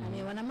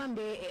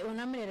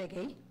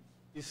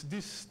is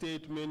this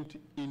statement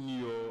in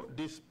your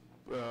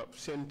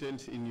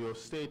sentence in your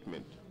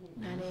statement,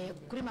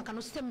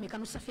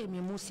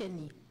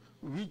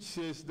 which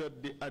says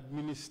that the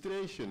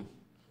administration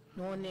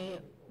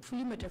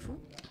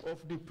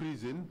of the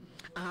prison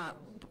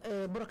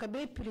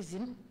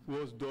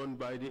was done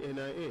by the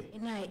NIA.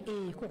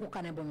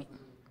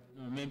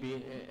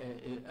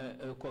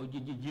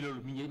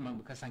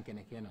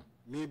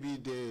 Maybe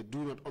they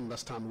do not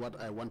understand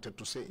what I wanted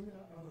to say.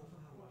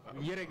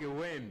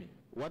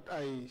 What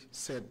I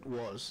said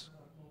was,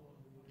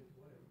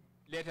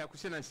 I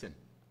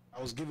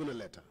was given a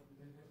letter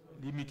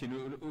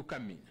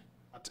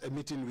at a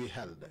meeting we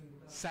held.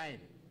 Signed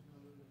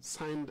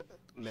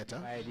letter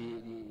by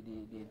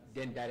the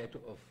then director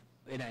of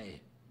NIA.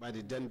 By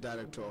the then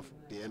director of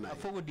the NIA.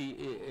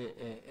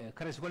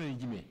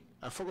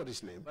 I forgot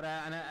his name.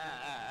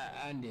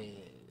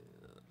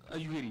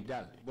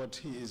 But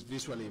he is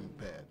visually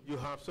impaired. You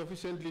have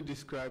sufficiently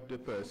described the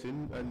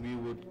person, and we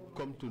would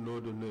come to know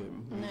the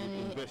name. We would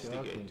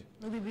investigate.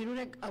 But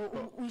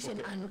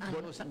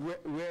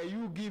were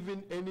you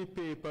given any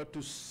paper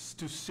to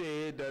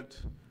say that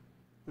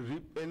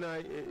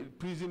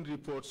prison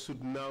reports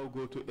should now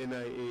go to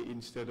NIA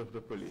instead of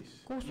the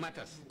police?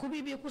 Matters.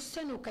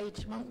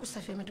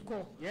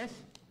 Yes.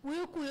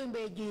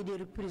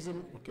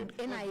 Prison.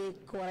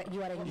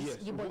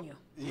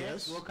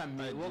 Yes. What can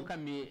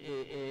me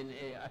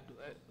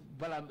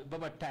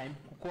time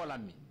call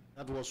me.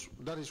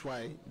 That is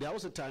why there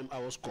was a time I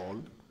was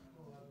called.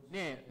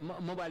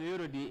 Mobile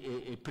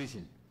a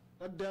prison.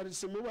 That there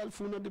is a mobile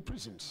phone at the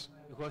prisons.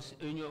 Because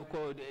you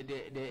call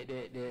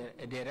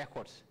the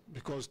records.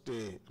 Because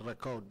they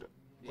record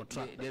or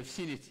track. They've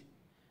seen it.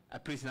 A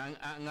prisoner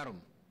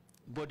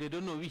but they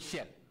don't know which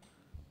cell.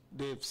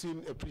 They've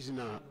seen a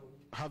prisoner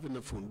having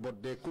a phone,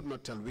 but they could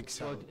not tell which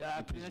cell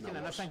the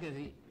prisoner was.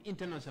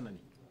 Internationally.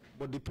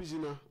 But the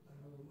prisoner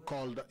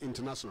called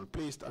international,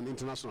 placed an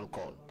international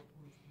call.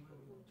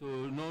 So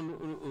no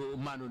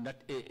man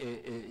that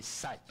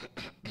search.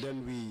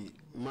 Then we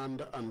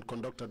manned and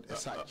conducted a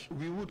search.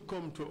 We would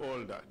come to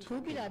all that.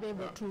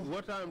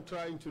 What I'm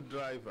trying to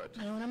drive at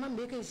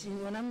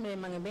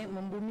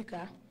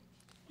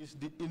is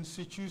the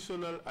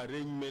institutional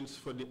arrangements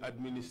for the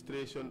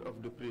administration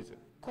of the prison.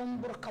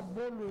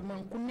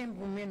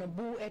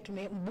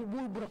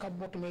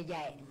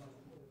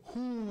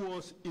 Who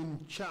was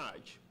in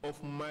charge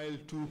of Mile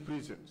 2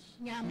 prisons?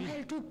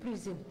 Mile 2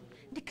 prison.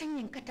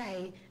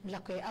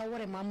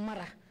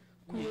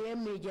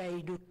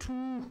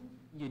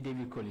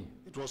 David Colley.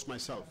 It was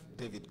myself,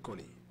 David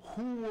Colley.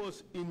 Who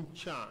was in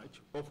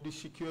charge of the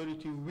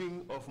security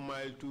wing of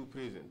Mile 2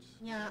 prisons?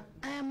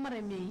 I am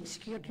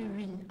security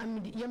wing.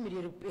 I'm the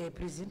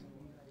prison.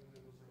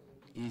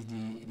 Is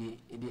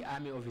the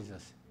army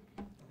officers?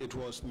 It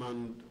was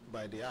manned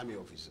by the army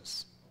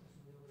officers.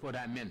 For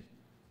their men?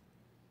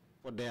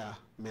 For their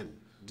men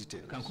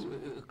detained.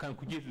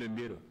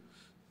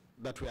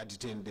 That we are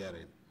detained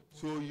therein.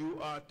 So you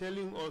are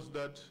telling us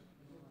that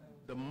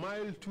the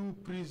Mile 2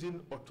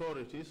 prison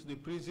authorities, the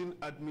prison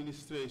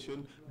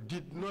administration,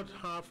 did not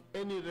have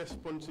any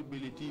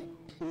responsibility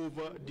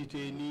over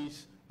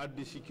detainees at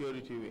the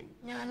security wing?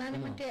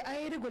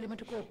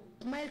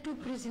 Mile 2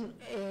 prison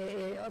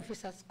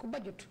officers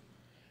kubajut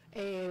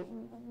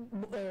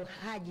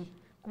haji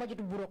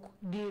kubajut burok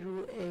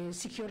diru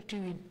security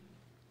wing.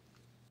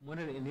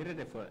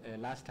 For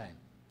last time.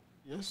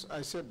 Yes,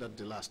 I said that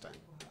the last time.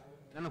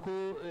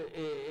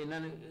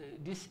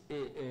 This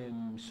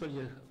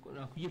soldier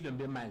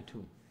Mile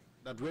 2.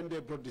 That when they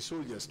brought the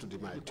soldiers to the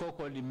Mile 2, you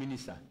called the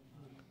minister.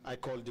 I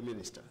called the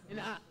minister.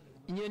 A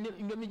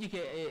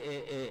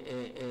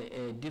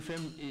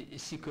different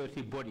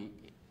security body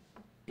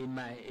in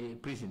my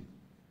prison.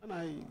 And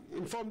I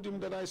informed him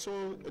that I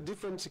saw a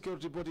different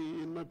security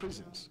body in my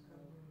prisons.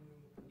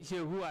 He said,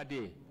 who are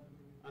they?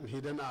 And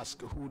he then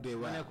asked who they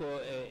were.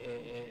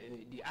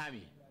 The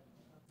army.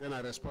 Then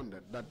I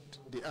responded that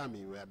the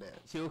army were there.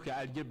 Say, okay,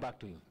 I'll get back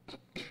to you.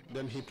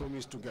 Then he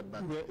promised to get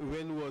back.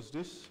 When was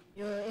this?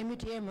 I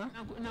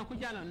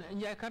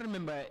can't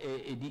remember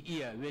the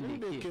year when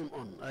they came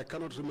on. I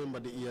cannot remember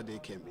the year they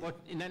came in. But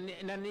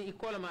he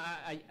called him,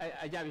 I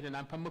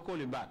call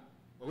him back.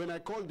 When I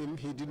called him,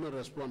 he did not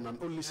respond and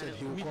only said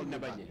he would call me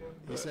back.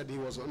 He said he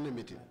was on the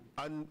meeting.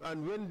 And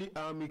when the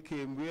army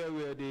came, where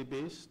were they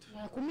based?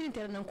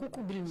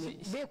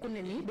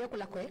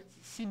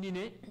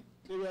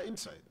 They were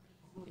inside.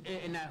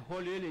 And I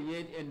hold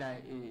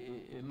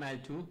in mile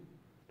 2.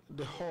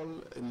 The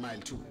hall in mile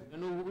 2.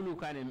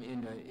 Look at him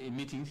in the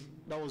meetings.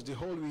 That was the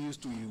hall we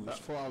used to use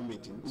for our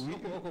meetings. We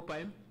occupy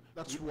him.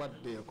 That's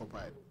what they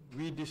occupied.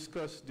 We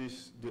discussed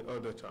this the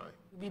other time.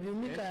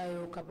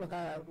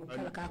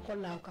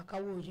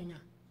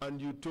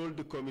 And you told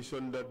the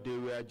commission that they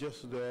were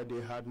just there,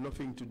 they had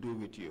nothing to do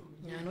with you.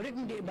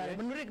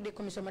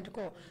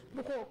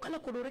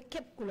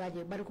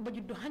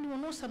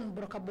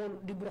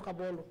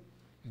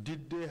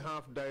 Did they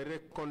have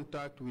direct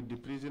contact with the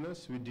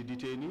prisoners, with the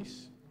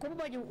detainees?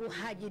 Contact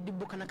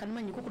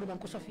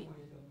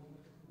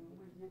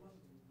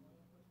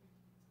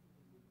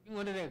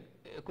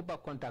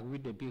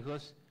with them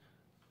because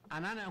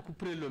anana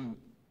kuprelum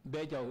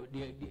beja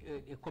the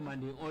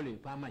commanding only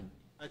permanent.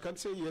 I can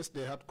say yes,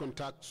 they had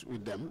contacts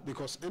with them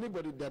because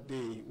anybody that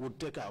they would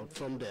take out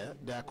from there,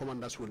 their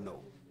commanders will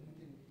know.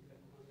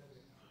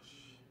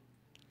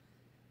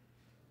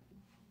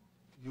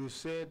 You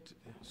said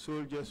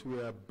soldiers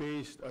were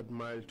based at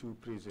Mile 2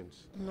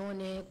 prisons. No,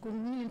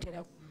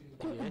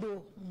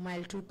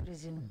 Mile 2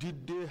 prison.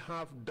 Did they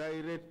have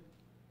direct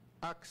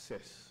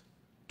access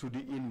to the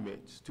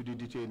inmates, to the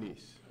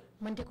detainees?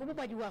 Did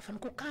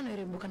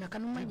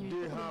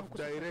they have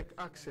direct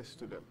access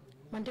to them?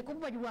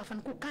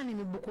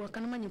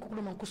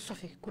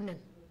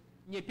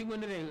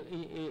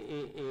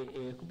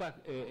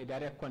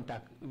 Direct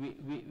contact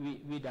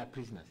with their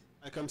prisoners.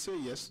 I can say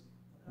yes,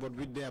 but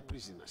with their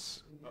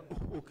prisoners.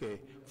 Okay,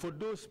 for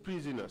those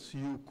prisoners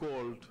you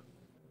called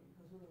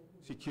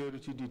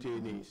security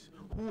detainees,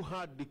 who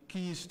had the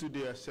keys to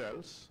their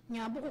cells?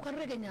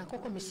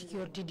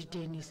 Security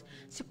detainees.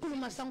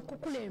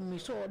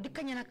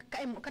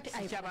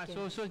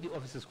 So the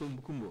officers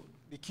kumbo.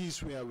 The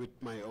keys were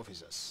with my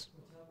officers.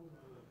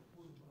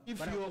 If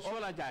you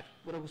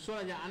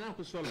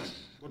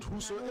but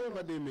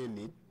whosoever they may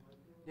need,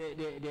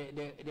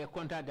 they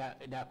contact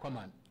their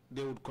command.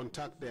 They would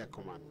contact their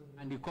command.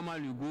 And the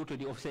command will go to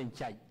the officer in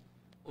charge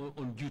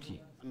on duty.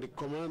 And the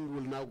command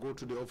will now go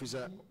to the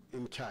officer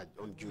in charge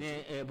on duty.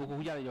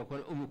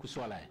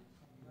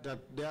 That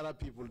there are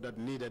people that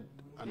needed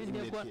an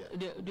inmate here.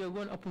 They are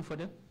going to open for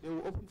them. They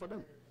will open for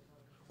them.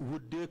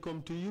 Would they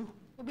come to you?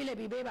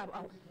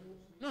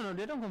 No,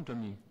 they don't come to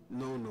me.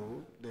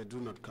 No, they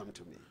do not come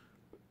to me.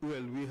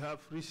 Well, we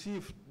have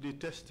received the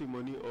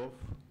testimony of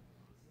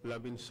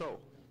Labin Sow.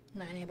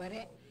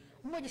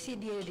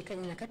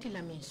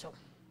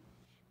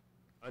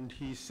 And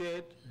he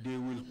said they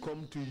will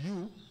come to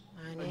you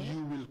and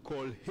you will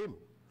call him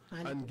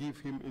and give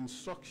him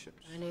instructions.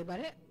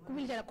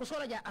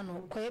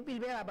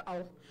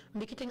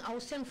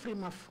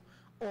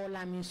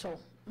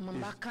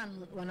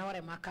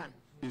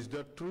 Is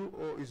that true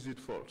or is it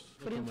false?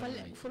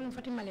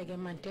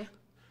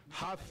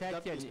 Half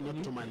that is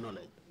not to my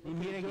knowledge.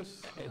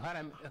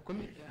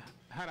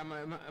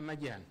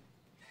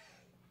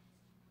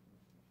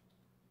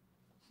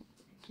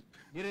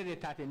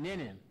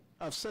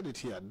 I've said it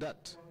here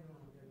that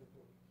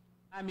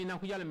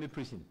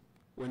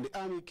when the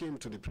army came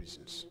to the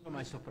prisons,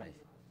 my surprise.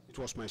 It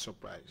was my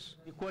surprise.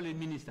 You called the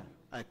minister.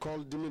 I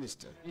called the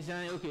minister. He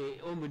said, okay,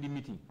 on the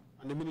meeting.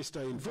 And the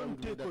minister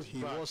informed me that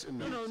he was in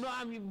the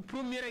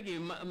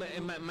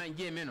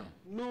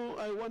No,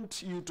 I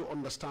want you to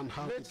understand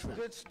how it went.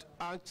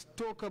 Let's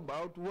talk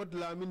about what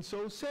Lamin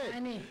Sow said.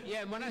 Is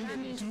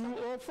it true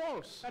or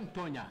false?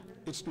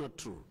 It's not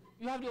true.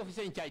 You have the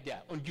officer in charge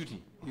there on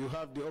duty. You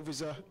have the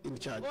officer in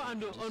charge. On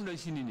the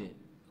sinine.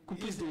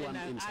 He's the one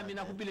inside.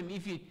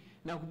 If he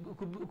now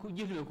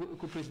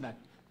prisoner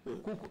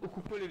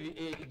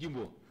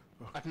Jimbo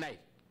at night.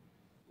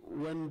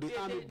 When the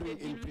army bring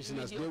in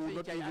prisoners, they will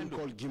not even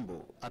call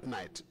Jimbo at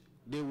night.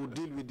 They will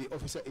deal with the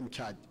officer in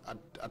charge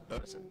at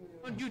present.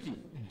 On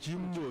duty.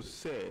 Jimbo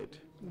said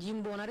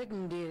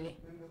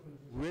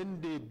when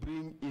they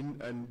bring in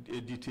a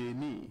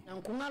detainee,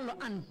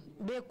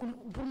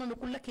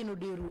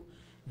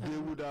 they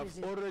would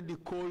have already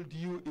called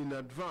you in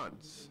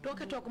advance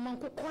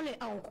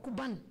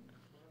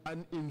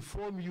and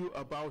inform you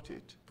about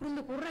it.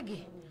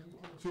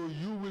 So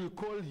you will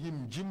call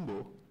him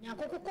Jimbo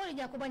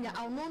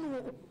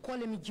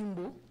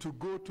to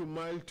go to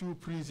Mile 2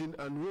 prison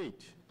and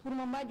wait.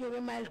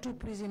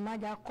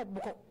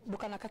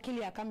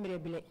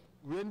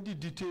 When the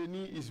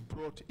detainee is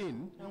brought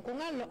in,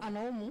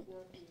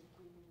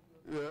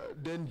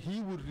 then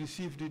he would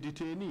receive the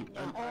detainee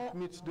and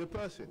admit the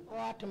person.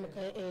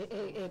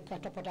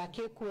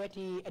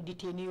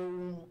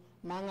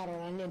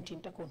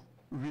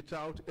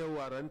 Without a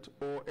warrant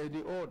or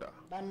any order.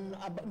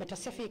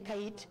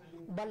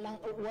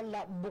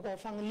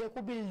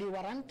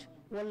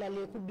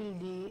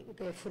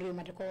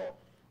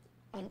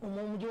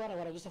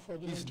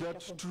 Is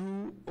that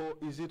true or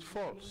is it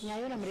false?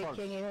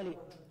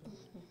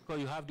 Because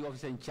you have the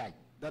officer in charge.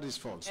 That is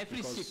false.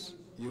 Every shift.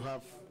 You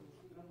have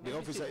The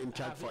officer in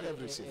charge for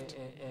every shift.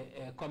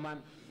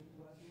 Command.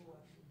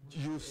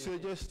 You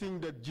suggesting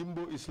that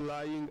Jimbo is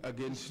lying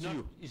against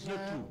you? It's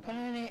not true.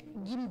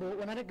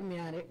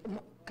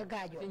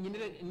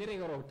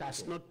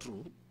 It's not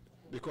true,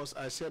 because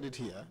I said it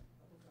here.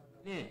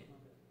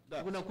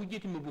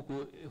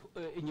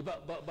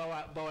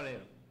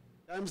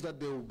 Times that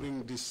they will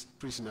bring these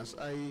prisoners,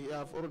 I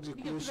have already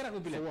closed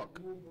for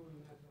work.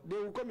 They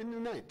will come in the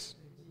night.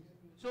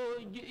 So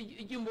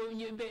Jimbo,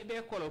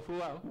 they call for a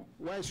while.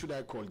 Why should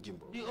I call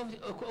Jimbo? The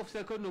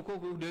officer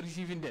they're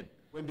receiving them.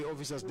 When the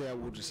officers there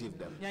would receive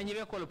them.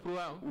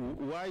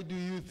 Why do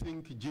you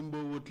think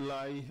Jimbo would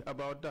lie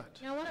about that?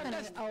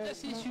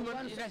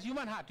 That's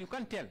human heart. You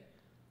can't tell.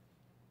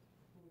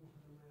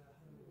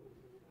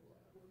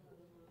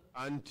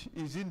 And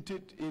isn't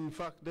it in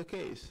fact the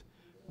case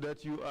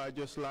that you are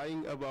just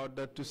lying about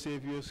that to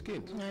save your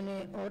skin?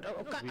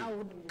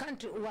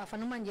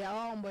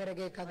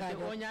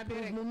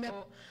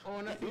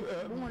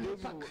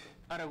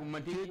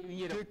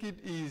 Take it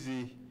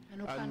easy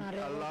and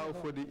allow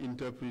for the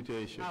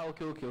interpretation.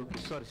 Okay.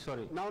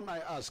 Sorry. Now I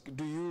ask,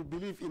 do you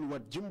believe in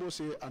what Jimbo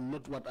said and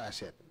not what I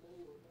said?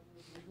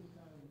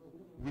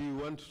 We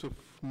want to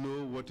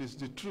know what is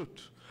the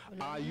truth.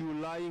 Are you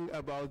lying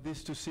about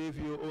this to save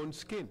your own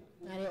skin?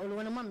 I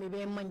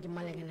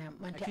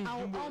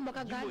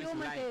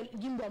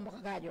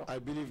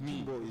believe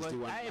Jimbo is the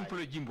one. I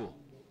employ Jimbo.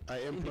 I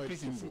employ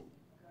Jimbo.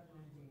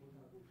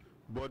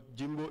 But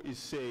Jimbo is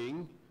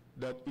saying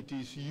that it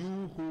is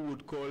you who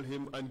would call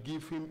him and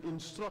give him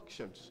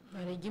instructions.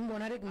 Take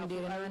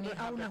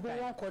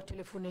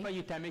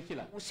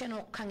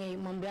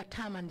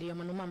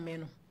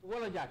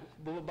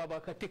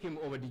him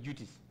over the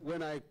duties.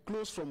 When I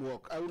close from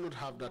work, I will not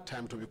have that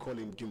time to be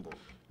calling Jimbo.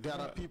 There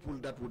are people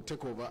that would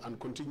take over and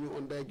continue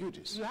on their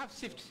duties. You have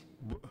shifts.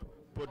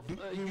 But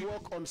we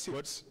work on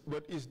shifts.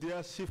 But is there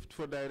a shift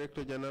for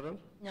Director General?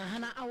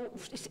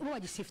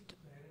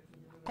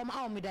 Come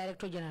out,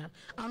 Director General.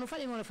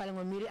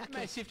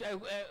 My shift, I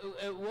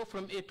work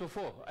from 8 to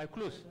 4. I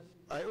close.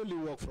 I only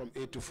work from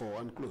 8 to 4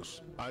 and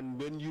close. And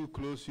when you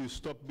close, you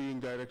stop being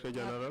Director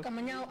General?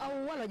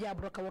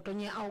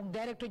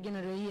 Director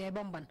General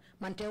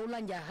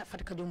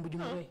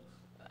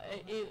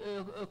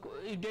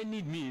if they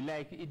need me,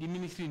 like the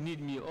ministry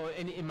need me or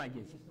any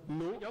emergency.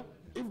 No.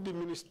 If the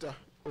minister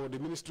or the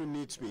ministry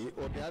needs me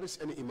or there is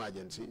any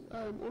emergency,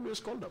 I'm always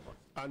called upon.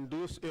 And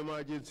those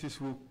emergencies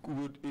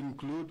would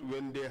include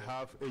when they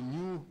have a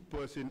new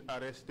person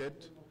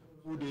arrested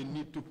who they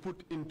need to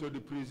put into the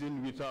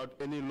prison without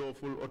any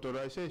lawful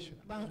authorization.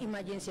 Bang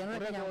emergency no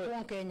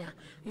kanya Kenya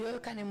yo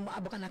kanem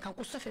abakana kan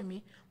ku sofe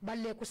mi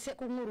balle ku se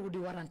ku nguru di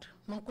warrant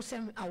man ku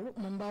sem aw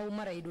man baw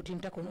mara do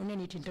tinta kon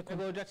oneni tinta kon.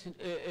 About that's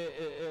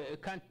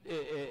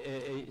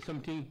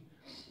something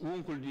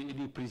won't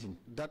the prison.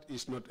 That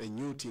is not a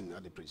new thing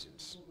at the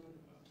prisons.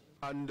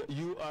 And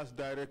you as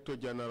Director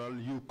General,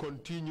 you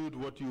continued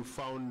what you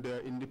found there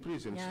in the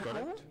prisons,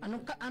 correct?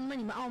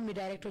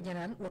 Director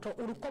General,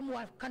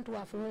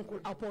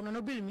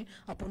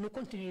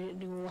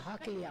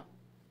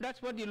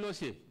 that's what the law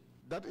says.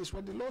 That is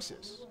what the law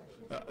says.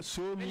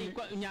 So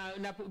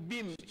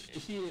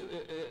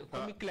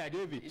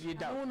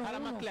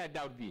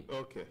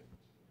okay.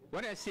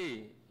 What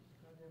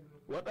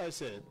I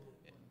say,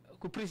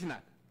 the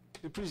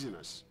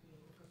prisoners.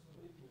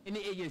 Any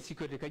agent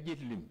security can get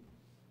them.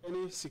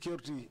 Any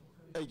security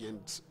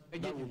agents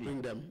that will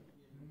bring them.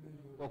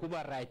 We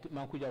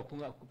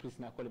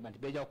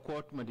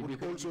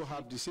also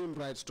have the same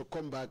rights to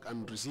come back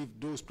and receive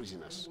those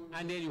prisoners.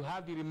 And then you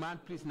have the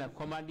remand prisoner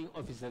commanding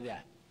officer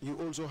there. You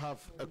also have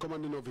a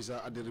commanding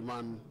officer at the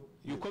remand.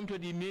 You come to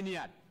the main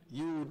yard.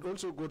 You would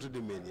also go to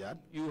the main yard.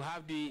 You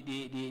have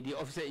the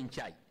officer in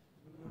charge.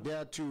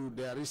 There too,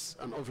 there is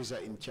an officer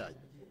in charge.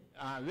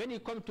 When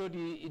it comes to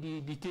the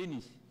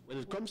detainees, when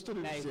it comes to the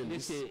detainees,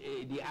 let's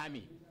say the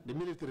army, the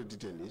military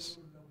detainees,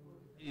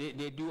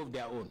 they do of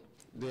their own.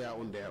 They are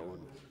on their own.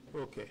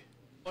 Okay.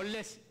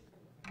 Unless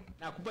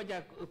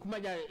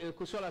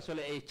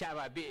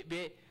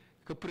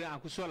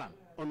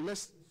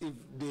unless if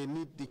they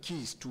need the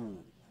keys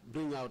to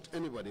bring out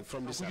anybody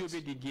from the cells,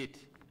 the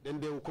gate, then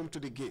they will come to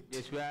the gate.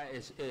 That's where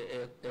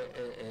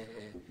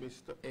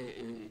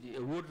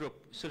a wardrobe,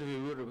 sort of a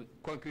wardrobe,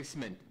 concrete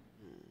cement.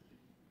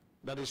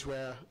 That is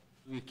where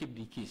we keep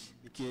the keys.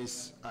 The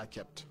keys are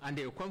kept. And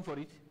they will come for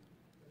it.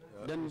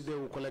 Then they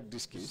will collect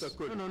these keys.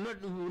 No,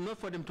 not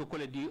for them to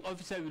collect. The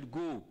officer will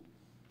go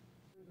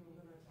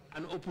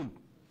and open.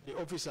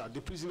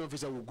 The prison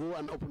officer will go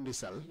and open the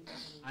cell.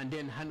 And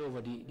then hand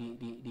over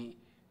the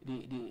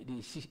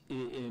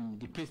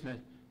prisoner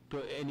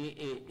to any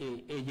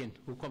agent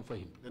who come for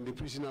him. Then the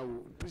prison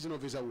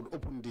officer would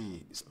open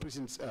the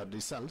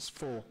cells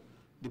for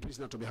the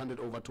prisoner to be handed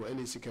over to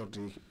any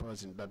security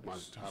person that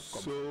must have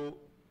come. So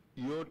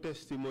your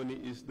testimony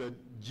is that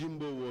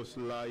Jimbo was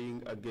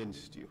lying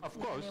against you? Of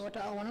course.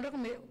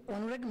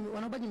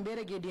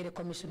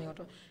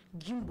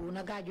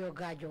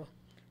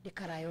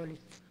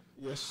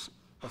 Yes.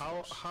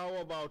 How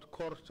about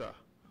Korta?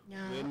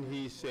 When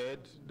he said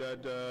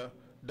that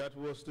that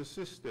was the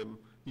system,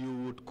 you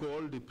would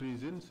call the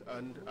prisons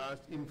and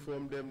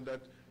inform them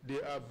that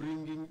they are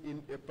bringing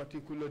in a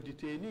particular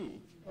detainee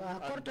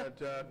and that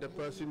the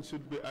person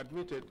should be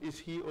admitted. Is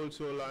he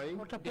also lying?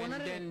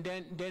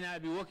 Then I'll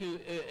be working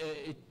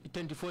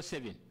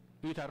 24/7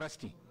 with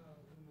arresting.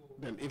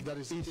 Then if that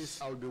is the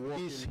case, I'll be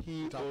working. Is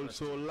he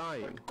also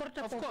lying?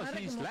 Of course,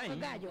 he's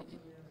lying.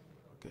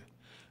 Okay.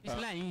 He's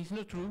lying. It's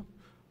not true.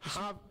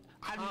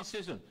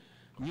 Administration,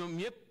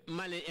 ñom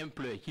malay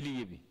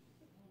employee.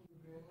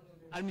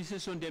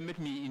 Administration, they met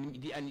me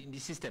in the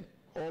system.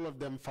 All of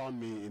them found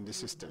me in the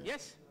system.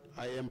 Yes.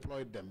 I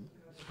employed them.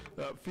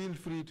 Feel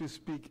free to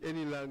speak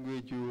any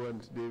language you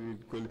want,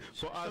 David Colley.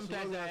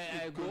 Sometimes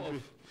I go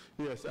off.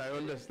 Yes, I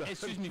understand.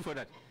 Excuse me for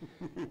that.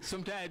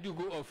 Sometimes I do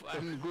go off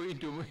and go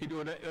into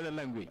other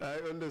language. I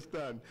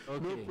understand.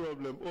 Okay. No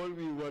problem. All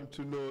we want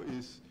to know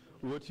is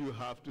what you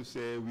have to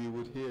say. We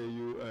would hear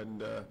you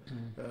and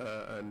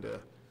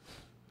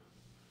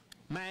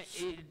my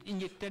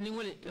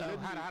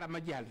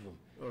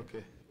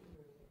okay.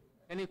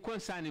 And it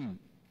concerns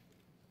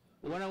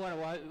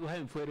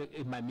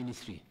my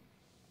ministry.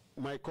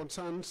 My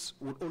concerns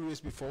would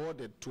always be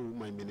forwarded to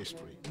my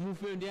ministry.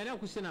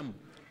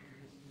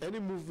 Any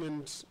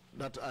movements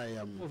that I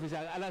am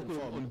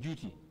on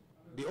duty,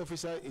 the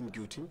officer in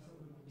duty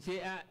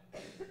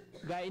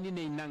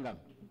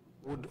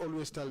would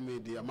always tell me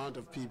the amount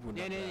of people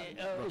that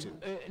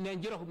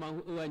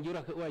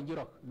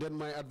then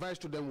my advice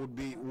to them would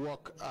be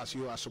work as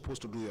you are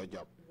supposed to do your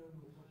job.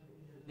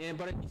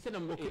 But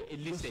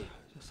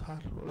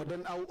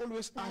then I will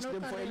always ask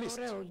them for a list.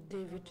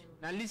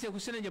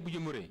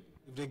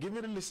 If they give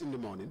me the list in the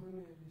morning,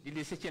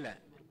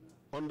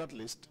 on that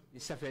list,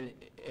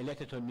 a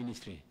letter to the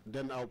ministry.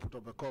 Then I'll put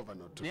up a cover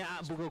note.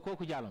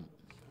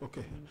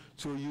 Okay.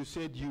 So you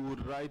said you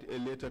would write a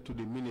letter to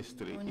the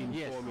ministry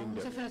informing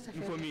them.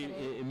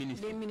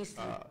 Ministry.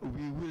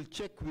 We will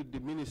check with the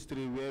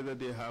ministry whether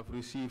they have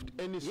received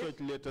any such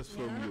letters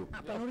from you.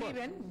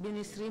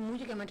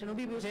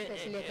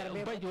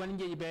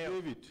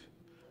 David,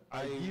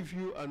 I give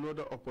you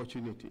another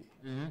opportunity.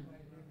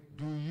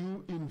 Do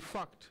you in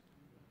fact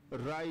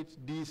write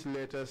these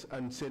letters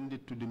and send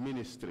it to the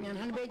ministry?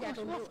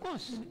 Of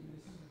course.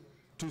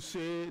 To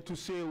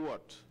say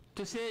what?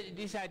 To say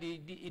these are the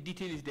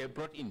details they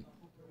brought in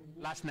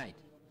last night.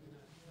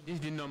 This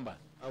is the number.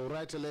 I will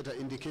write a letter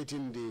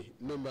indicating the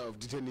number of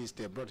detainees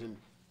they brought in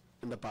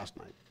the past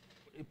night.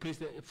 Please,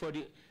 for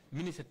the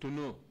minister to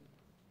know.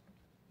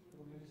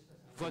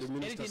 Because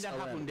anything that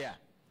happened there,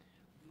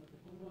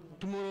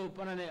 tomorrow,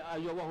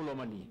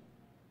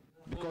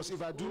 because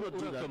if I do not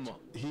do that,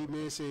 he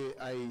may say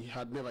I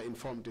had never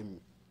informed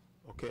him.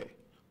 Okay.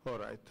 All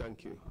right.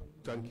 Thank you.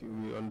 Thank you.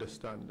 We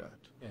understand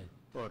that. Yeah.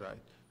 All right.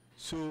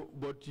 So,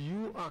 but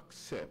you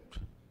accept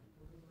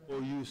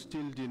or you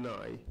still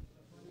deny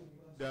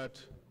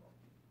that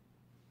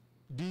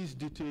these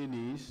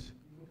detainees,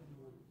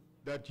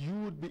 that you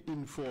would be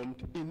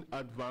informed in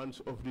advance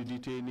of the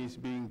detainees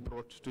being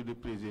brought to the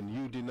prison.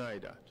 You deny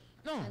that?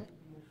 No.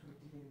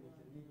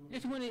 I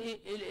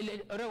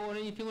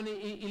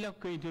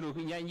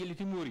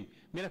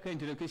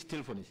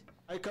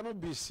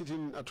cannot be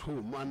sitting at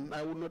home and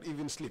I will not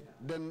even sleep.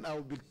 Then I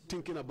will be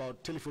thinking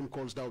about telephone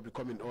calls that will be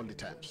coming all the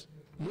times.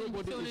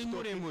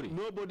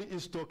 Nobody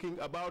is talking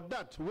about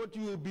that. What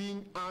you are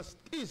being asked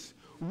is,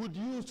 would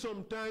you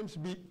sometimes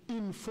be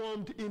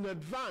informed in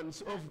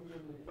advance of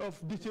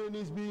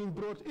detainees being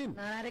brought in?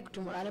 That is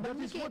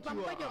what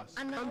you are asked.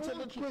 Answer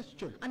the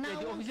question.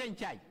 The officer in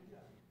charge,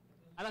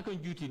 on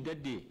duty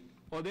that day,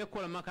 or they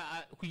call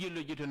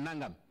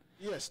Nangam.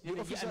 Yes, the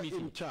officer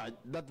in charge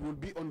that will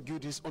be on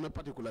duties on a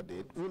particular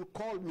date will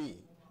call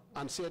me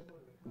and said,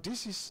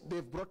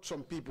 they've brought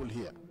some people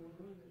here.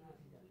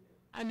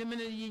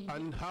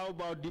 And how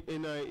about the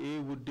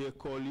NIA? Would they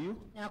call you?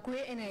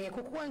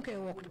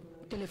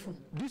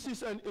 This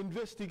is an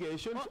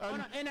investigation.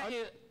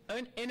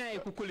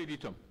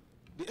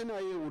 The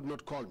NIA would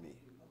not call me.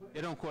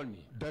 They don't call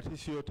me. That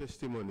is your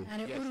testimony.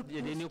 Yes,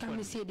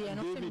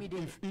 David,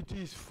 if it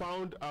is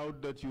found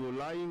out that you are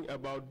lying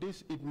about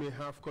this, it may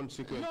have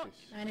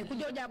consequences. No, not a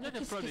problem,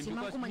 because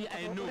me,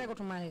 I know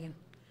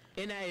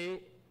NIA,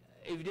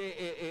 if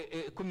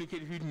they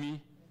communicate with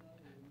me,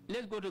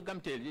 let's go to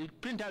Gamtel. The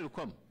printer will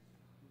come.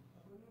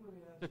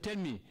 So tell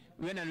me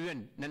when and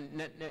when.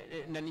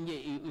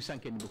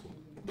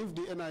 If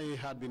the NIA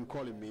had been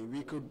calling me,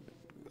 we could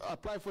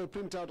apply for a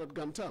printout at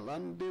Gamtel,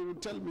 and they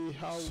would tell me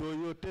how. So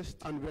your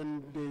and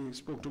when they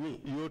spoke to me.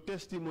 Your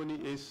testimony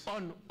is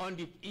on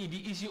the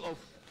issue of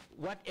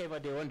whatever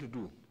they want to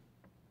do.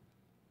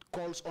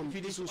 Calls on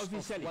issues of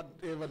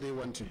whatever they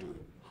want to do.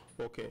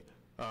 Okay.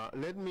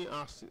 Let me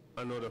ask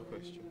another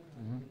question.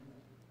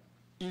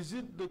 Is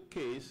it the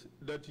case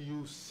that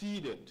you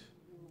ceded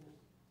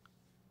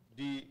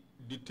the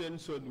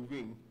detention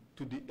wing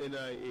to the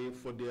NIA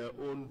for their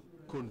own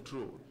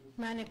control?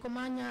 Mane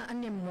komanya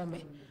anem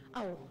mome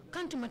au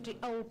kantumati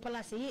au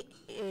palase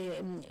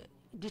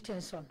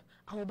detention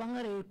au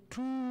bangare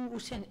tu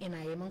usen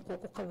NIA man ko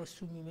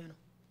kawasu nyimeno.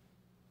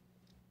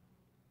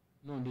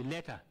 No, the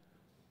letter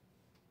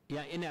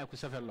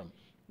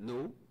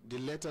No, the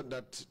letter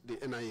that the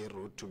NIA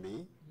wrote to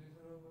me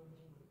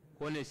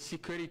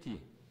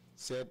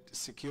said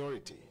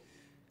security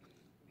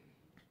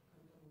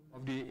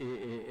of the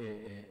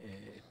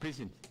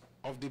prison.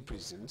 Of the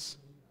prisons.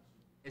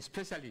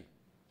 Especially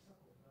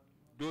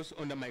those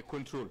under my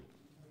control.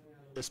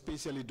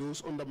 Especially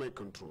those under my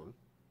control.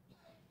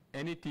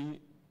 Anything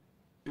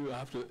you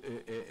have to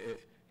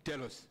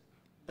tell us.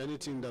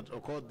 Anything that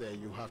occurred there,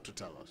 you have to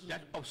tell us.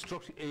 That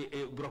obstructs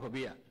a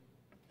Brokobia.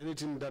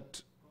 Anything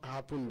that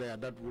happened there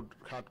that would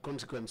have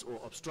consequence or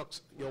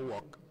obstructs your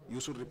work, you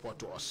should report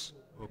to us.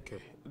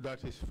 Okay,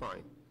 that is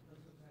fine.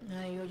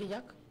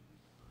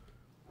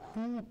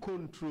 Who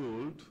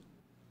controlled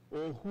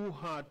or who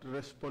had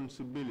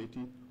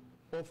responsibility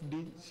of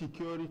the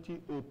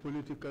security or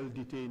political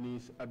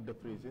detainees at the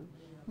prison?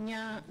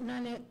 Nya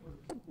nane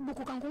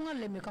buku kankunga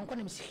leme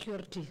kankone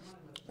security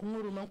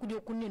kunguru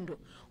mankudio kunendo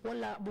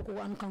wala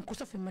buku anu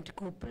kankusa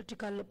fimatiko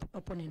political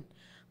opponent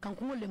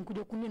kankunga leme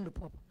kudio kunendo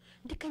pop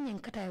dikanye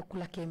nkata ya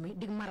kulakemi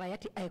dig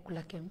marayati ay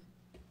kulakemi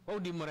au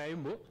di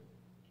marayimbo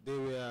they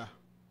were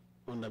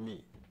under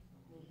me.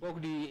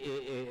 What the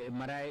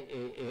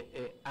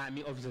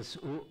army officers,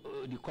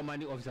 the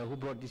commanding officer who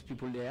brought these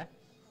people there?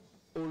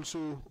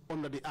 Also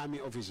under the army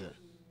officer,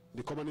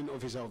 the commanding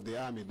officer of the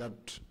army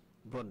that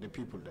brought the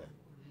people there.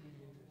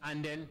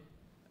 And then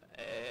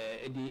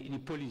the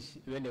police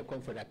when they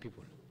come for their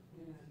people?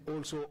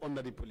 Also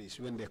under the police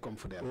when they come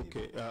for their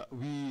people. Okay,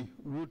 we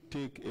would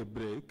take a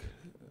break,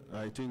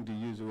 I think the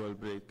usual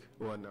break,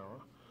 1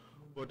 hour.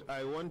 But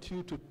I want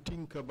you to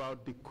think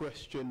about the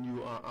question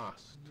you are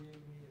asked.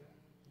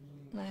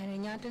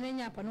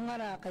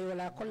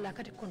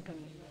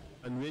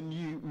 And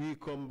when we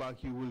come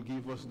back, you will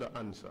give us the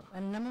answer.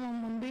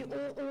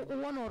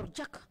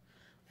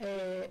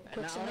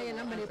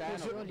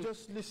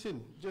 Just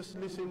listen.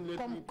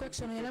 Let me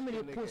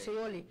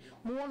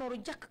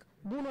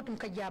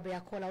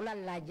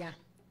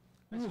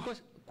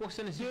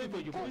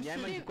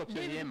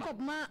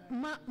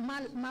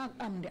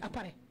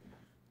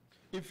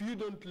if you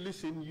don't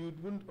listen, you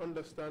won't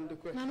understand the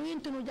question.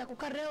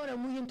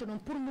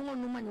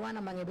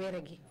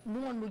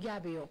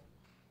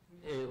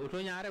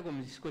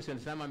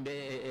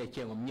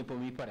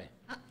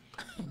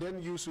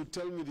 Then you should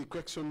tell me the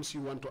questions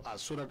you want to ask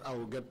so that I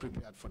will get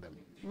prepared for them.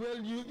 Well,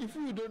 if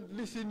you don't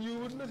listen, you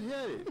would not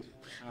hear it.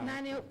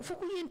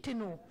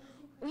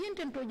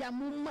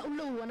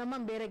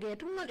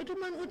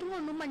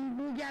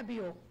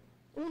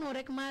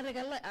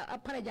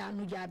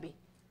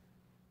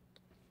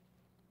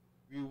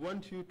 We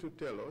want you to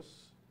tell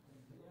us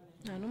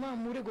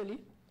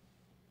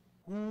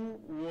who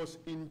was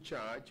in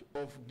charge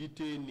of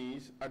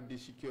detainees at the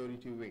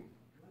security wing.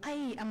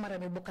 Ai amara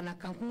me bokana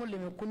kankungo le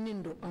me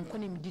kunindo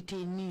ankoni mi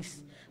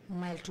detainees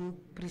mile to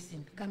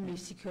prison kambi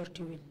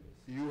security wing.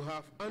 You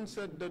have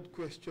answered that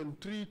question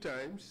 3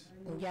 times.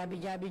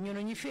 Jabi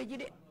nyono nyi feji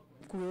de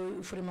ku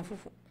frima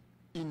fufu.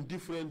 In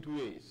different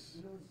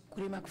ways.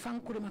 Kurima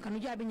kanu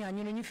jabi nya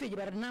nyono nyi feji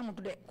bar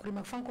namutu de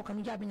kurima fanko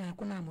kanu jabi nya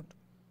ku namutu.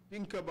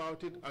 Think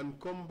about it and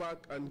come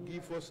back and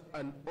give us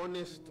an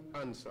honest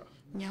answer.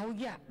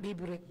 Nyauja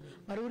bibure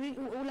baruri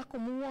ula ko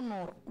mu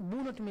wonor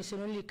bunot me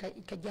senoli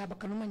ka jaba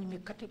kanuma nyimi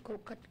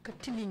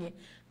katilinye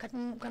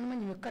kanuma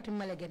nyimi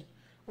malegen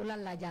ula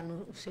la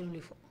janu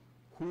senoli fo.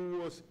 Who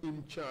was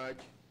in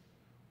charge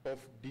of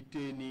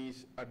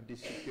detainees at the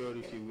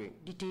security wing?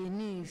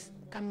 Detainees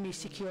kammi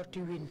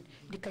security wing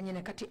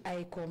dikanyene kati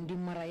ay ko ndi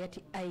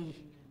marayati ay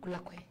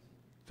kulakwe.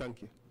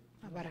 Thank you.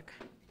 Baraka.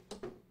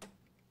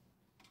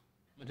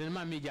 Do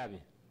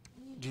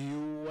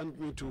you want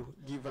me to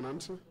give an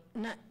answer?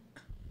 Na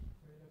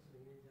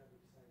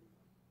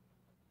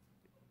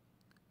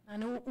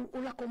anu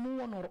ula ko mu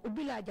wonor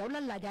ubilaja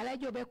ula laja la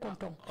jobe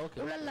kontong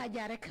ula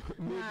laja rek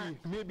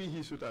maybe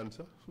he should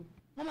answer.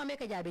 Mama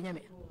make jabi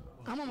nyame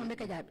mama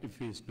make jabi. If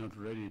he is not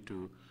ready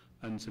to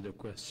answer the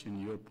question,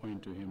 your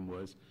point to him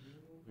was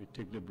we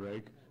take the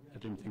break,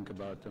 let him think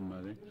about the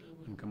money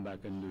and come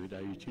back and do it.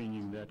 Are you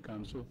changing that,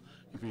 Council?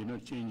 If you're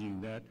not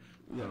changing that,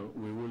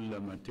 we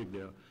will take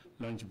the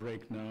lunch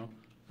break now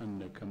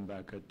and come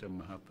back at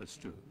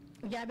 2:30.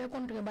 Jabe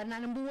kontre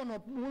banana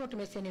buwono to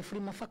mesene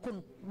frima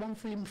fakun bon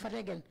film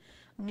faregel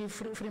ni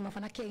frima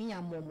fana ke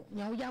nyamomo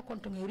nyawja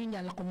konto ngiri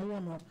nyala ko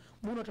muwono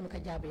buwono to me ka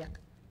jabe yak.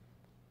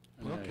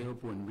 And I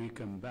hope when we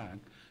come back,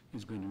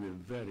 it's going to be a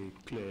very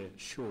clear,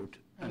 short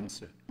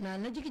answer. Na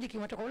jiki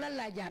mata ko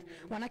la jar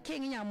wana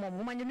kengi nya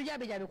mom ma ñu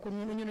jabe ko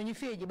ñu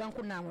feji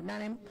banku namu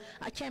na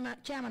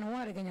chairman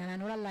wore ganya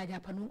na la ja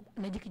panu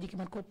na jiki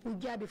man ko pu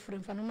jabe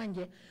furim fa no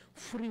manje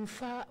furim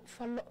fa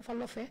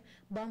lofe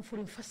bam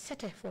furim fa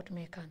sete fort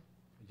me kan.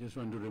 I just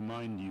want to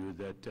remind you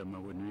that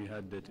when we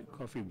had that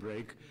coffee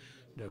break,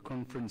 the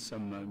conference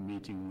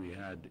meeting we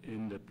had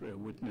in the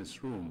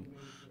witness room,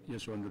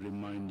 just want to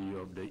remind you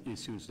of the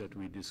issues that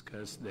we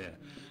discussed there,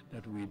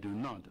 that I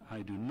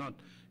do not,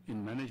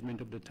 in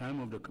management of the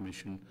time of the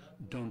commission,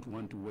 don't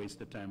want to waste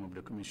the time of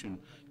the commission,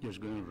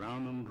 just going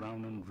round and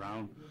round and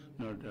round,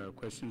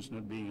 questions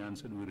not being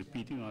answered, we're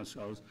repeating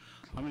ourselves.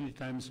 How many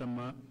times,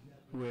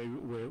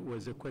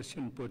 was a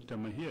question put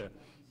here.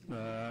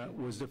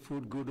 Was the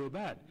food good or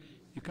bad?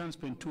 You can't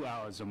spend 2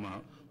 hours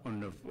on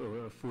the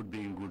food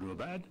being good or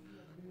bad.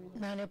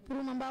 Nane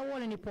puruma mba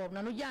wole ni pop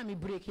na no jami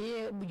break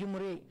ye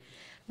bujumure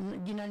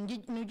dina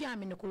no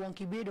jami ne ko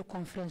wonki bedo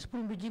conference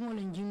pour du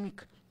jingole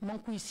njimik mon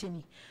ko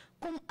iseni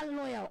comme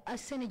allo yaw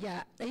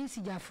asenija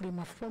ayisi ja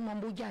frima fo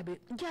mambu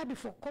jabi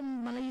fo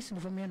comme mana yisi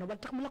do meno ba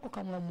tax mala ko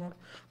kam ngomor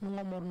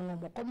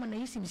comme mana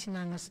yisi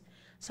bisinangas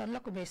san la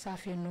ko be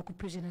safe no ko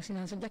president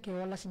sinan sa jakke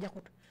wala si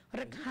jakut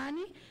rek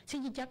hani si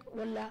jak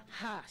wala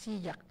ha si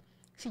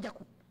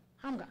jakut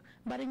xam nga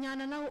bari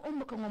ñana na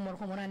omba ko ngomor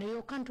ko morane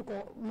yo kantu ko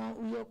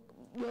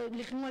yo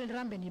ngole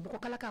rambeni bu ko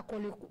kala ka ko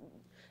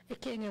e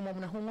kenge mom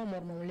na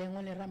ngomor mom le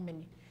ngole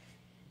rambeni.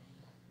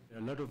 A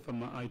lot of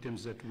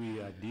items that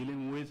we are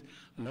dealing with,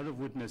 a lot of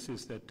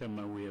witnesses that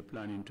we are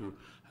planning to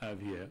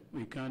have here.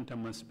 We can't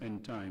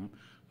spend time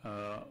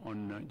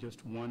on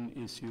just one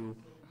issue,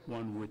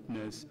 one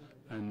witness,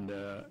 and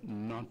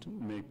not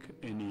make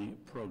any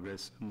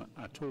progress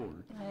at all.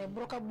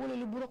 Broka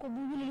bulili buroko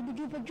bulili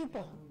bujupo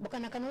jupo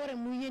bakana kanware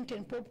mu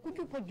yenten pop ku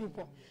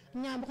jupo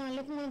nya bakana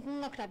le ko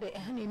ngakta de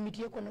hani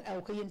mitiye ko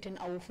aw ko yenten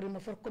aw frima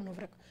for ko no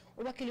rek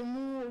o bakili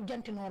mu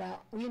jantinora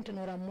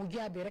yentenora mu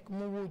jabe rek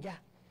mu wuja.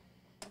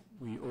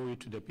 We owe it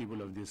to the people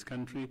of this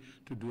country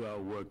to do our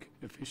work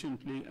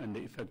efficiently and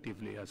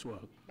effectively as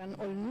well. And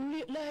all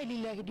la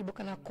ilaha di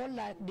bakana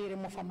kolla dere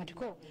mo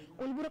famatiko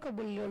ol buraka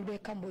bolol be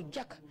kambo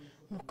jak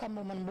mu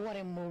kambo man bo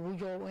ware mo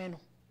wujo weno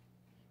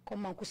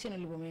comme man ko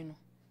senali bo meno.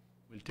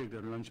 We'll take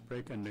the lunch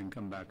break and then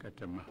come back at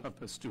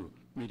 2:30.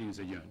 Meeting is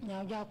adjourned.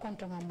 Nya ja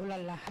konta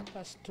ngambulalla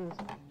 2:30.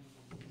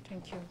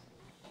 Thank you.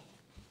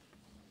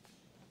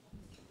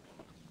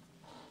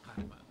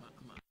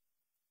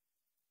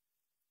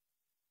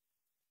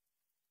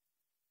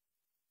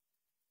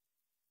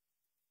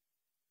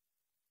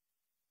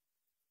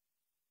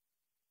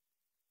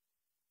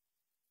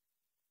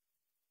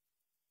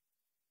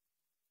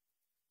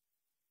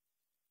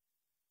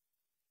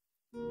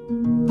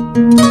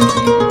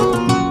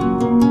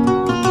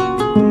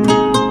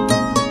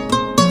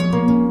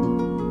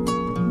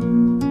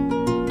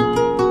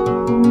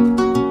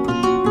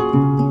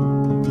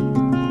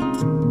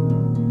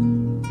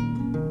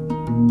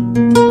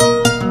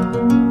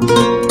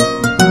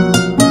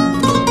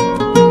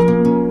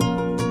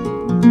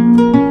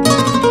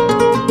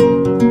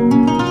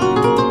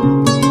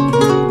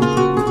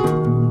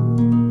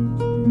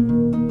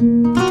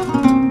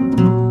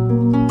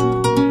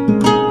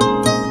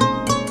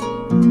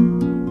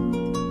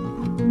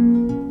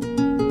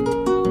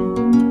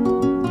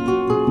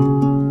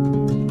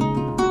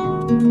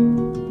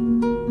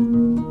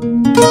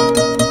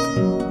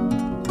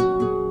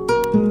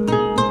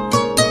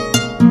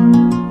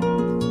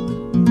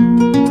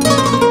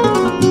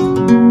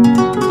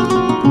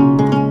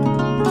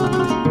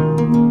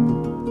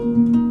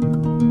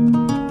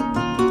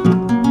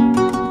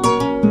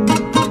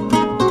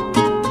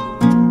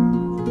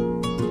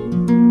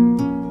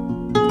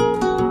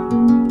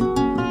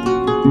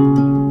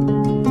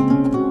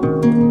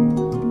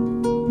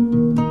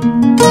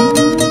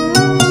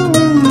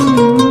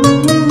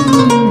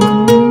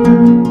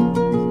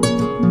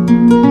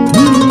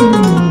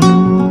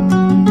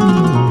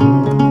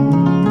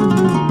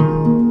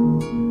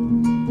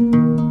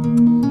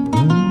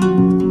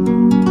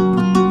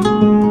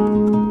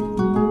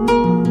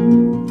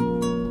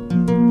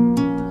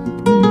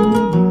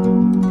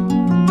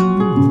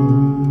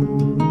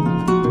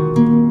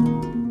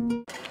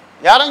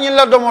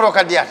 Domoro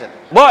kadiate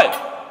boy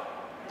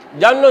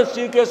janno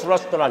sikes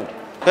restaurant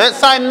e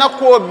sai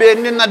nakko be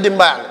ninna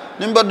dimbal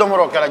nimbe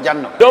domoro kala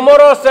janno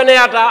domoro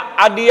seneyata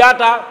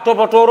adiyata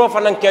topotoro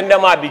fanan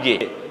kendema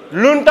bije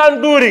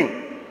luntan during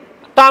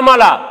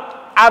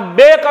tamala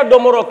abeka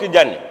domoro ki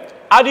janni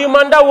adi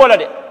manda wala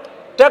de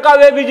te ka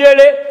we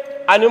bijele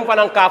anim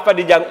fanan ka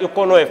fadi jang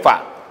ikono e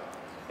fa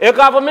e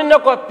ka fa minne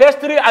ko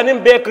pastry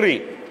anim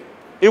bakery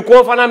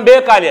iko fanan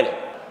be kalele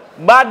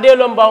badde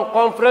lomba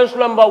conference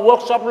lomba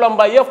workshop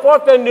lomba ye fo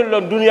pendin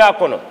lon dunia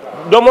kono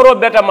domoro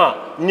betama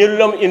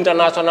nyillom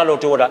international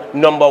to wada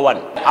number 1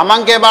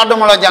 amanke ba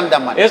domola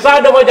jandama e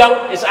sa domo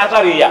jang is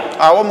atariya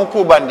wo mu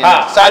kubandi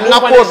sa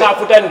nakko sa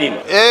futandin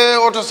e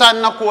oto sa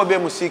nakko be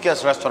mu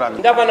CK's restaurant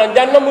ndafa nan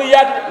janna mu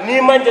yat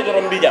ni manje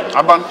dorom bijam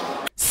aban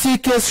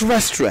CK's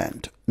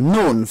restaurant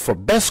known for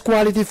best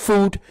quality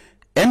food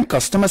and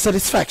customer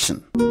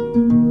satisfaction.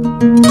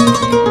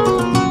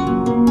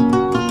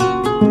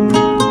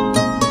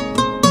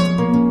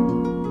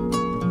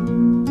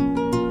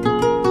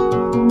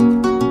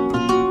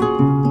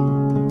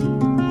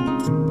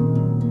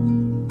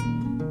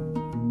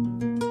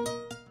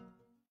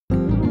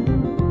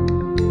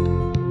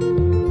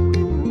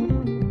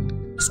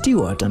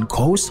 Stewart &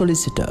 Co.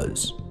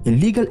 Solicitors, a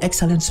legal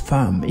excellence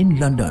firm in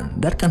London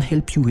that can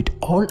help you with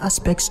all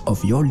aspects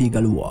of your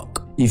legal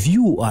work. If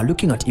you are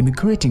looking at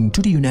immigrating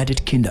to the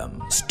United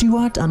Kingdom,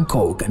 Stewart &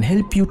 Co. can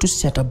help you to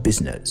set up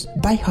business,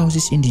 buy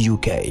houses in the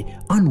UK,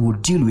 and will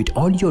deal with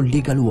all your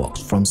legal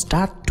works from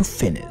start to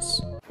finish.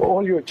 For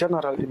all your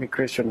general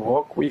immigration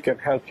work, we can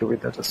help you with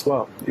that as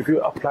well. If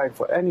you're applying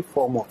for any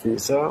form of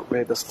visa,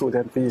 whether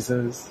student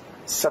visas,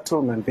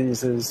 settlement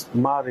visas,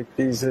 marriage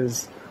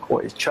visas,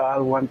 or a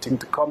child wanting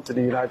to come to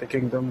the United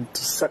Kingdom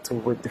to settle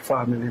with the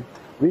family,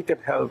 we can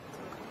help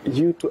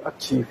you to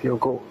achieve your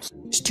goals.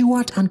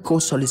 Stewart & Co.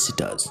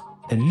 Solicitors,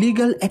 a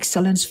legal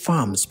excellence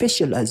firm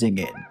specializing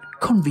in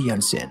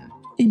conveyancing,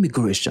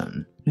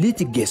 immigration,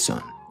 litigation,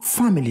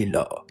 family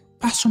law,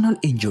 personal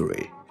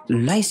injury,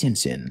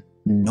 licensing,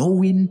 no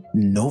win,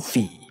 no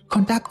fee.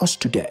 Contact us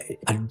today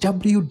at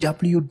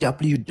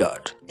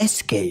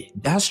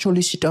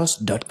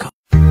www.sk-solicitors.com.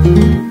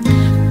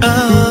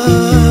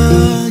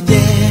 Oh,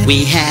 yeah.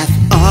 We have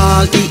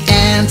all the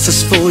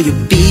answers for your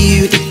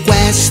beauty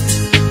quest,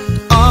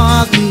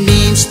 all the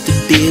means to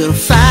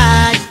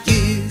beautify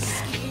you.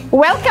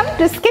 Welcome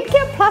to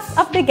Skincare Plus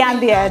of the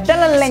Gambia.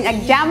 Dalal lañ ak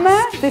jàmm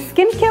the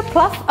Skincare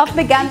Plus of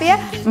the Gambia.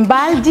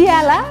 Mbal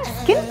Diala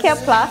Skincare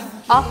Plus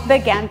of the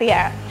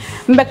Gambia.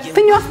 But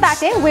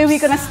where we're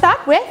going to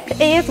start with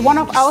is one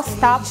of our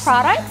star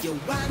products,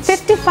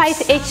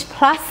 55H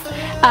Plus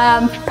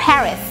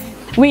Paris.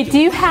 We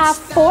do have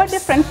 4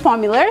 different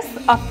formulas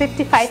of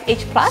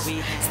 55H Plus,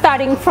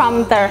 starting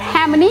from the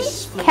Harmony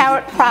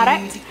Carrot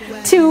product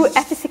to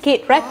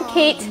Efficacate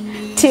Replicate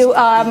to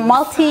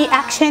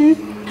Multi-Action,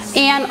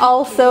 and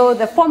also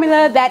the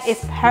formula that is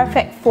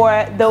perfect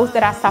for those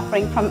that are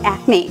suffering from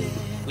acne.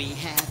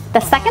 The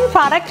second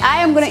product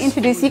I am going to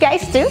introduce you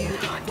guys to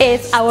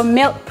is our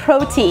milk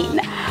protein,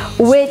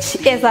 which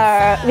is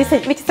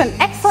an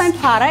excellent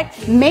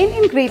product. Main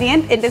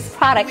ingredient in this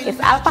product is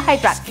alpha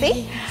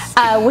hydroxy,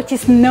 which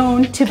is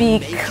known to be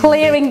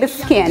clearing the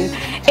skin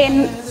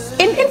in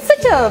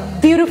such a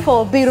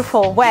beautiful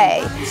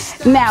way.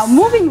 Now,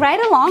 moving right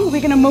along, we're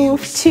going to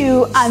move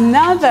to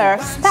another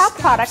star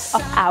product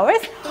of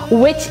ours,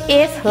 which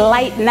is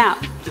Lighten Up.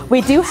 We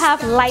do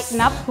have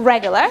Lighten Up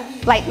Regular,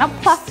 Lighten Up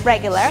Plus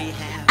Regular,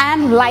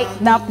 and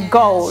Lighten Up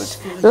Gold.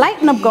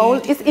 Lighten Up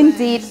Gold is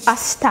indeed a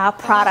star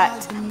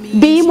product.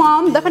 Bii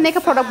moom dafa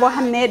nekk product boo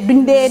xam ne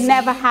duñ dee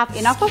never have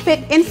enough of it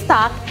in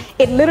stock.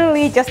 It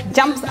literally just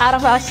jumps out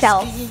of our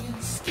shelves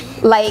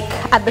like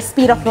at the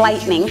speed of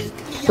lightning.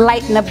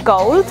 Lighten Up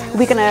Gold.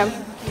 We're gonna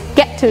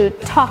get to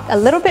talk a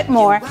little bit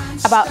more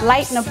about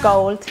Lighten Up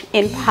Gold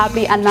in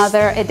probably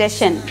another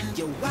edition.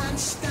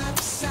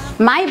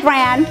 My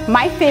brand,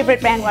 my favorite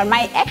brand, or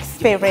my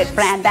ex-favorite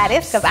brand that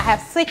is, because I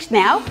have switched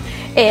now,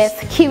 is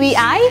Kiwi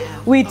Eye.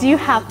 We do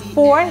have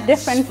 4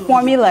 different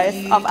formulas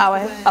of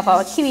our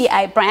Kiwi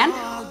Eye brand.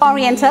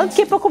 Oriental,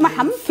 képp ku ma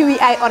xam Kiwi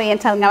Eye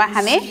Oriental nga ma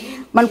xamee.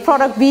 Man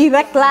product bi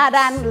rek ci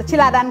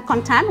laa daan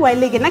kontaan, waaye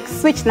léegi nag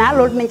switch na,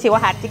 loolu nañ ci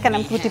waxaat ci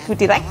kanam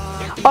tuuti rek.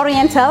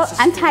 Oriental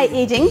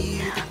anti-aging,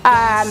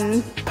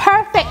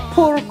 perfect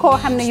pour koo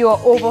xam ne you're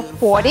over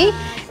 40.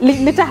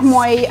 Li tax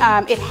mooy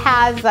it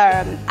has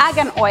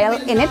argan oil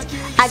in it.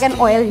 Argan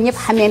oil ñëpp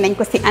xamee nañ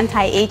ko ci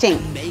anti-aging.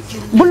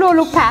 Bu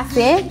loolu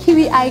passé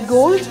Kiwi Eye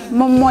Gold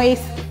moom mooy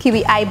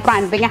Kiwi Eye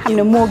brand bi nga xam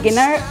ne moo gën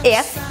a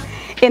ees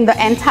in the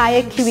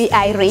entire Kiwi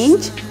Eye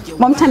range.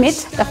 Moom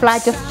tamit daf laa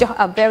jox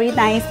a very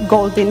nice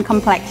golden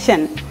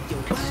complexion.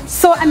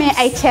 So amee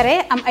ay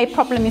cere am ay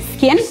problème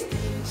skin,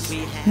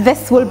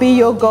 this will be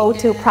your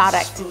go-to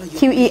product.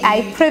 Kiwi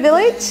Eye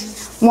Privilege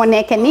moo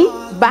nekk ni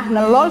baax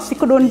na lool si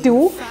ko doon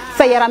diw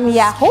sa yaram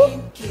yaaxu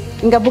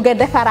nga bëgg a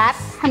defaraat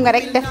xam nga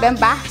rek def bem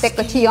baax teg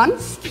ko ci yoon.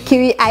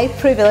 Kiwi Eye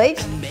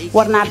Privilege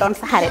war naa doon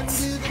sa xarit.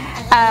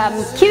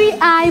 Kiwi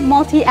Eye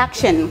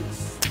Multi-Action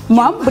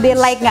moom bu dee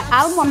like nga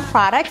almond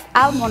products,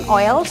 almond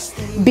oils,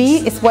 B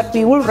is what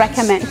we will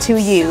recommend to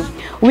you.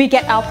 We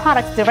get our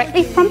products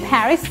directly from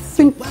Paris.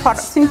 Swing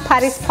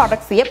Paris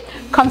products yep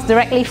comes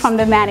directly from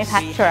the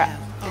manufacturer.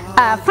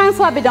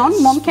 François Bidon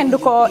moom kenn du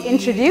ko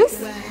introduce.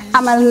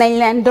 Amal nañ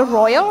leen the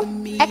Royal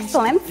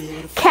Excellence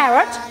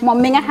Carrot moom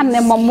mi nga xam ne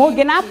moom moo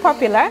gën a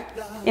popular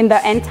in the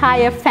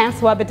entire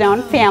François Bidon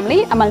family.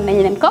 Amal nañ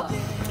leen ko.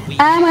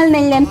 Amal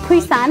nañ leen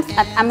Puissance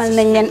ak amal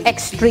nañ leen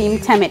Extreme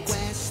tamit.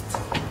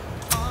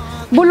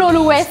 Bu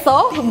loolu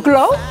weesoo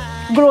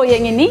Glow yaa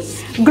ngi nii.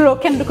 Glow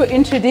kenn du ko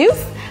introduce.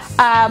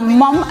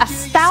 Mom, a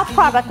star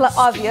product la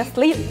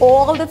obviously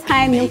all the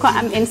time ñu ko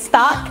am in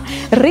stock.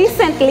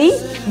 Recently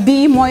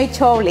bii mooy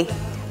coow li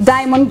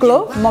Diamond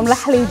Glow moom la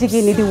xale yu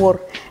jigéen ñi di wóor.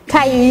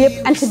 Tay yëpp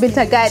anti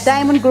binta gaay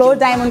Diamond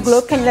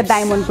Glow kañ la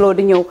Diamond Glow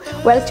di ñëw.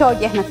 Well coow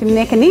jeex na fi mu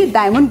nekk nii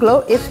Diamond Glow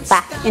is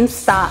back in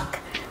stock.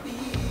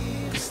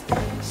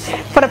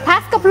 For the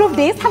past couple of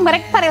days xam nga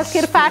rek parel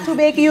kër Fatou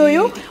beeg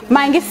yooyu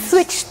maa ngi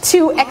switch to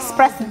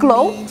Express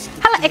Glow.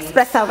 Xala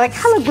expressal rek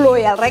xala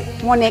glowyal rek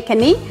moo nekk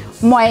nii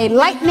mooy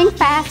lightning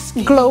fast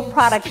glow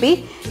product bi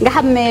nga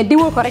xam ne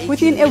diwoo ko rek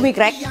within a week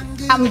rek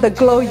am the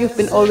glow you've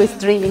been always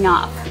dreaming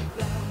of.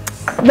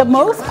 The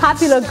most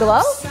popular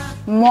glow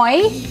mooy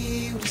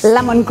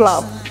lemon glow.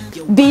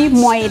 Bi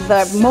mooy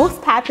the most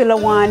popular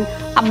one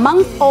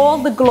amongst all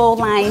the glow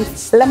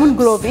lines. Lemon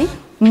glow bi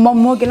moom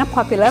moo gën a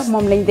popular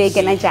moom lañ dee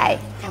gën a jaay.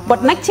 But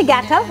nag ci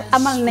gàttal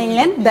amal nañ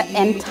leen the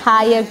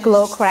entire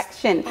glow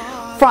correction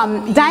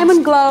from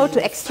Diamond Glow to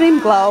Extreme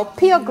Glow,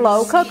 Pure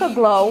Glow, Cocoa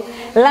Glow,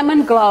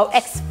 Lemon Glow,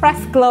 Express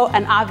Glow,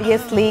 and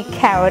obviously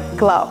Carrot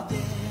Glow.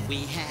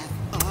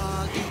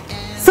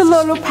 So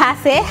lolu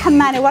passé xam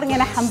naa ne war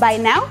ngeen a xam by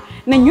now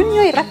ne ñun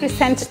ñooy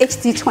represent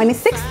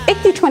HT26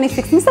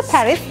 HT26 Mr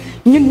Paris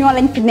ñun ñoo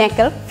lañ fi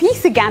nekkal fii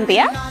si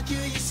Gambia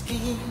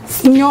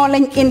ñoo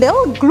lañ indil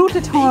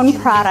glutathione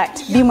product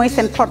bi mooy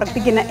seen product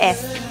bi gën a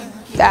ees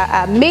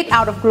made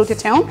out of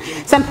glutathione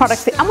seen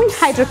product si amuñ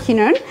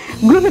hydroquinone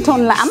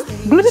glutathione la am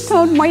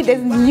glutathione mooy the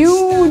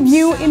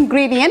new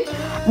ingredient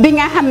bi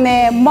nga xam ne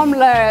moom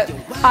la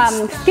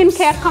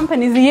skincare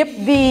companies yëpp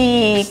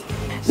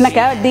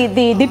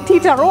di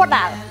tiitaroo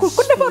daal ku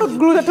defarut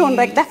glutathione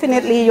rek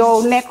definitely yow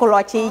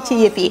nekkuloo ci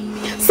yëf yi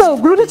so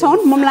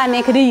glutathione moom laa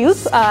nekk di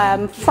use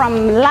from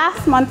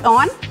last month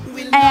on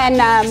and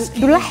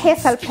du la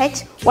xeesal pecc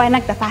waaye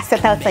nag dafa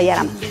setal sa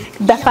yaram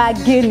dafa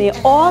génne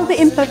all the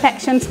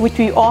imperfections which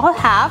we all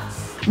have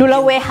du la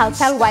weexal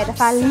tal waaye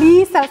dafa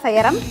liisal sa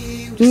yaram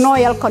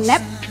nooyal ko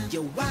nepp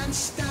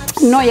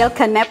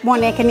moo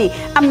nekk nii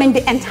am nañ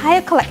the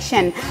entire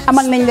collection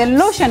amal nañ leen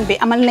lotion bi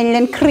amal nañ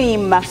leen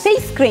cream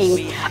face cream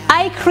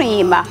eye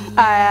cream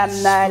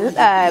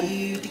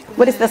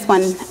what is this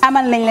one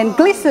amal nañ leen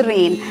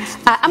glycerine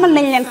amal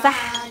nañ leen sax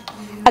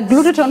ak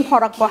glutathione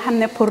product boo xam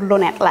ne pour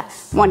lunette la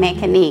moo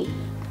nekk nii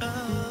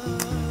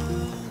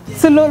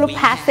su loolu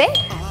passé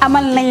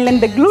amal nañ leen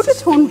the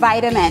glutathione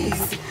vitamins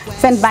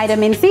seen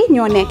vitamins yi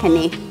ñoo nekk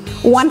nii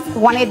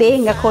one a day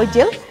nga ko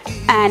jël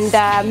and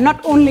not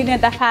only ne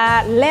dafa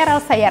leeral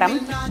sa yaram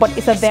but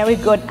it's a very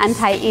good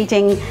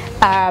anti-aging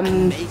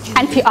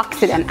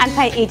antioxidant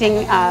anti-aging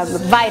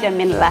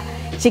vitamin la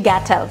ci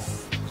gàttal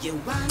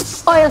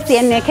oil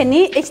si nekk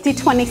nii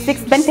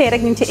HT26 benn tey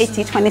rek ñu ci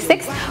HT26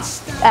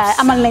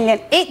 amal nañ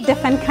leen 8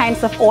 different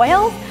kinds of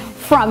oil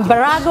from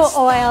Barago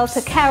oil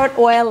to carrot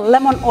oil,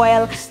 lemon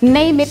oil,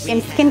 name it in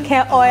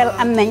skincare oil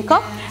am nañ ko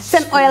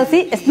seen oil si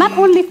is not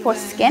only for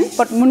skin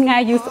but mun nga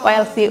use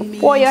oil si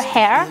for your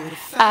hair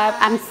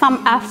and some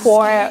are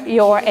for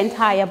your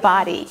entire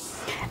body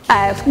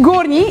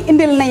góor ñi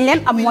indil nañ leen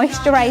a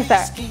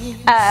moisturizer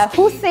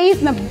who says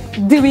na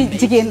diwi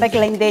jigéen rek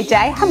lañ dee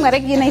jaay xam nga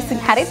rek yéenay suñ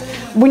xarit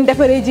buñ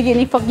defaree jigéen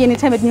yi foog yéen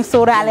tamit ñu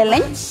sóoraale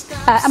lañ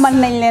amal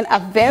nañ leen a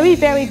very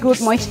very good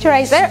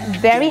moisturizer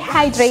very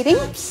hydrating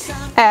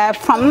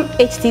from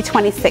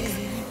HT26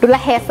 du la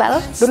xeesal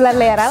du la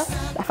leeral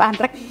dafa ànd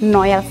rek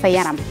nooyal sa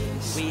yaram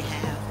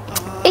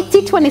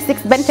HT26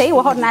 benn tey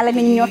waxoon naa la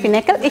ni ñoo fi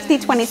nekkal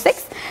HT26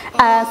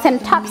 seen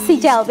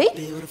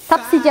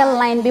Topsy gel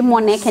line bi moo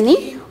nekk nii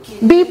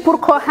bii pour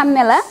koo xam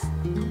ne la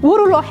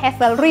waruloo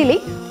xeesal really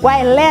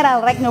waaye leeral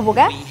rek nga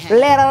bëgga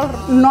leeral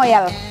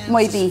nooyal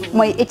mooy bii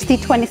mooy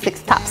HT26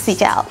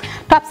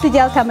 Topsy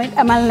gel tamit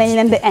amal nañ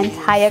leen the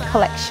entire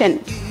collection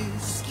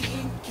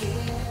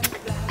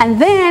and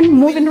then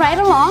moving right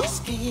along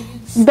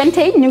benn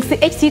tey ñu ngi si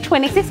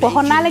HT26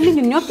 waxoon naa la ni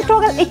ñun ñoo fi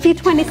toogal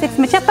HT26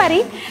 mi ca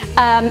Paris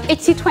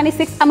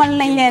HT26 amal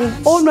nañ leen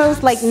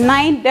almost like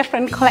 9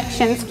 different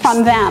collections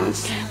from them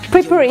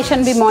preparation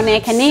bi moo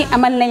nekk nii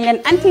amal nañ leen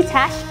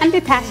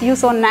anti-tache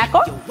usoon naa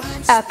ko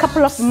a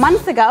couple of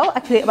months ago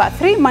actually about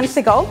 3 months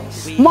ago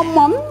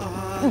moom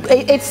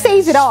it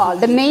says it all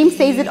the name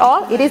says it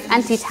all it is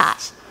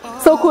anti-tache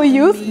so ko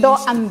use doo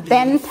am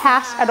benn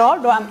tache at all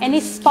doo am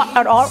any spot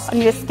at all on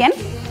your skin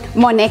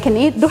moo nekk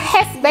nii du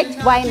xeespec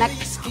waaye nag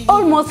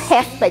almost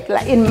xeespec la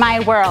in my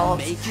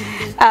world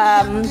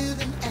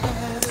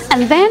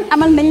and then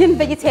amal nañ leen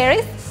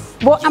vegetarian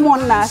boo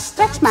amoon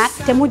stretch mark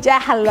te mu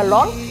jaaxal la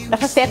lool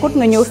dafa fekkut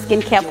nga ñëw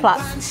skincare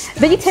plus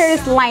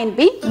vegetarian line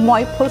bi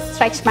mooy pour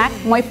stretch mark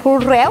mooy pour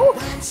réew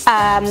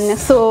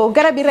so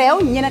garabi réew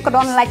ñi ne ko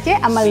doon laajte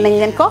amal nañ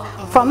leen ko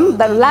from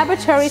the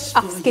laboratories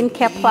of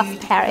skincare plus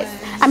Paris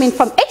I mean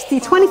from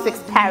HT26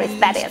 Paris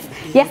that is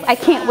yes I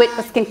can't wait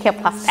for skincare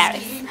plus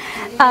Paris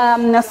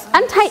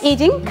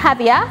anti-aging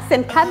caviar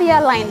seen caviar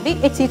line bi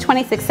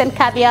HT26 seen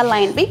caviar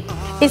line bi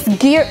is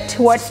geared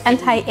towards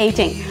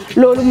anti-aging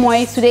loolu mooy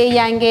su dee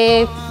yaa ngi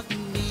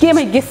jéem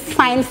a gis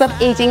signs of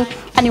aging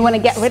and you want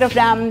to get rid of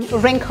them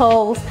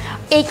wrinkles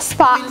age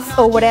spots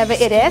or whatever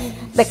it is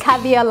the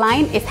caviar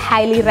line is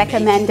highly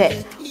recommended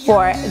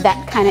for that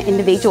kind of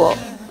individual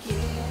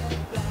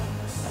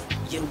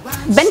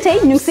benn tey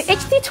ñu ngi si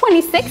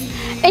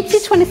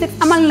HT26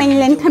 amal nañ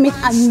leen tamit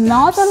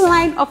another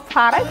line of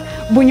product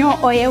bu ñoo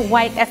ooyee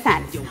white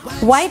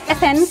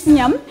essence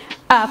ñoom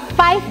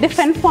 5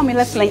 different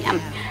formulas lañ am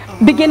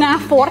bi gën a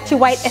fort ci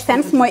white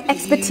essence mooy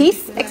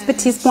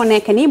expertise moo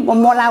nekk nii moom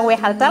moo laa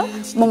weexaltal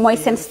moom mooy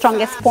seen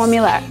strongest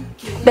formula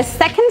the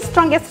second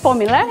strongest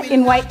formula in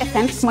white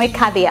essence mooy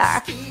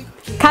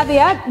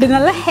caviar dina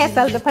la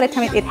xeesal ba pare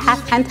tamit it has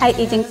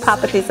anti-aging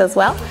properties as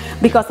well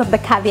because of the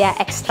caviar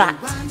extract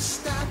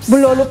bu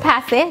loolu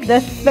passé the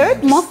third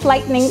most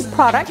lightening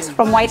product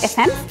from white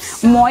essence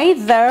mooy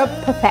the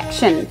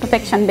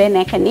perfection bee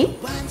nekk nii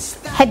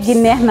xet gi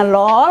neex na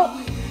lool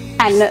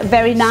and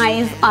very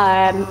nice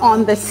on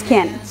the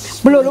skin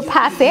bu loolu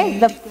passé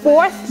the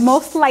fourth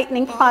most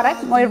lightening product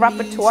mooy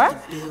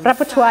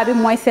Rapporteur bi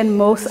mooy seen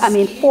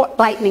fourth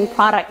lightening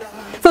product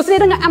So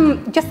today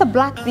just a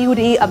black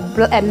beauty,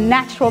 a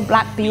natural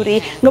black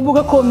beauty,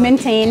 nga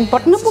maintain,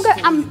 but just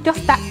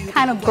that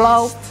kind of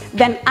glow,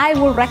 then I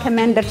will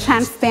recommend the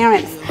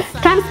Transparent.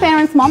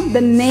 Transparent, mom, the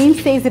name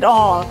says it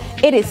all.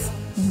 It is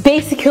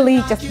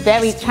basically just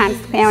very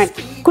transparent.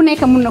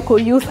 Kuneka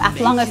munako use as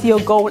long as your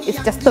goal is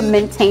just to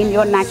maintain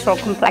your natural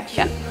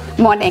complexion.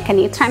 More than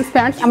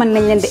transparent, I'm gonna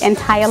name the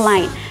entire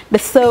line. The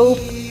soap,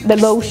 the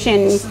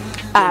lotion,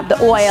 the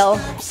oil,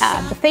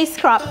 the face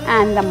scrub,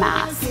 and the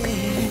mask.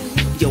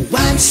 Your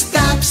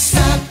one-stop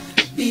shop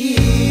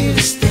beauty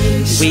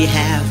station. We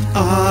have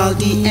all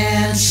the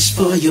answers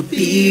for your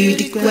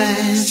beauty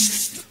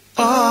quest.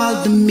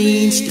 All the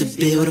means to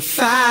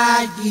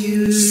beautify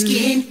you.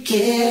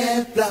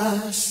 Skincare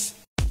Plus.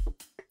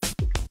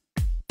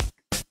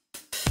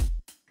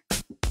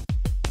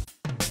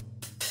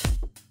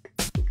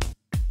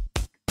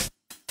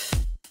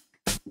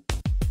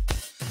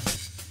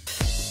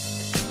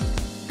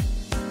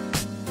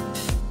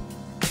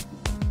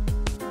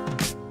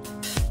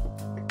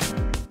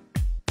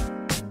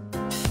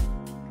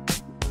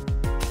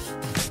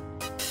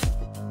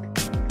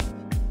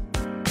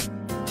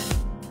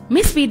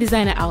 Miss B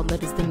Designer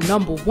Outlet is the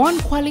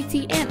 #1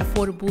 quality and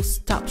affordable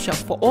stop shop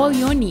for all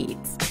your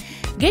needs.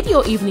 Get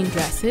your evening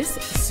dresses,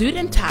 suit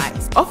and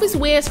ties, office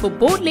wears for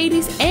both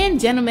ladies and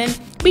gentlemen,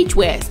 beach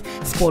wears,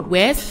 sport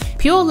wears,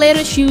 pure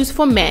leather shoes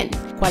for men,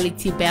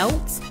 quality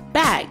belts,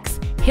 bags,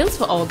 heels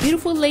for all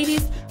beautiful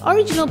ladies,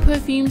 original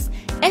perfumes,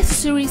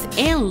 accessories,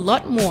 and a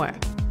lot more.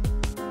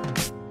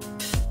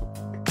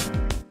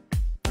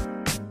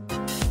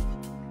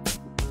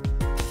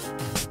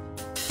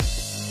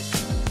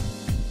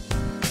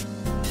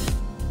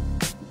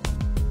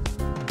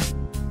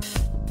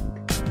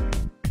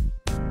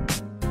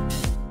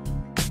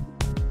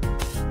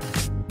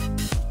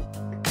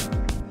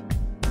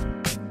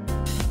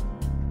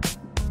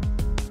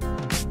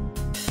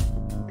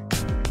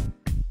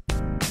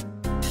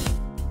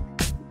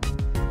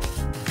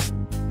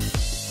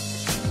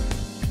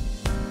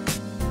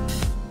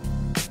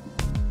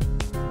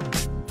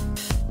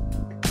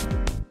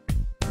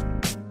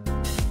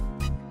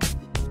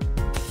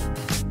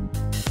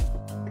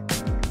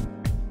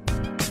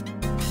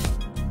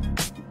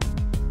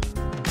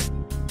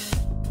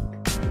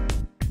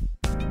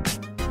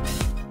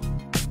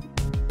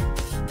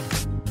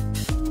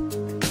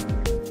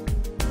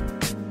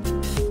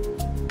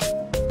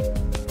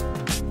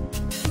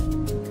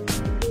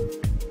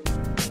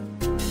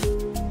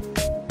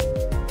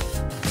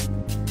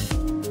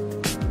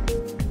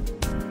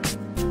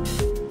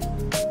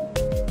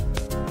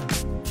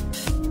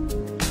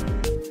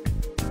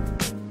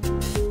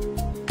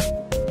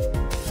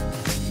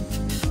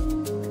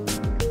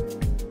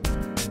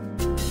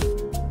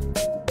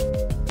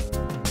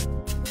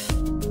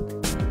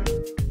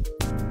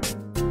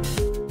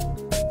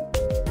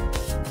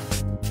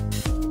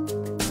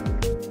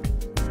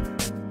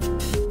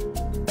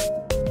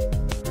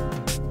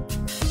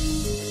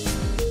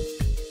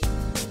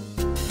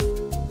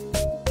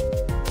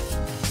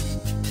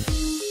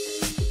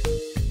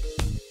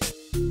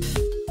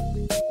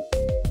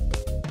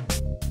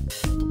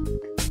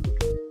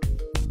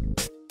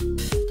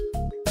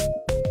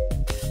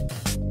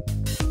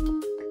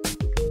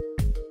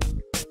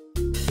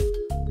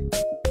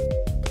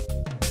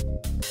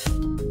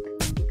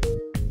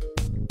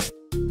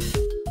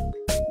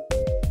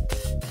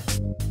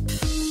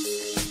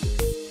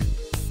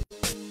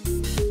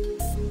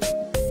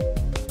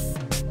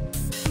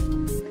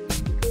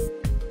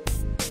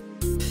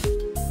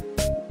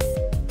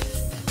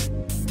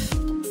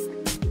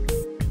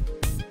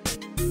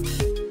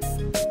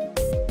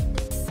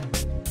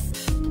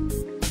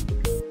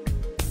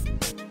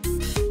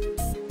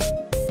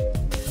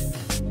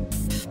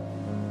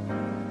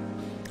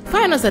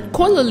 Find us at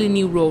Colley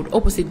New Road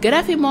opposite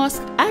Gaddafi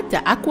Mosque at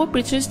the Aqua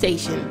Preacher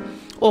Station,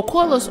 or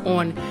call us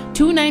on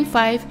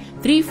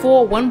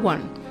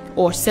 295-3411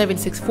 or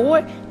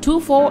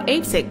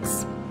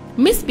 764-2486.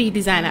 Miss B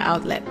Designer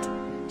Outlet.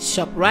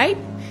 Shop right,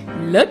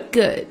 look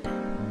good.